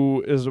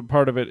who is a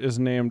part of it is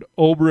named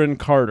Oberon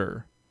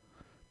Carter.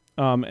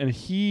 And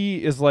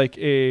he is like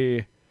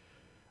I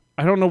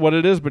don't know what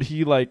it is, but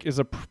he like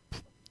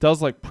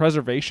does like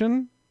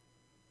preservation.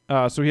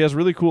 So he has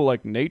really cool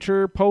like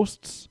nature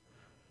posts.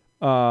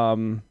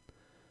 I've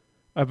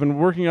been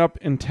working up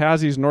in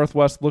Tassie's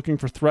northwest looking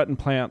for threatened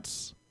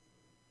plants.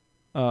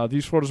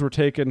 These photos were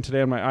taken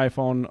today on my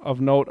iPhone.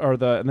 Of note are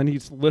and then he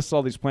lists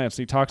all these plants.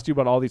 So he talks to you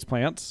about all these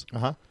plants.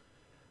 Uh-huh.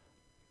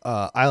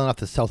 Island off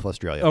the south of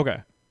Australia.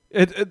 Okay.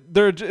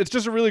 It's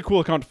just a really cool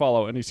account to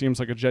follow, and he seems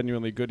like a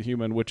genuinely good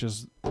human, which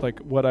is like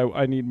what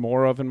I need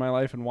more of in my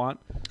life and want.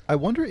 I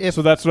wonder if...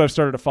 So that's what I've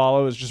started to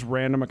follow, is just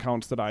random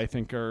accounts that I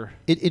think are...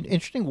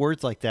 interesting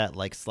words like that,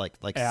 like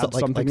Add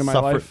something to my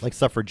life. Like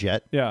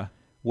suffragette, Yeah.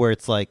 where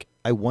it's like,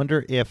 I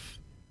wonder if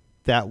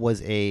that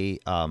was an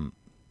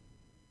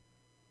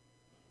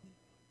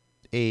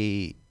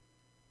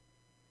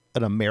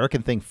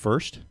American thing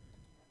first,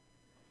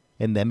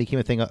 and then became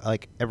a thing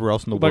like everywhere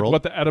else in the Like world.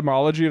 what the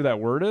etymology of that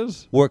word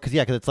is? Or because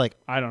it's like,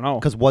 I don't know.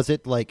 because was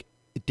it like,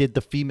 did the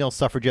female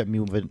suffragette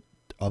movement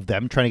of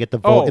them trying to get the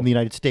vote in the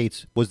United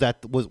States, were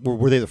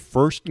they the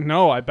first?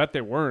 No, I bet they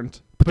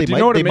weren't. But do they you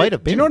know what might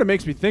have Do you been. know what it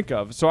makes me think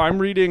of? So I'm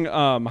reading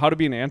How to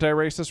Be an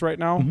Anti-Racist right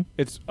now. Mm-hmm.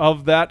 It's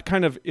of that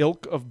kind of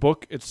ilk of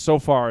book. It's so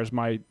far is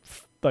my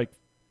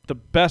the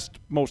best,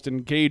 most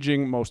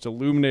engaging, most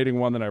illuminating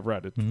one that I've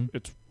read.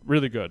 It's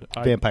really good.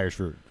 Vampires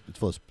for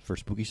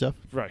spooky stuff.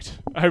 Right.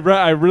 I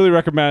really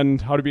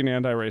recommend How to Be an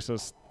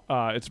Anti-Racist.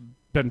 It's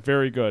been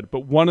very good.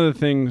 But one of the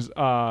things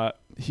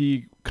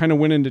he kind of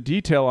went into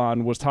detail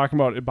on was talking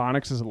about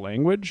Ebonics as a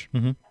language.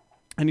 Mm-hmm.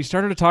 And he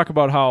started to talk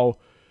about how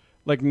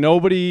like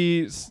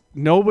nobody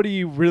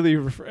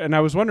really and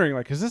I was wondering,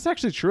 like, is this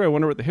actually true? I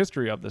wonder what the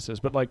history of this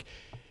is. But like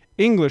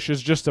English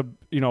is just a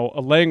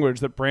language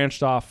that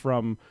branched off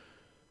from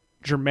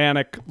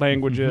Germanic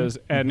languages,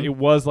 and it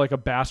was like a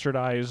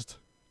bastardized,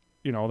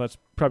 that's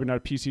probably not a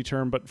PC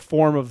term, but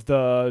form of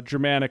the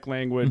Germanic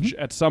language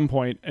at some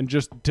point, and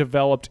just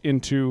developed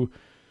into,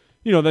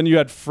 then you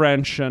had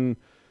French and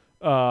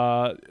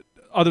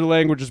other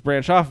languages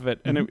branch off of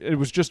it. And it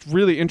was just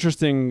really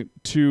interesting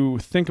to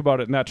think about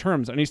it in that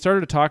terms. And he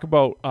started to talk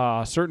about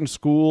certain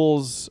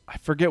schools. I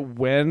forget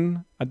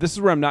when. This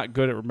is where I'm not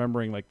good at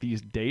remembering like these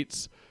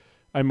dates.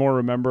 I more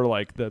remember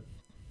like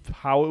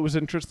how it was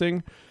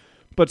interesting.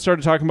 But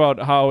started talking about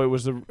how it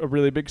was a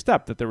really big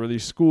step, that there were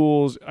these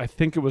schools, I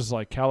think it was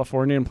like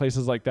California and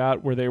places like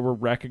that, where they were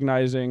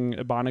recognizing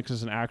Ebonics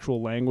as an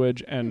actual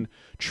language and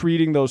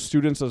treating those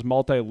students as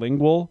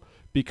multilingual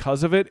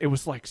because of it.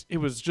 It's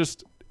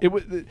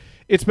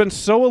been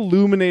so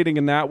illuminating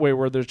in that way,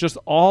 where there's just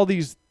all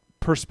these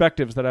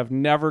perspectives that I've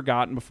never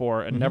gotten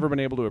before and never been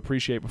able to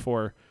appreciate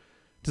before.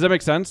 Does that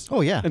make sense?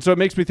 Oh, yeah. And so it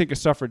makes me think of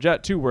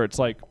suffragette too, where it's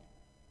like,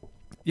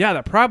 yeah,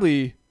 that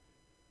probably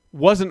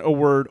wasn't a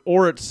word,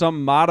 or it's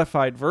some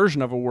modified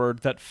version of a word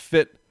that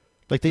fit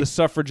Like the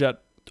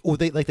suffragette. Or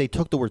they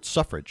took the word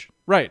suffrage,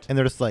 Right. and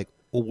they're just like,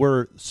 well,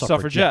 we're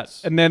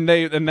suffragettes. And then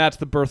that's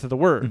the birth of the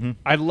word.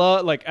 I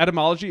love like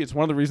etymology. It's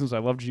one of the reasons I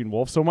love Gene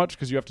Wolfe so much,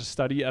 because you have to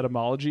study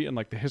etymology and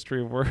like the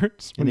history of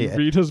words when you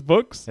read his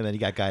books. And then you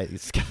got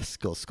guys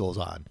skulls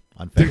on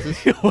fences.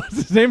 What's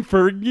his name?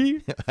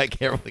 Fergie? I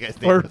can't remember the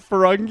guy's name. Or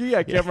Ferungi?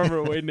 I can't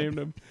remember what Wade named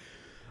him.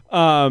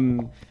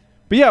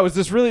 But yeah, it was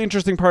this really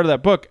interesting part of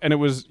that book, and it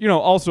was,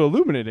 also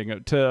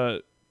illuminating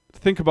to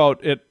think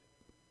about it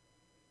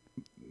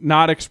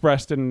not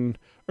expressed in,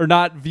 or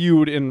not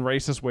viewed in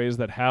racist ways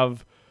that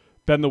have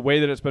been the way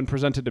that it's been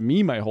presented to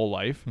me my whole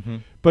life,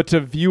 but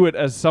to view it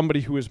as somebody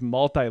who is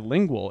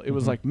multilingual. It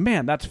was like,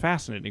 man, that's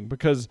fascinating,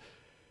 because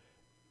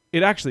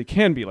it actually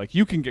can be. Like,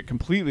 you can get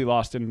completely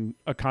lost in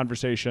a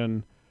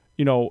conversation,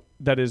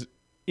 that is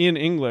in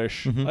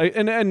English,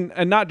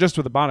 and not just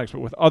with Ebonics,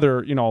 but with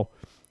other,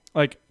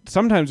 like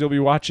sometimes you'll be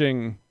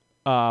watching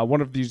one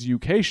of these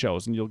UK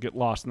shows and you'll get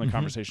lost in the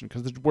conversation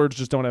because the words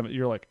just don't have.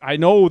 You're like, I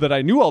know that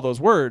I knew all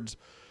those words,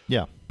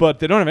 Yeah. but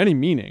they don't have any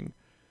meaning.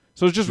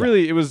 So it's just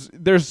really,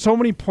 there's so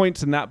many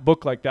points in that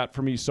book like that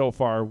for me so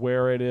far,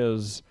 where it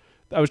is.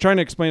 I was trying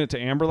to explain it to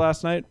Amber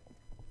last night,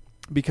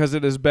 because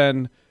it has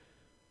been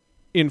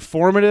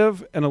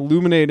informative and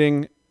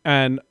illuminating,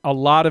 and a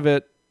lot of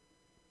it,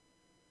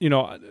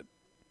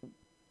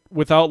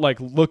 without like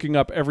looking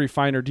up every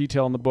finer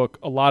detail in the book,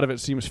 a lot of it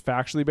seems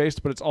factually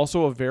based, but it's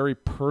also a very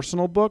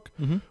personal book,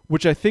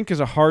 which I think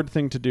is a hard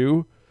thing to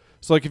do.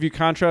 So like if you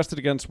contrast it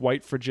against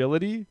White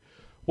Fragility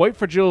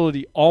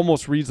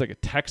almost reads like a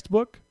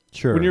textbook.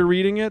 Sure. When you're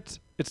reading it.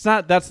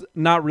 That's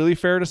not really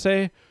fair to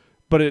say,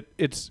 but it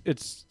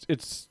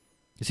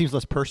seems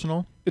less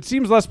personal. It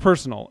seems less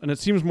personal, and it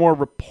seems more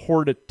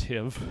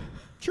reportative.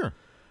 Sure.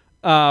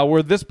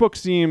 Where this book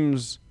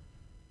seems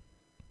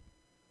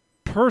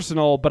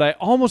personal, but I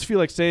almost feel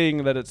like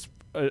saying that it's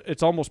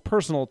it's almost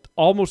personal,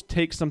 almost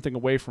takes something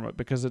away from it,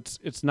 because it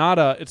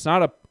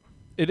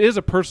is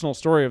a personal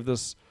story of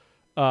this.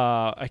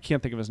 I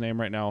can't think of his name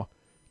right now.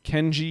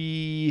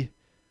 Kenji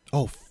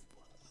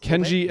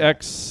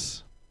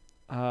X.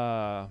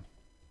 I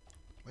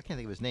can't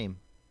think of his name.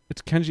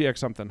 It's Kenji X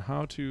something.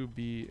 How to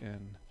be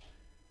in.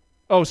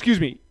 Oh, excuse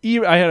me.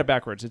 I had it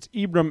backwards. It's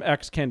Ibram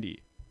X Kendi.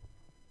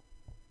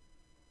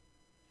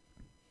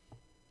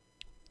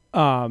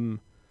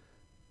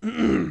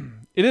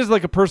 It is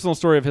like a personal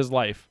story of his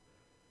life,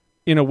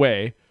 in a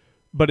way,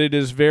 but it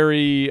is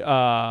very.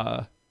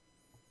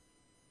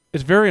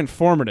 It's very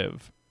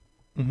informative.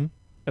 Mm-hmm.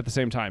 At the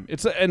same time,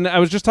 and I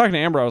was just talking to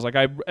Amber. I was like,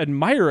 I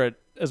admire it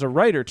as a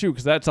writer too,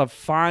 because that's a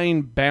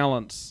fine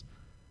balance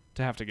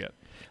to have to get.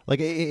 Like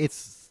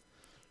it's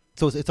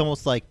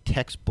almost like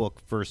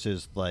textbook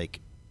versus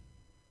like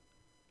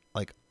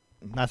not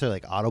necessarily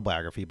like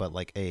autobiography, but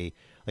like a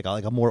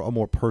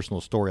more personal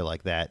story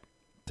like that,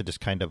 to just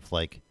kind of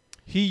like.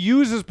 He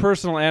uses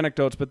personal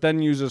anecdotes, but then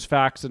uses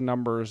facts and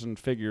numbers and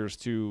figures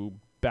to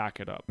back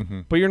it up.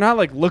 Mm-hmm. But you're not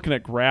like looking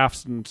at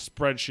graphs and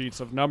spreadsheets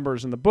of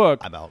numbers in the book.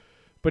 I'm out.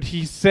 But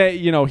he's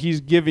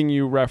giving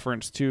you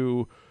reference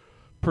to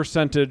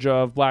percentage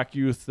of black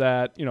youth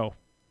that,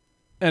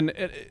 and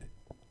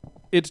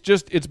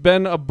it's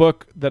been a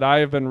book that I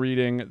have been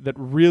reading that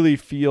really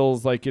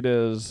feels like it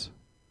is.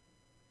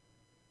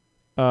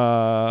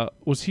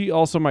 Was he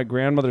also My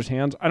Grandmother's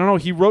Hands? I don't know.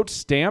 He wrote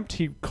Stamped.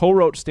 He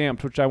co-wrote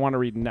Stamped, which I want to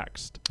read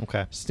next.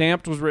 Okay.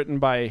 Stamped was written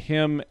by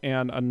him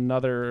and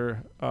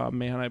another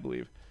man, I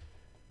believe.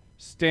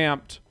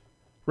 Stamped,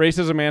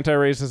 Racism,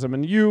 Anti-Racism,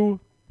 and You.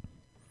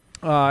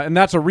 And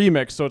that's a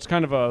remix, so it's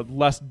kind of a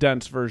less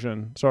dense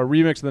version. So a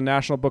remix of the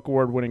National Book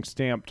Award winning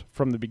Stamped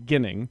from the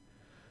beginning.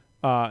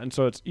 And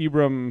so it's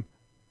Ibram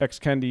X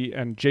Kendi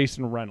and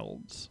Jason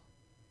Reynolds.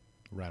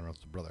 Ryan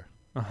Reynolds' brother.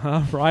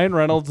 Ryan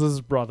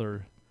Reynolds'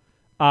 brother.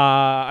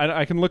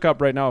 I can look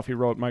up right now if he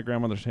wrote My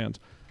Grandmother's Hands.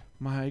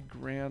 My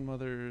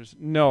Grandmother's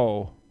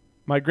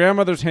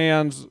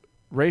Hands,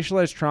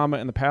 Racialized Trauma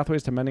and the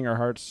Pathways to Mending Our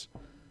Hearts.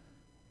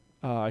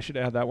 I should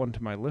add that one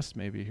to my list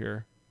maybe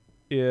here.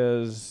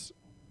 Is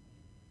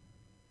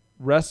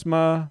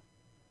Resmaa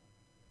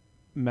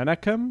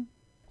Menakem? I'm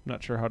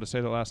not sure how to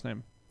say the last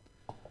name.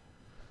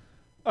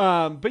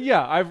 But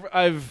yeah,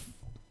 I've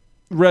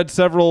read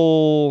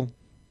several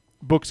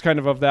books kind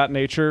of that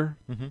nature,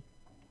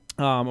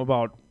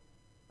 about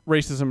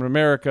racism in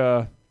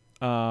America,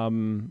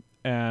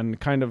 and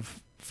kind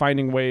of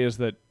finding ways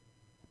that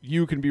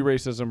you can be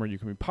racism or you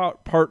can be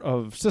part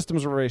of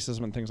systems of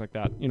racism and things like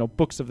that.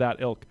 Books of that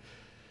ilk.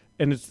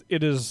 And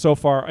it is so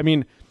far, I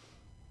mean,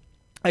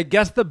 I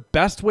guess the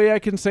best way I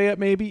can say it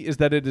maybe is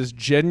that it is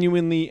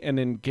genuinely an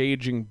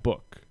engaging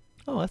book.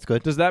 Oh, that's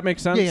good. Does that make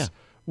sense? Yeah.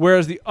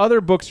 Whereas the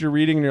other books you're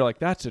reading and you're like,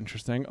 that's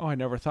interesting. Oh, I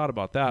never thought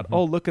about that.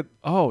 Mm-hmm.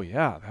 Oh,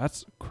 yeah,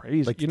 that's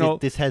crazy. Like,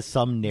 this has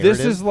some narrative.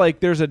 This is like,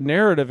 there's a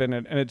narrative in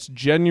it, and it's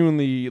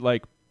genuinely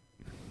like,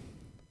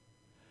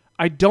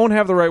 I don't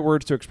have the right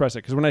words to express it,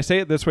 because when I say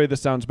it this way,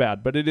 this sounds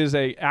bad, but it is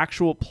a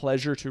actual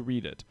pleasure to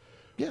read it.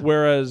 Yeah.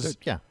 Whereas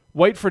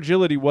White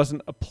Fragility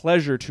wasn't a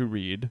pleasure to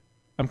read.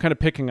 I'm kind of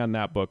picking on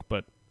that book,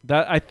 but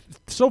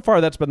so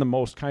far that's been the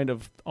most kind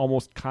of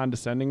almost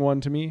condescending one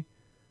to me.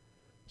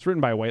 It's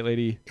written by a white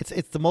lady.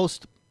 It's the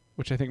most,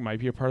 which I think might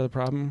be a part of the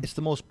problem. It's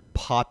the most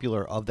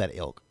popular of that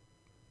ilk.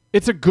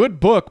 It's a good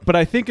book, but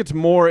I think it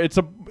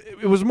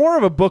was more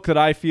of a book that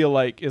I feel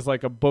like is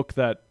like a book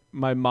that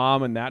my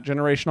mom and that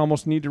generation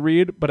almost need to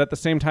read, but at the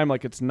same time,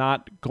 like, it's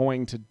not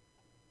going to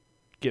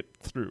get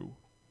through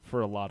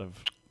for a lot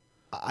of.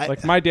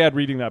 My dad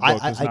reading that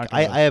book is not.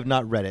 I have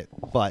not read it,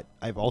 but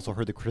I've also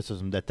heard the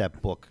criticism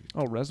that book.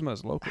 Oh, Resmaa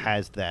is local.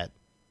 Has that,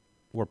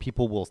 where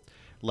people will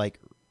like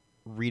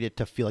read it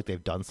to feel like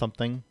they've done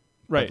something,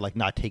 right? But like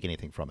not take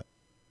anything from it.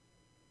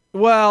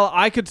 Well,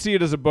 I could see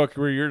it as a book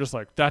where you're just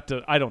like,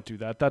 I don't do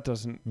that. That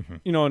doesn't,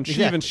 and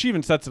she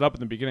even sets it up in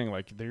the beginning,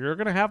 like, you're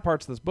going to have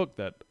parts of this book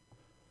that,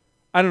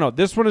 I don't know.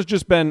 This one has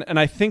just been, and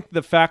I think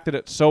the fact that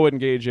it's so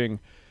engaging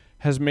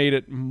has made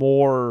it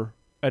more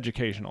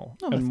educational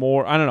and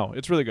more, I don't know.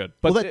 It's really good.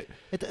 But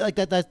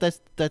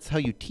that's how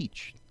you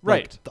teach.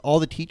 Right. Like, all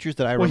the teachers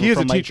that I remember. Well, he is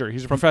a teacher.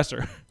 He's a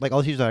professor. Like, all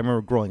the teachers that I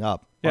remember growing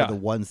up are the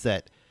ones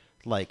that,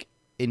 like,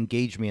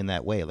 engaged me in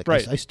that way. Like,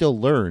 right. I still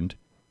learned,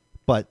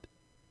 but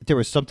there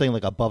was something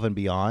like above and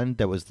beyond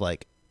that was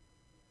like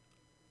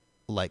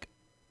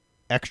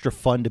extra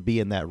fun to be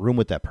in that room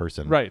with that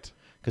person. Right.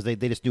 Because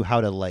they just knew how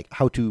to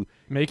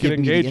make give it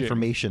engaging. Me the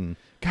information.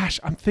 Gosh,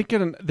 I'm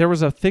thinking there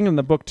was a thing in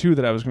the book too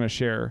that I was going to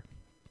share.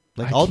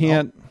 Like,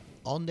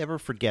 I'll never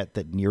forget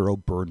that Nero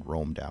burned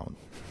Rome down,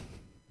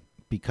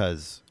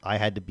 because I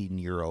had to be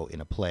Nero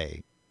in a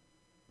play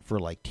for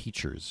like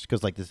teachers. Because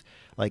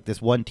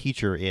this one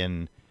teacher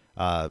in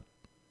I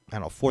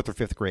don't know, 4th or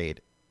 5th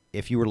grade,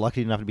 if you were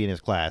lucky enough to be in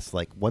his class,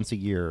 like once a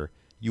year,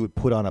 you would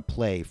put on a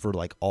play for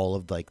like all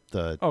of like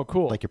the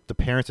like the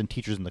parents and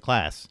teachers in the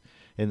class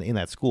in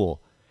that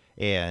school,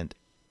 and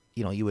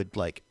you would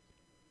like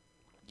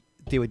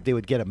they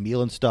would get a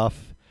meal and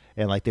stuff,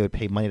 and like they would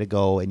pay money to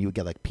go, and you would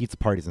get like pizza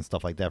parties and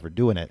stuff like that for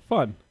doing it.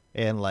 Fun.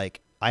 And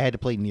like I had to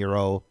play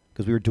Nero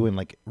because we were doing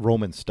like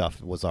Roman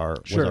stuff was our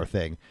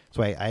thing.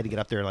 So I had to get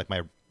up there in like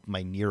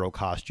my Nero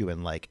costume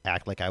and like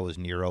act like I was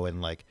Nero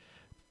and like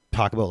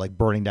talk about like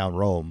burning down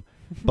Rome.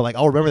 But like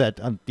I'll remember that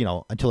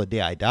until the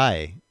day I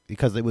die,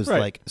 because it was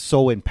like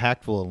so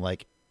impactful and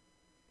like.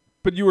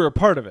 But you were a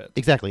part of it.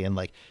 Exactly, and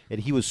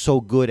he was so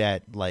good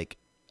at like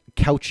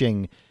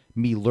couching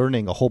me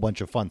learning a whole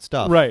bunch of fun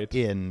stuff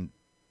in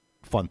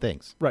fun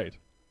things. Right.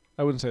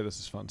 I wouldn't say this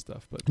is fun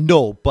stuff, but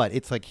no, but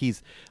it's like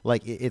he's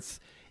like it's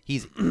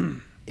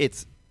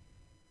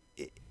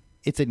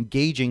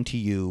engaging to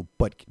you,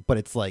 but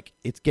it's like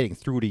it's getting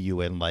through to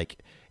you, and like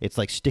it's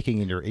like sticking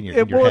in your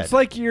head. Well, it's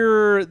like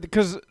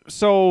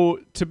so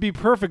to be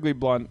perfectly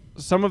blunt,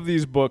 some of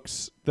these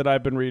books that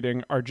I've been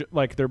reading are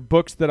like they're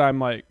books that I'm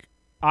like,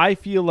 I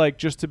feel like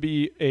just to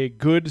be a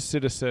good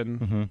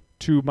citizen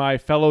to my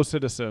fellow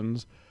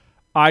citizens,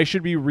 I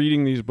should be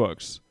reading these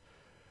books.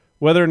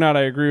 Whether or not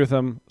I agree with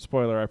them,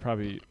 spoiler, I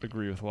probably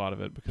agree with a lot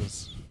of it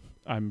because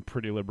I'm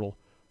pretty liberal.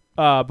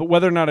 But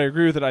whether or not I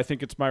agree with it, I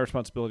think it's my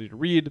responsibility to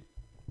read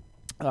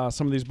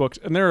some of these books.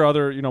 And there are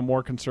other,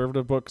 more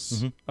conservative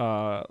books.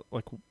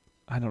 Like,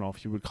 I don't know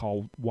if you would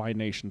call Why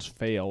Nations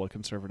Fail a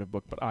conservative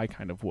book, but I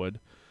kind of would.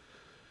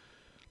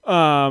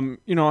 I'm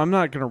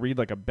not going to read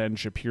like a Ben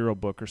Shapiro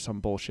book or some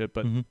bullshit,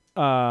 but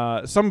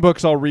some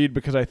books I'll read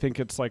because I think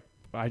it's like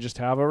I just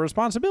have a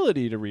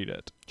responsibility to read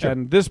it. Sure.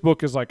 And this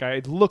book is like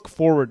I look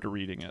forward to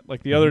reading it.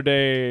 Like the other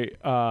day,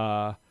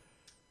 I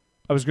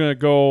was going to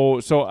go,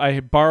 so I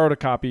borrowed a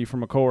copy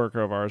from a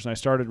coworker of ours and I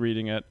started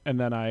reading it, and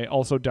then I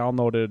also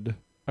downloaded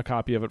a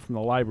copy of it from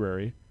the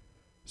library.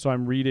 So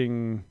I'm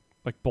reading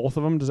like both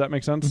of them. Does that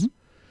make sense?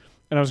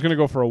 And I was going to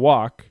go for a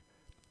walk,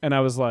 and I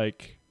was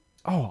like,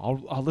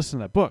 oh, I'll listen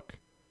to that book.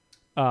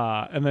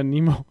 And then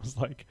Nemo was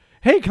like,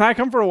 hey, can I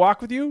come for a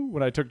walk with you?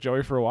 When I took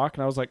Joey for a walk,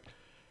 and I was like,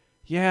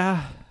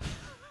 yeah.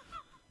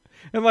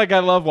 And like, I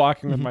love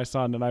walking with my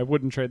son, and I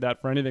wouldn't trade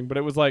that for anything. But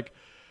it was like,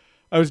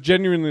 I was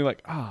genuinely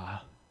like,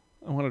 I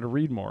wanted to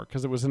read more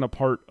because it was in a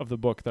part of the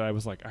book that I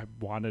was like, I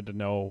wanted to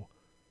know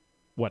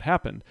what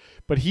happened.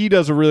 But he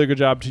does a really good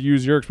job, to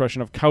use your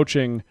expression, of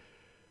couching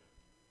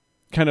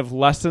kind of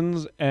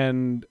lessons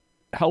and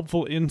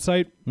helpful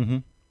insight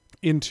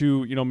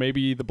into,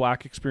 maybe the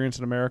black experience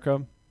in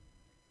America,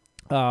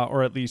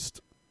 or at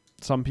least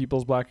some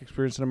people's black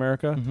experience in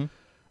America,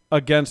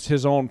 against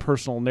his own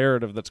personal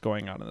narrative that's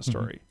going on in the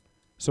story.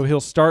 So he'll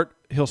start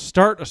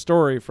a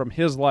story from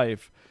his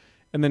life,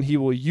 and then he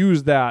will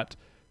use that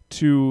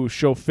to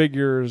show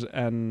figures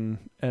and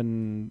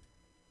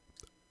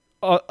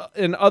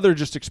other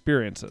just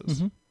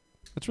experiences.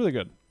 It's really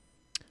good.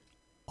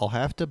 I'll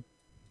have to.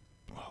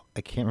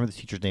 I can't remember the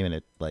teacher's name in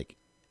it. Like,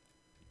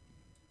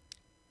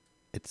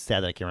 it's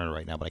sad that I can't remember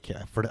right now, but I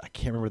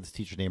can't remember this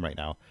teacher's name right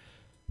now.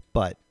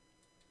 But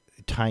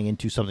tying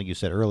into something you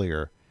said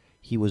earlier,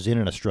 he was in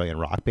an Australian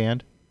rock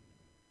band.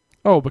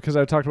 Oh, because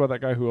I talked about that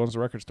guy who owns the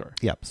record store.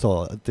 Yeah.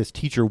 So this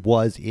teacher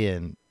was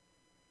in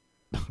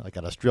like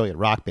an Australian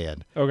rock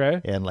band.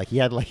 Okay. And like he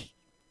had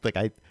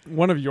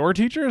one of your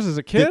teachers as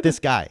a kid? This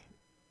guy.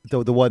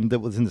 The one that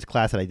was in this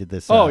class that I did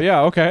this. Oh,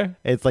 yeah. Okay.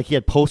 It's like he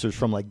had posters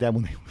from like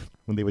them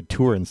when they would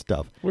tour and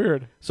stuff.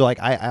 Weird. So like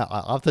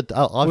I'll have to.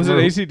 Was it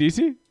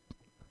AC/DC?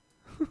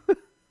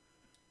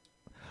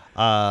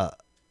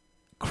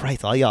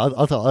 Christ,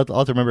 I'll have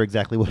to remember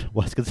exactly what it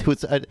was, because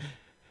it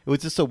was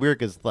just so weird,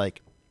 because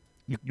like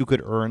you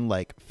could earn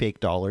like fake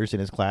dollars in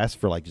his class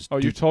for like just. Oh,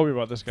 you told me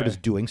about this guy. For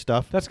just doing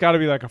stuff. That's got to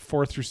be like a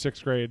 4th through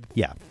 6th grade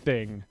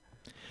thing.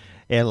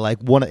 And like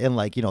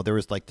there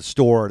was like the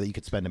store that you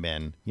could spend them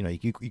in.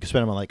 You could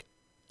spend them on like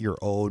your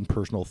own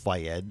personal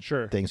Phi Ed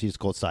things. You just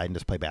go outside and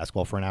just play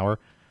basketball for an hour.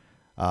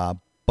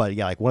 But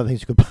yeah, like one of the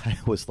things you could buy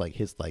was like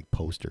his like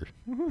poster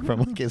from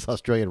like his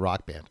Australian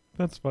rock band.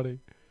 That's funny.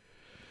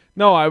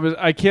 No,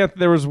 I can't.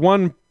 There was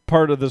one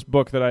part of this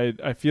book that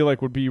I feel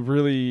like would be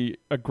really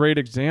a great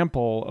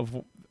example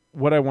of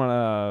what I want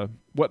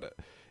to,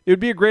 it would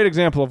be a great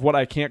example of what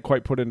I can't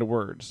quite put into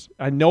words.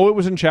 I know it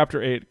was in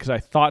chapter 8 because I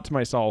thought to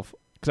myself,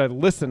 because I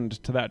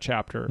listened to that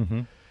chapter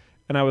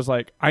and I was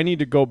like, I need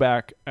to go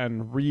back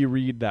and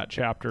reread that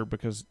chapter,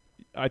 because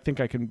I think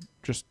I can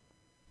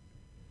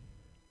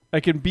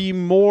be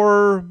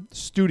more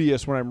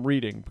studious when I'm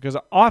reading, because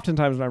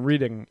oftentimes when I'm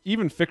reading,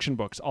 even fiction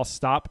books, I'll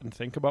stop and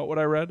think about what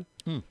I read.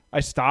 I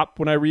stop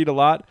when I read a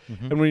lot.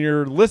 And when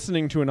you're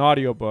listening to an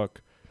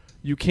audiobook,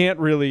 you can't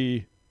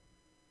really,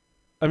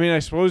 I mean, I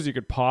suppose you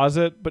could pause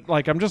it, but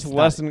like I'm just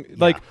listening.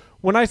 Like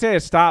when I say I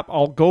stop,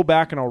 I'll go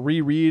back and I'll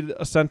reread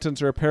a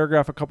sentence or a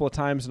paragraph a couple of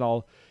times, and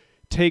I'll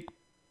take,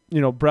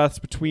 breaths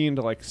between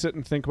to like sit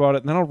and think about it,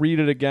 and then I'll read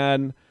it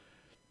again.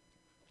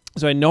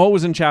 So I know it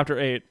was in chapter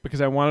 8 because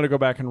I wanted to go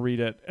back and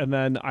read it. And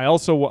then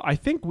I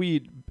think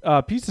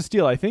Piece of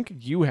Steel, I think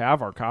you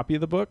have our copy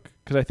of the book,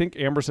 because I think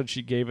Amber said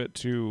she gave it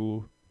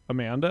to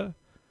Amanda.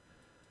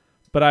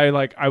 But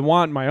I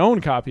want my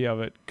own copy of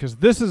it, because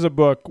this is a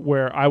book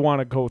where I want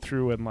to go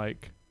through and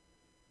like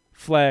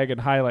flag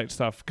and highlight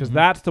stuff because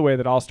that's the way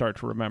that I'll start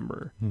to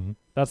remember.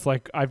 That's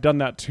like I've done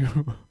that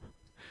to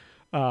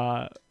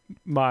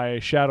my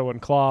Shadow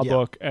and Claw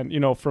book, and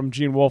from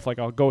Gene Wolfe, like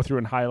I'll go through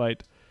and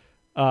highlight.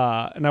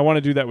 And I want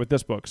to do that with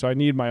this book, so I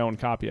need my own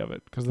copy of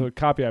it because the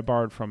copy I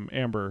borrowed from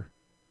Amber.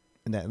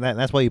 And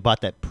that's why you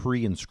bought that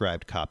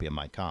pre-inscribed copy of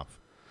Mein Kampf.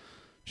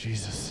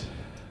 Jesus,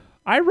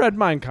 I read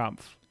Mein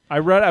Kampf. I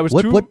was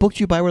What book did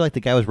you buy where like the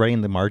guy was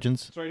writing the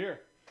margins? It's right here.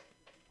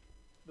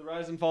 The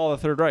Rise and Fall of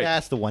the Third Reich.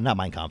 That's the one, not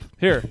Mein Kampf.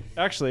 Here,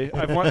 actually,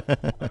 I've talked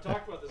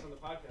about this on the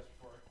podcast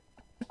before.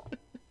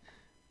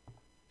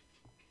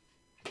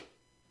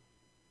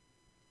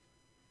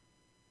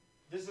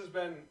 This has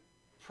been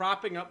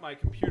propping up my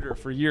computer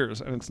for years,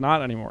 and it's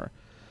not anymore.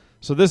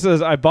 So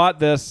I bought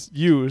this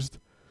used,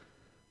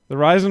 The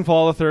Rise and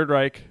Fall of the Third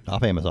Reich.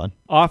 Off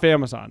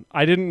Amazon.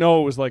 I didn't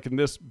know it was like in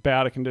this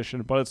bad a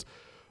condition, but it's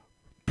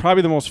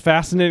probably the most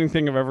fascinating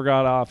thing I've ever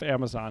got off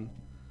Amazon.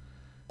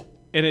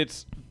 And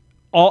it's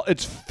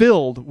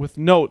filled with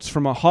notes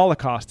from a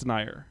Holocaust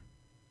denier.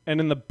 And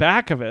in the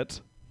back of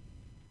it,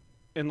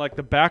 in like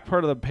the back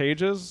part of the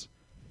pages,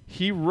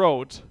 he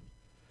wrote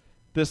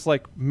this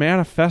like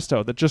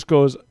manifesto that just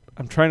goes,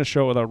 I'm trying to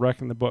show it without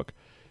wrecking the book.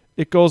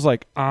 It goes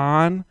like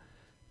on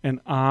and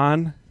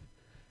on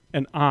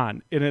and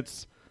on. And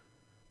it's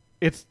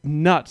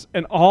nuts.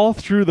 And all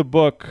through the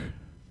book,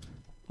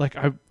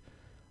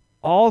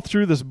 all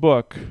through this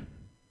book,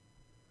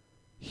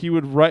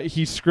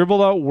 he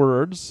scribbled out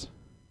words.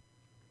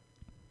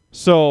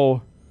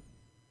 So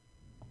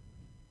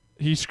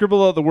he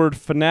scribbled out the word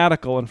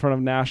fanatical in front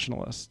of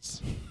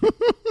nationalists.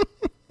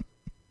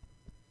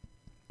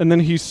 And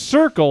then he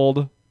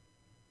circled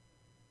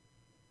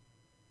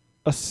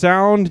a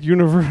sound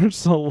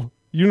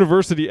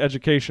university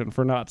education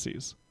for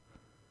Nazis.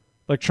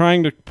 Like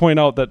trying to point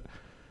out that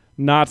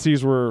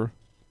Nazis were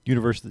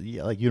University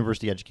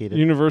educated.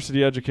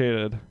 University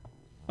educated.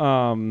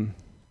 What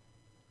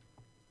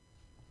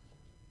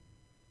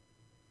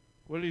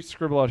did he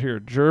scribble out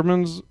here?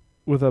 Germans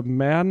with a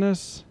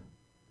madness.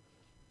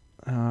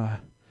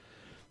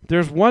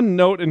 There's one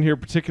note in here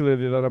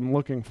particularly that I'm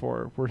looking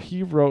for where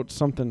he wrote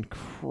something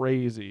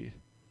crazy.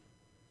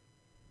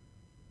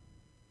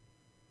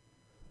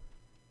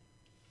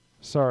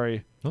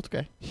 Sorry. That's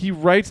okay. He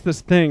writes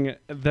this thing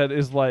that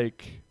is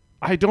like,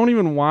 I don't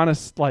even want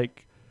to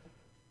like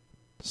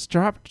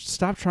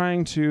stop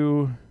trying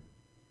to.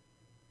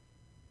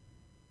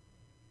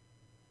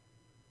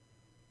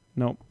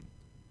 Nope.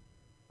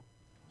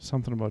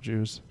 Something about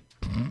Jews.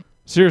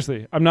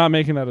 Seriously, I'm not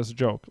making that as a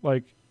joke.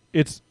 Like,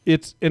 it's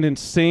an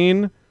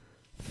insane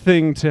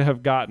thing to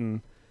have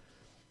gotten.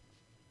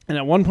 And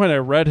at one point I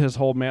read his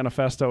whole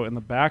manifesto in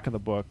the back of the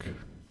book.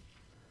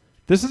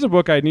 This is a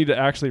book I need to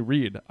actually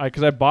read.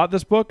 Because I bought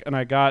this book and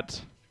I got...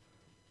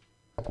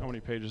 How many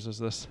pages is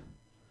this?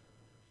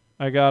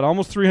 I got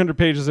almost 300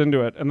 pages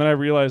into it. And then I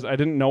realized I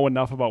didn't know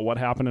enough about what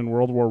happened in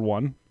World War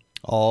I.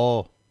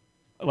 Oh.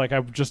 Like,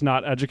 I'm just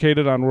not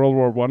educated on World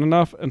War I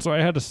enough. And so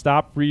I had to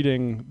stop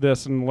reading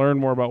this and learn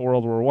more about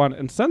World War I.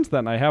 And since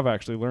then, I have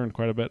actually learned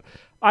quite a bit.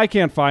 I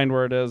can't find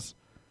where it is.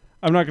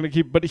 I'm not going to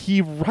keep... But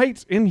he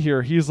writes in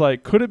here, he's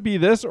like, could it be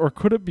this or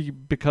could it be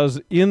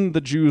because in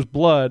the Jews'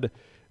 blood,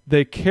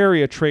 they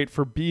carry a trait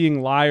for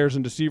being liars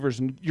and deceivers?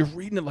 And you're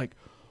reading it like,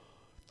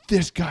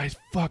 this guy's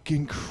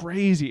fucking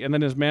crazy. And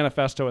then his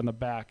manifesto in the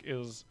back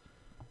is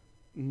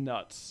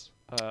nuts.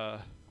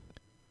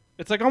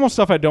 It's like almost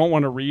stuff I don't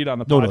want to read on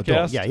the podcast. No,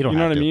 don't. Yeah, you don't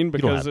know have what to. I mean? You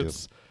don't Because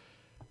have to.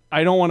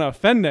 I don't want to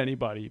offend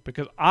anybody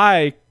because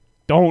I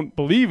don't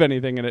believe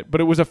anything in it. But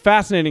it was a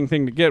fascinating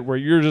thing to get where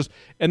you're just,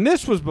 and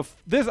this was,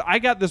 I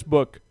got this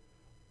book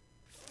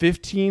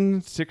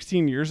 15,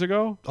 16 years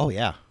ago. Oh,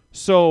 yeah.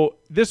 So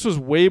this was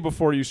way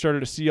before you started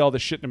to see all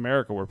this shit in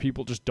America where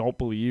people just don't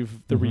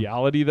believe the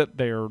reality that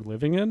they're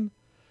living in.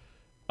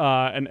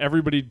 And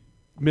everybody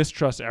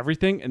mistrusts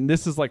everything. And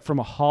this is like from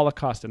a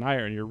Holocaust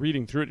denier. And you're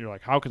reading through it and you're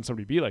like, how can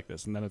somebody be like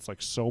this? And then it's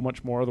like so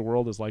much more of the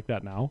world is like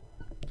that now.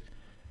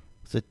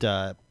 Is it,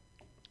 I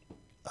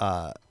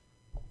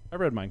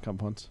read Mein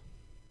Kampf once.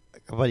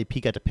 my buddy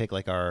Pete got to pick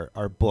like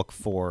our book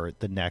for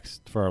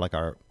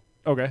our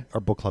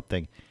book club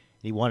thing.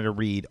 And he wanted to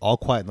read All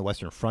Quiet on the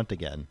Western Front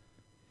again.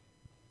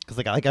 Because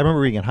I remember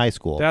reading in high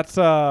school. That's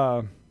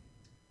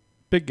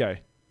big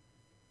guy.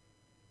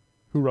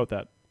 Who wrote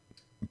that?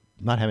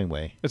 Not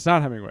Hemingway. It's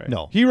not Hemingway.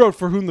 No. He wrote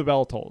For Whom the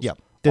Bell Tolls. Yep.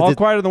 All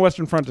Quiet on the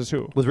Western Front is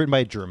who? Was written by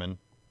a German.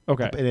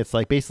 Okay. And it's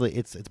like basically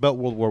it's about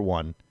World War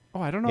I.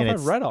 Oh, I don't know And if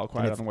it's- I've read All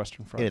Quiet and on the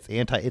Western Front.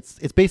 And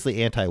it's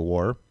basically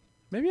anti-war.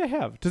 Maybe I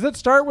have. Does it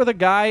start with a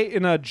guy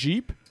in a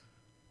Jeep?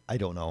 I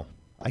don't know.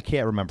 I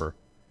can't remember.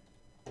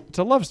 It's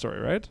a love story,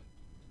 right?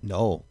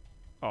 No.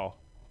 Oh.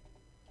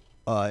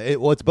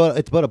 It's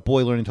about a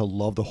boy learning to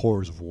love the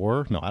horrors of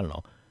war. No, I don't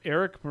know.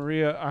 Eric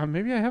Maria.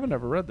 Maybe I haven't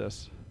ever read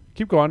this.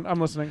 Keep going. I'm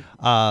listening.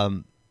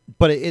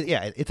 But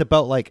it's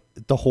about like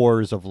the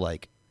horrors of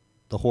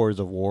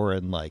war,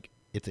 and like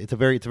it's a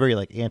very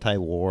like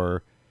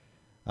anti-war.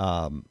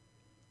 Have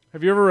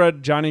you ever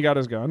read Johnny Got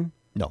His Gun?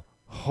 No.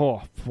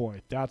 Oh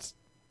boy, that's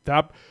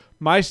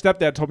my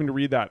stepdad told me to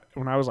read that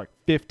when I was like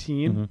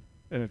 15. Mm-hmm.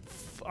 And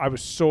I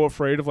was so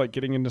afraid of like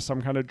getting into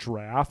some kind of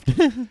draft.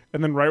 And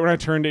then right when I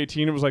turned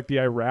 18, it was like the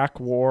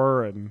Iraq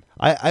War. And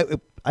I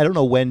don't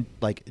know when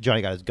like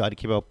Johnny Got His Gun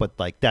came out, but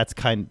like that's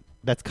kind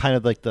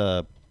of like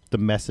the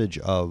message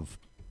of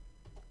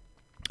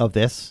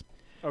this.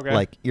 okay.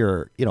 Like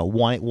you're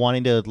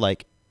wanting to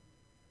like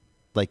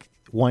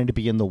wanting to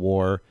be in the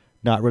war,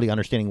 not really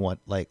understanding what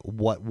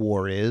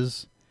war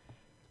is.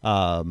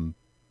 A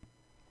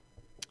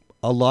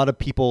lot of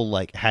people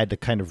like had to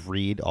kind of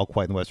read All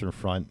Quiet on the Western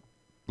Front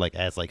like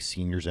as like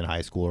seniors in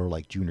high school or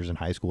like juniors in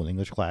high school in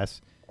English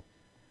class.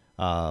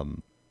 But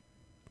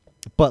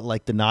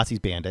like the Nazis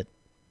banned it.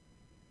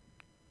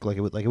 Like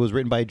it was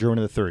written by a German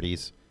in the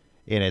 30s,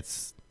 and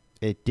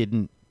it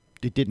didn't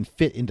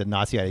fit into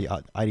Nazi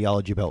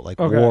ideology about like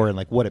Okay. war and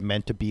like what it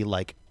meant to be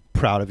like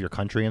proud of your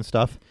country and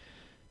stuff.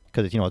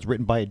 Because it's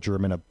written by a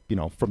German,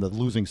 from the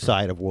losing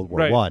side of World War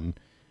Right. One,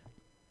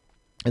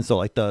 and so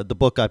like the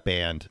book got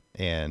banned,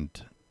 and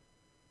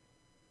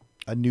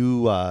a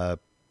new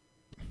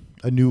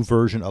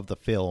version of the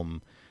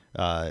film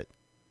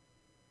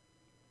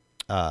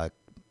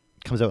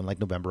comes out in like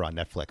November on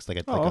Netflix.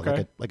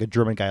 Like a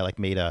German guy like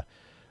made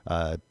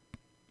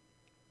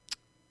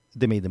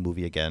they made the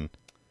movie again,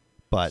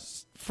 but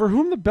For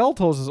Whom the Bell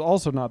Tolls is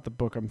also not the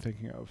book I'm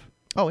thinking of.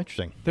 oh,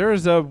 interesting. There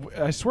is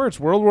I swear it's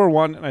World War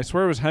I, and I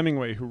swear it was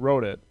Hemingway who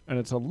wrote it, and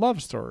it's a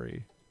love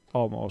story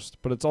almost,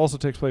 but it also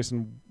takes place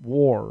in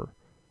war,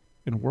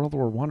 in World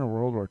War I or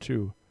World War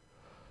II.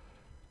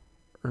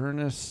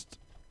 Ernest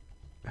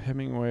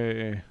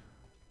Hemingway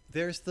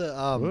There's the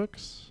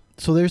books.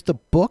 so there's the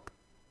book.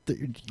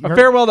 A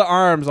Farewell to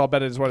Arms, I'll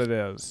bet is what it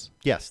is.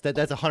 Yes,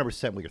 that's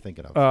 100% what you're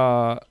thinking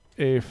of.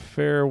 A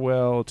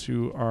Farewell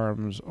to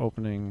Arms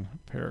opening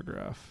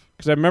paragraph.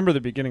 Because I remember the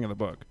beginning of the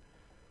book.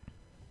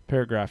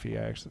 Paragraphy,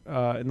 actually.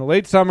 In the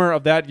late summer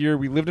of that year,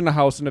 we lived in a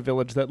house in a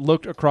village that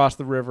looked across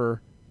the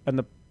river and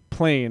the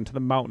plain to the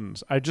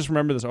mountains. I just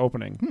remember this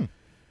opening.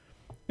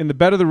 In the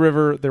bed of the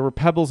river, there were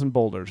pebbles and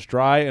boulders,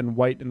 dry and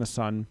white in the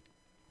sun,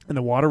 and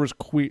the water was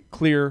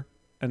clear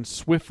and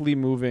swiftly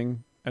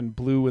moving and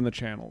blue in the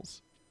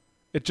channels.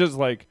 It just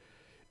like,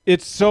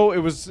 it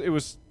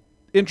was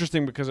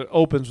interesting because it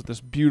opens with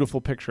this beautiful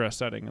picturesque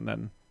setting, and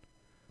then.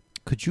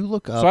 Could you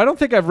look up? So I don't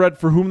think I've read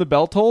For Whom the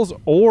Bell Tolls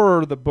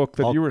or the book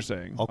that All- you were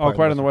saying, All All Quiet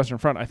Quiet on the Western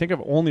Front. I think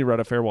I've only read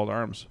A Farewell to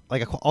Arms.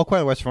 like All Quiet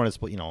on the Western Front is,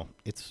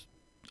 it's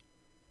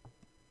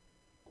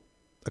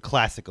a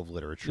classic of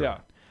literature.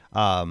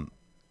 Yeah.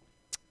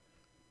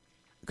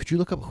 Could you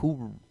look up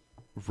who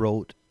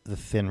wrote The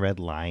Thin Red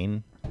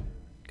Line?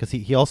 Because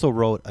he also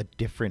wrote a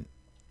different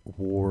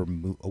war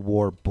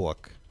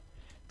book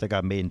that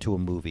got made into a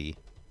movie.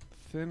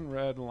 Thin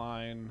Red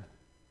Line.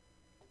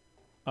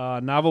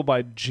 Novel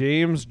by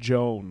James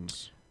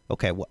Jones.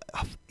 Okay, well,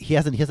 he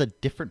has a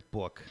different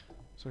book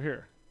So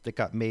here, that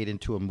got made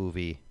into a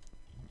movie.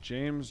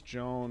 James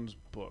Jones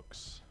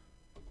books.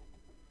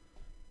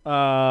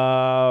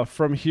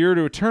 From Here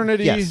to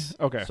Eternity. Yes.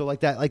 Okay. So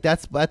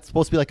that's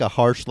supposed to be like a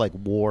harsh like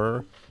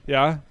war,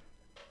 Yeah.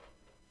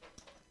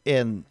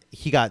 and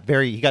he got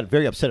very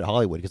upset at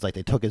Hollywood because like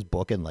they took his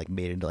book and like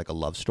made it into like a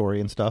love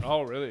story and stuff.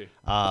 Oh, really?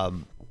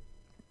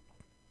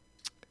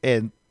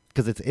 And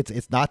because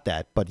it's not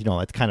that, but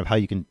it's kind of how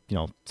you can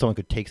someone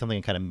could take something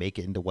and kind of make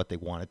it into what they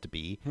want it to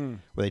be, where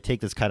they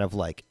take this kind of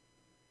like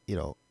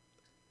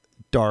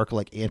dark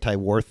like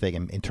anti-war thing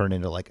and turn it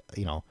into like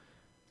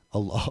a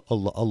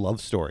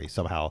love story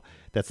somehow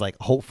that's like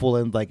hopeful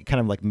and like kind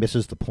of like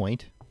misses the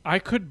point. I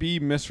could be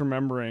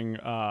misremembering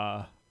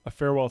A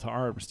Farewell to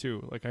Arms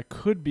too. Like I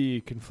could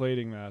be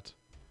conflating that.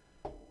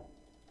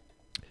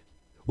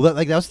 Well,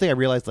 that was the thing I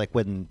realized like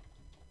when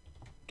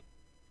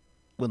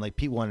like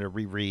people wanted to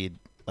reread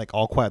like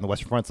All Quiet on the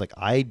Western Front. It's like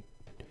I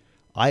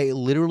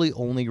literally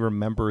only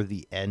remember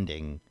the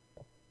ending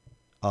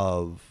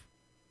of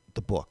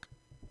the book.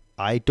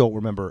 I don't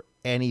remember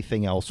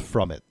anything else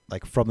from it,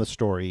 like from the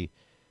story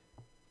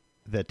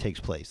that takes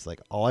place. Like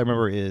all I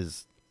remember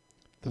is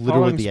literally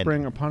Following the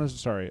spring, ending. upon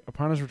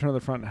his return to the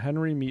front,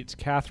 Henry meets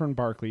Catherine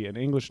Barclay, an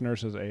English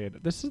nurse's aide.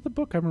 This is the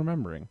book I'm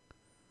remembering.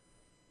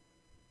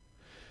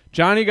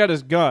 Johnny Got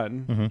His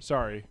Gun. Mhm.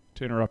 Sorry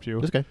to interrupt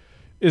you. This guy.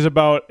 Is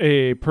about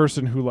a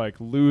person who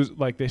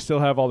they still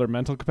have all their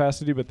mental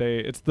capacity, but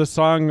it's the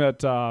song that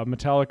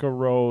Metallica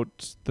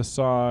wrote. The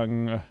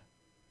song.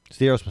 It's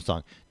the Aerosmith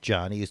song.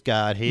 Johnny's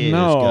got his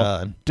No.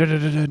 gun.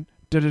 Dun-dun-dun-dun,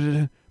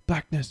 dun-dun-dun-dun,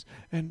 blackness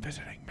and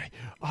visiting me.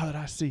 All that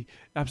I see,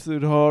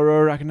 absolute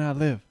horror. I cannot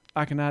live.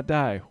 I cannot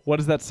die. What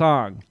is that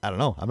song? I don't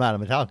know. I'm not a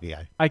Metallica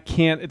guy. I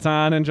can't. It's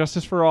on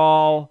Injustice for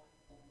All.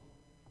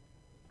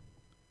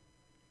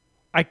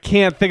 I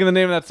can't think of the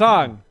name of that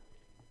song.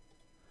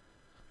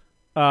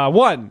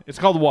 One. It's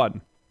called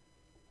One.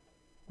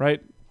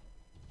 Right?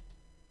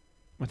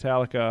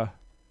 Metallica.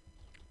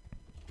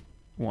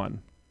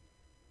 One.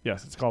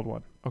 Yes, it's called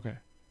One. Okay.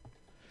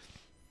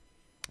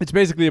 It's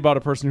basically about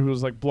a person who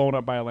was like blown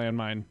up by a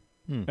landmine,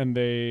 and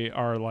they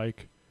are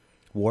like,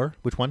 War?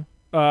 Which one?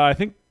 I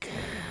think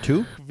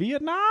II?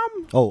 Vietnam,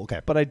 Oh,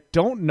 okay. but I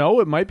don't know.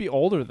 It might be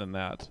older than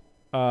that.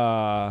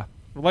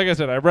 Like I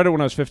said, I read it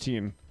when I was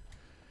 15.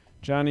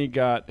 Johnny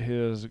got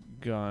his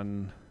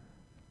gun.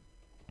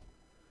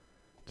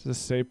 Does this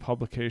say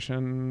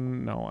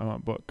publication? No, I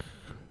want book.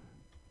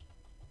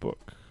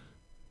 Book.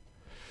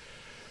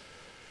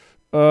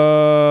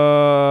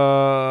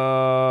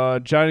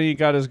 Johnny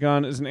Got His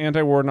Gun is an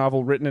anti-war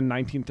novel written in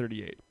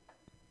 1938.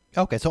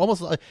 Okay, so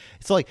almost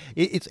like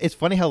it's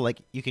funny how like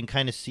you can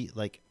kind of see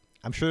like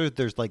I'm sure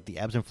there's like the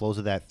ebbs and flows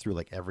of that through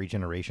like every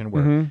generation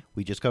where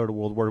we just got to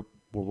World War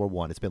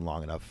I. It's been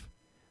long enough.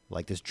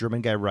 Like this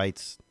German guy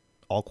writes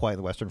All Quiet on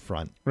the Western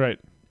Front. Right.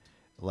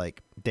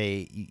 Like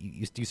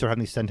you start having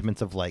these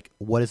sentiments of like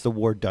what has the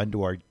war done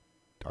to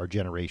our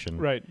generation?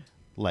 Right.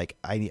 Like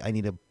I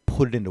need to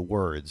put it into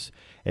words,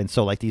 and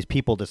so like these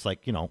people just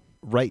like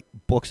write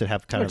books that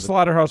have kind Like of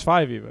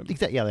Slaughterhouse-Five even.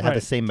 exactly they have the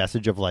same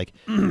message of like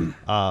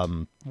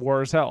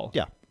War is hell.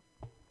 yeah,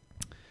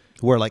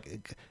 where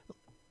like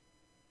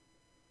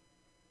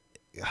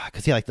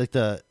because like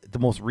the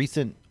most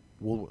recent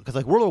because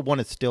like World War One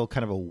is still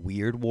kind of a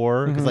weird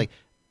war because like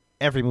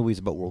every movie is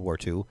about World War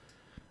II,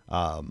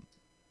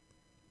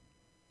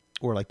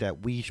 or like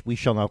that we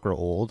shall not grow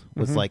old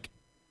was like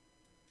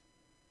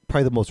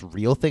probably the most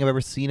real thing I've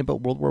ever seen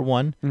about World War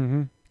One.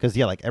 Because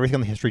yeah, like everything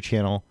on the History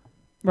Channel,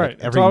 right? Like,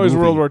 It's every always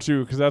movie, World War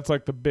II because that's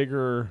like the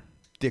bigger,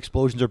 the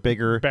explosions are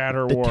bigger,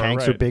 badder the war.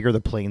 tanks are right. bigger, the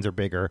planes are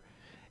bigger,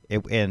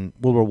 and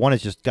World War One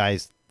is just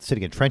guys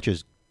sitting in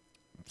trenches,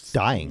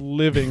 dying,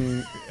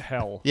 living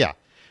hell. yeah,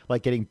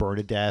 like getting burned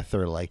to death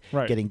or like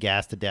Right. getting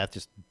gassed to death,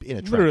 just in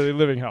a trench. Literally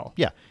living hell.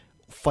 Yeah,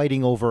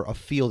 fighting over a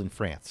field in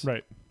France,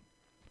 Right.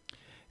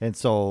 and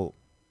so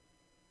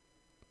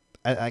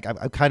I'm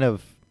kind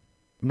of.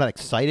 I'm not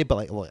excited, but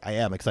like, well, I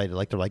am excited.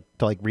 Like to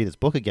read this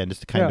book again, just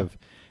to kind of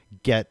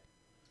get,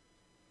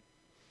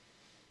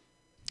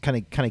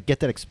 kind of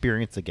get that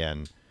experience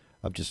again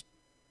of just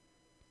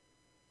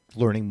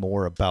learning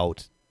more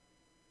about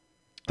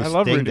this I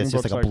love thing reading that's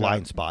just books like a like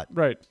blind that. spot.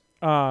 Right.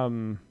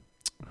 Who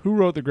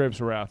wrote The Grapes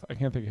of Wrath? I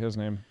can't think of his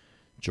name.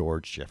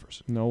 George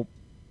Jefferson, Nope.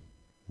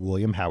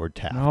 William Howard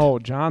Taft, No,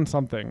 John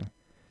something.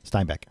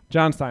 Steinbeck.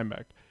 John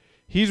Steinbeck.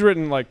 He's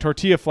written like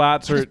Tortilla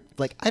Flats or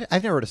Like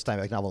I've never read a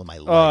Steinbeck novel in my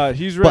life.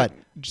 he's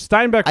written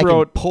Steinbeck I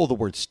wrote can pull the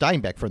word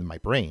Steinbeck from my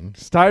brain.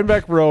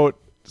 Steinbeck wrote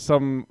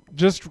some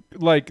just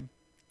like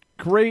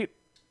great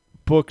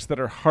books that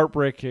are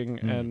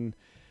heartbreaking and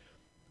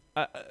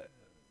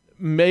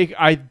make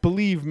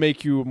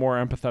you a more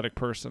empathetic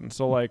person.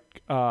 So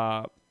like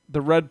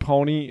The Red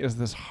Pony is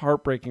this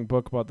heartbreaking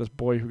book about this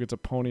boy who gets a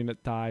pony and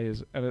it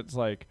dies, and it's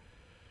like,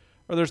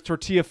 or there's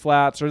Tortilla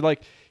Flats, or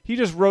like he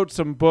just wrote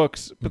some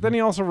books, but then he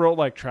also wrote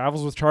like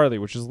Travels with Charlie,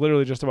 which is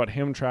literally just about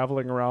him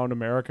traveling around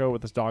America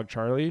with his dog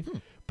Charlie.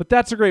 But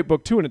that's a great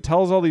book too, and it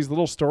tells all these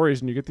little stories,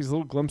 and you get these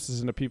little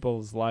glimpses into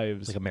people's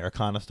lives. Like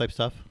Americana type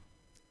stuff.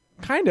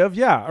 Kind of,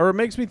 yeah. Or it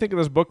makes me think of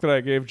this book that I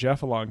gave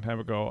Jeff a long time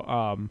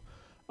ago,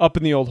 Up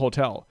in the Old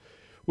Hotel,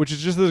 which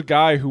is just this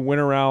guy who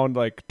went around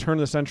like turn of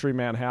the century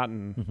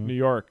Manhattan, New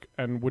York,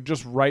 and would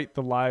just write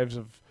the lives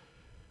of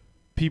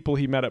people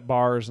he met at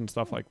bars and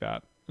stuff like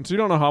that. And so you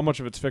don't know how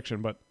much of it's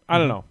fiction, but I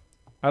don't know.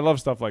 I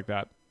love stuff like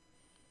that.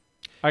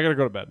 I got to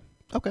go to bed.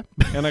 Okay.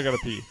 And I got to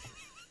pee.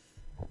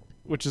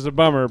 Which is a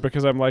bummer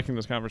because I'm liking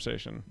this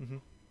conversation.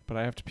 But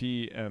I have to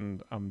pee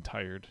and I'm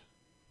tired.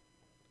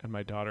 And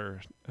my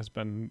daughter has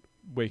been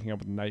waking up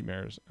with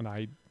nightmares and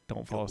I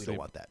don't fall We asleep. don't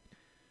want that.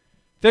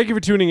 Thank you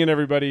for tuning in,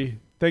 everybody.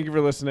 Thank you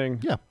for listening.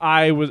 Yeah.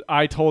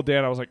 I told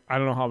Dan, I was like, I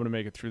don't know how I'm going to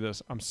make it through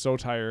this. I'm so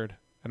tired.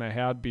 And I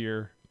had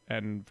beer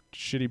and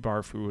shitty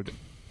bar food.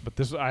 But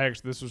this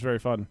was very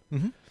fun.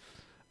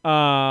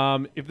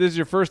 If this is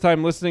your first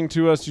time listening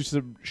to us, you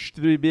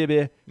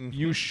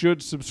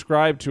should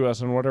subscribe to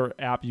us on whatever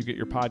app you get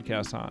your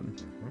podcasts on.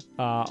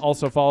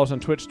 Also follow us on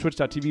Twitch,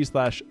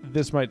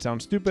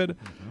 twitch.tv/thismightsoundstupid.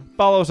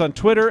 Follow us on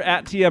Twitter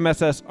at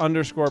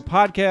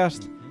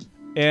TMSS_podcast.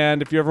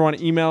 And if you ever want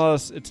to email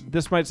us, it's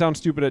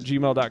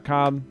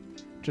thismightsoundstupid@gmail.com.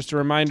 Just a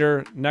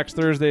reminder, next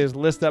Thursday is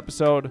list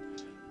episode.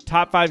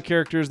 Top 5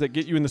 characters that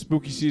get you in the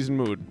spooky season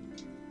mood.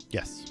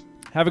 Yes.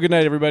 Have a good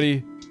night,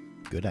 everybody.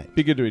 Good night.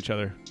 Be good to each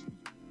other.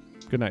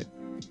 Good night.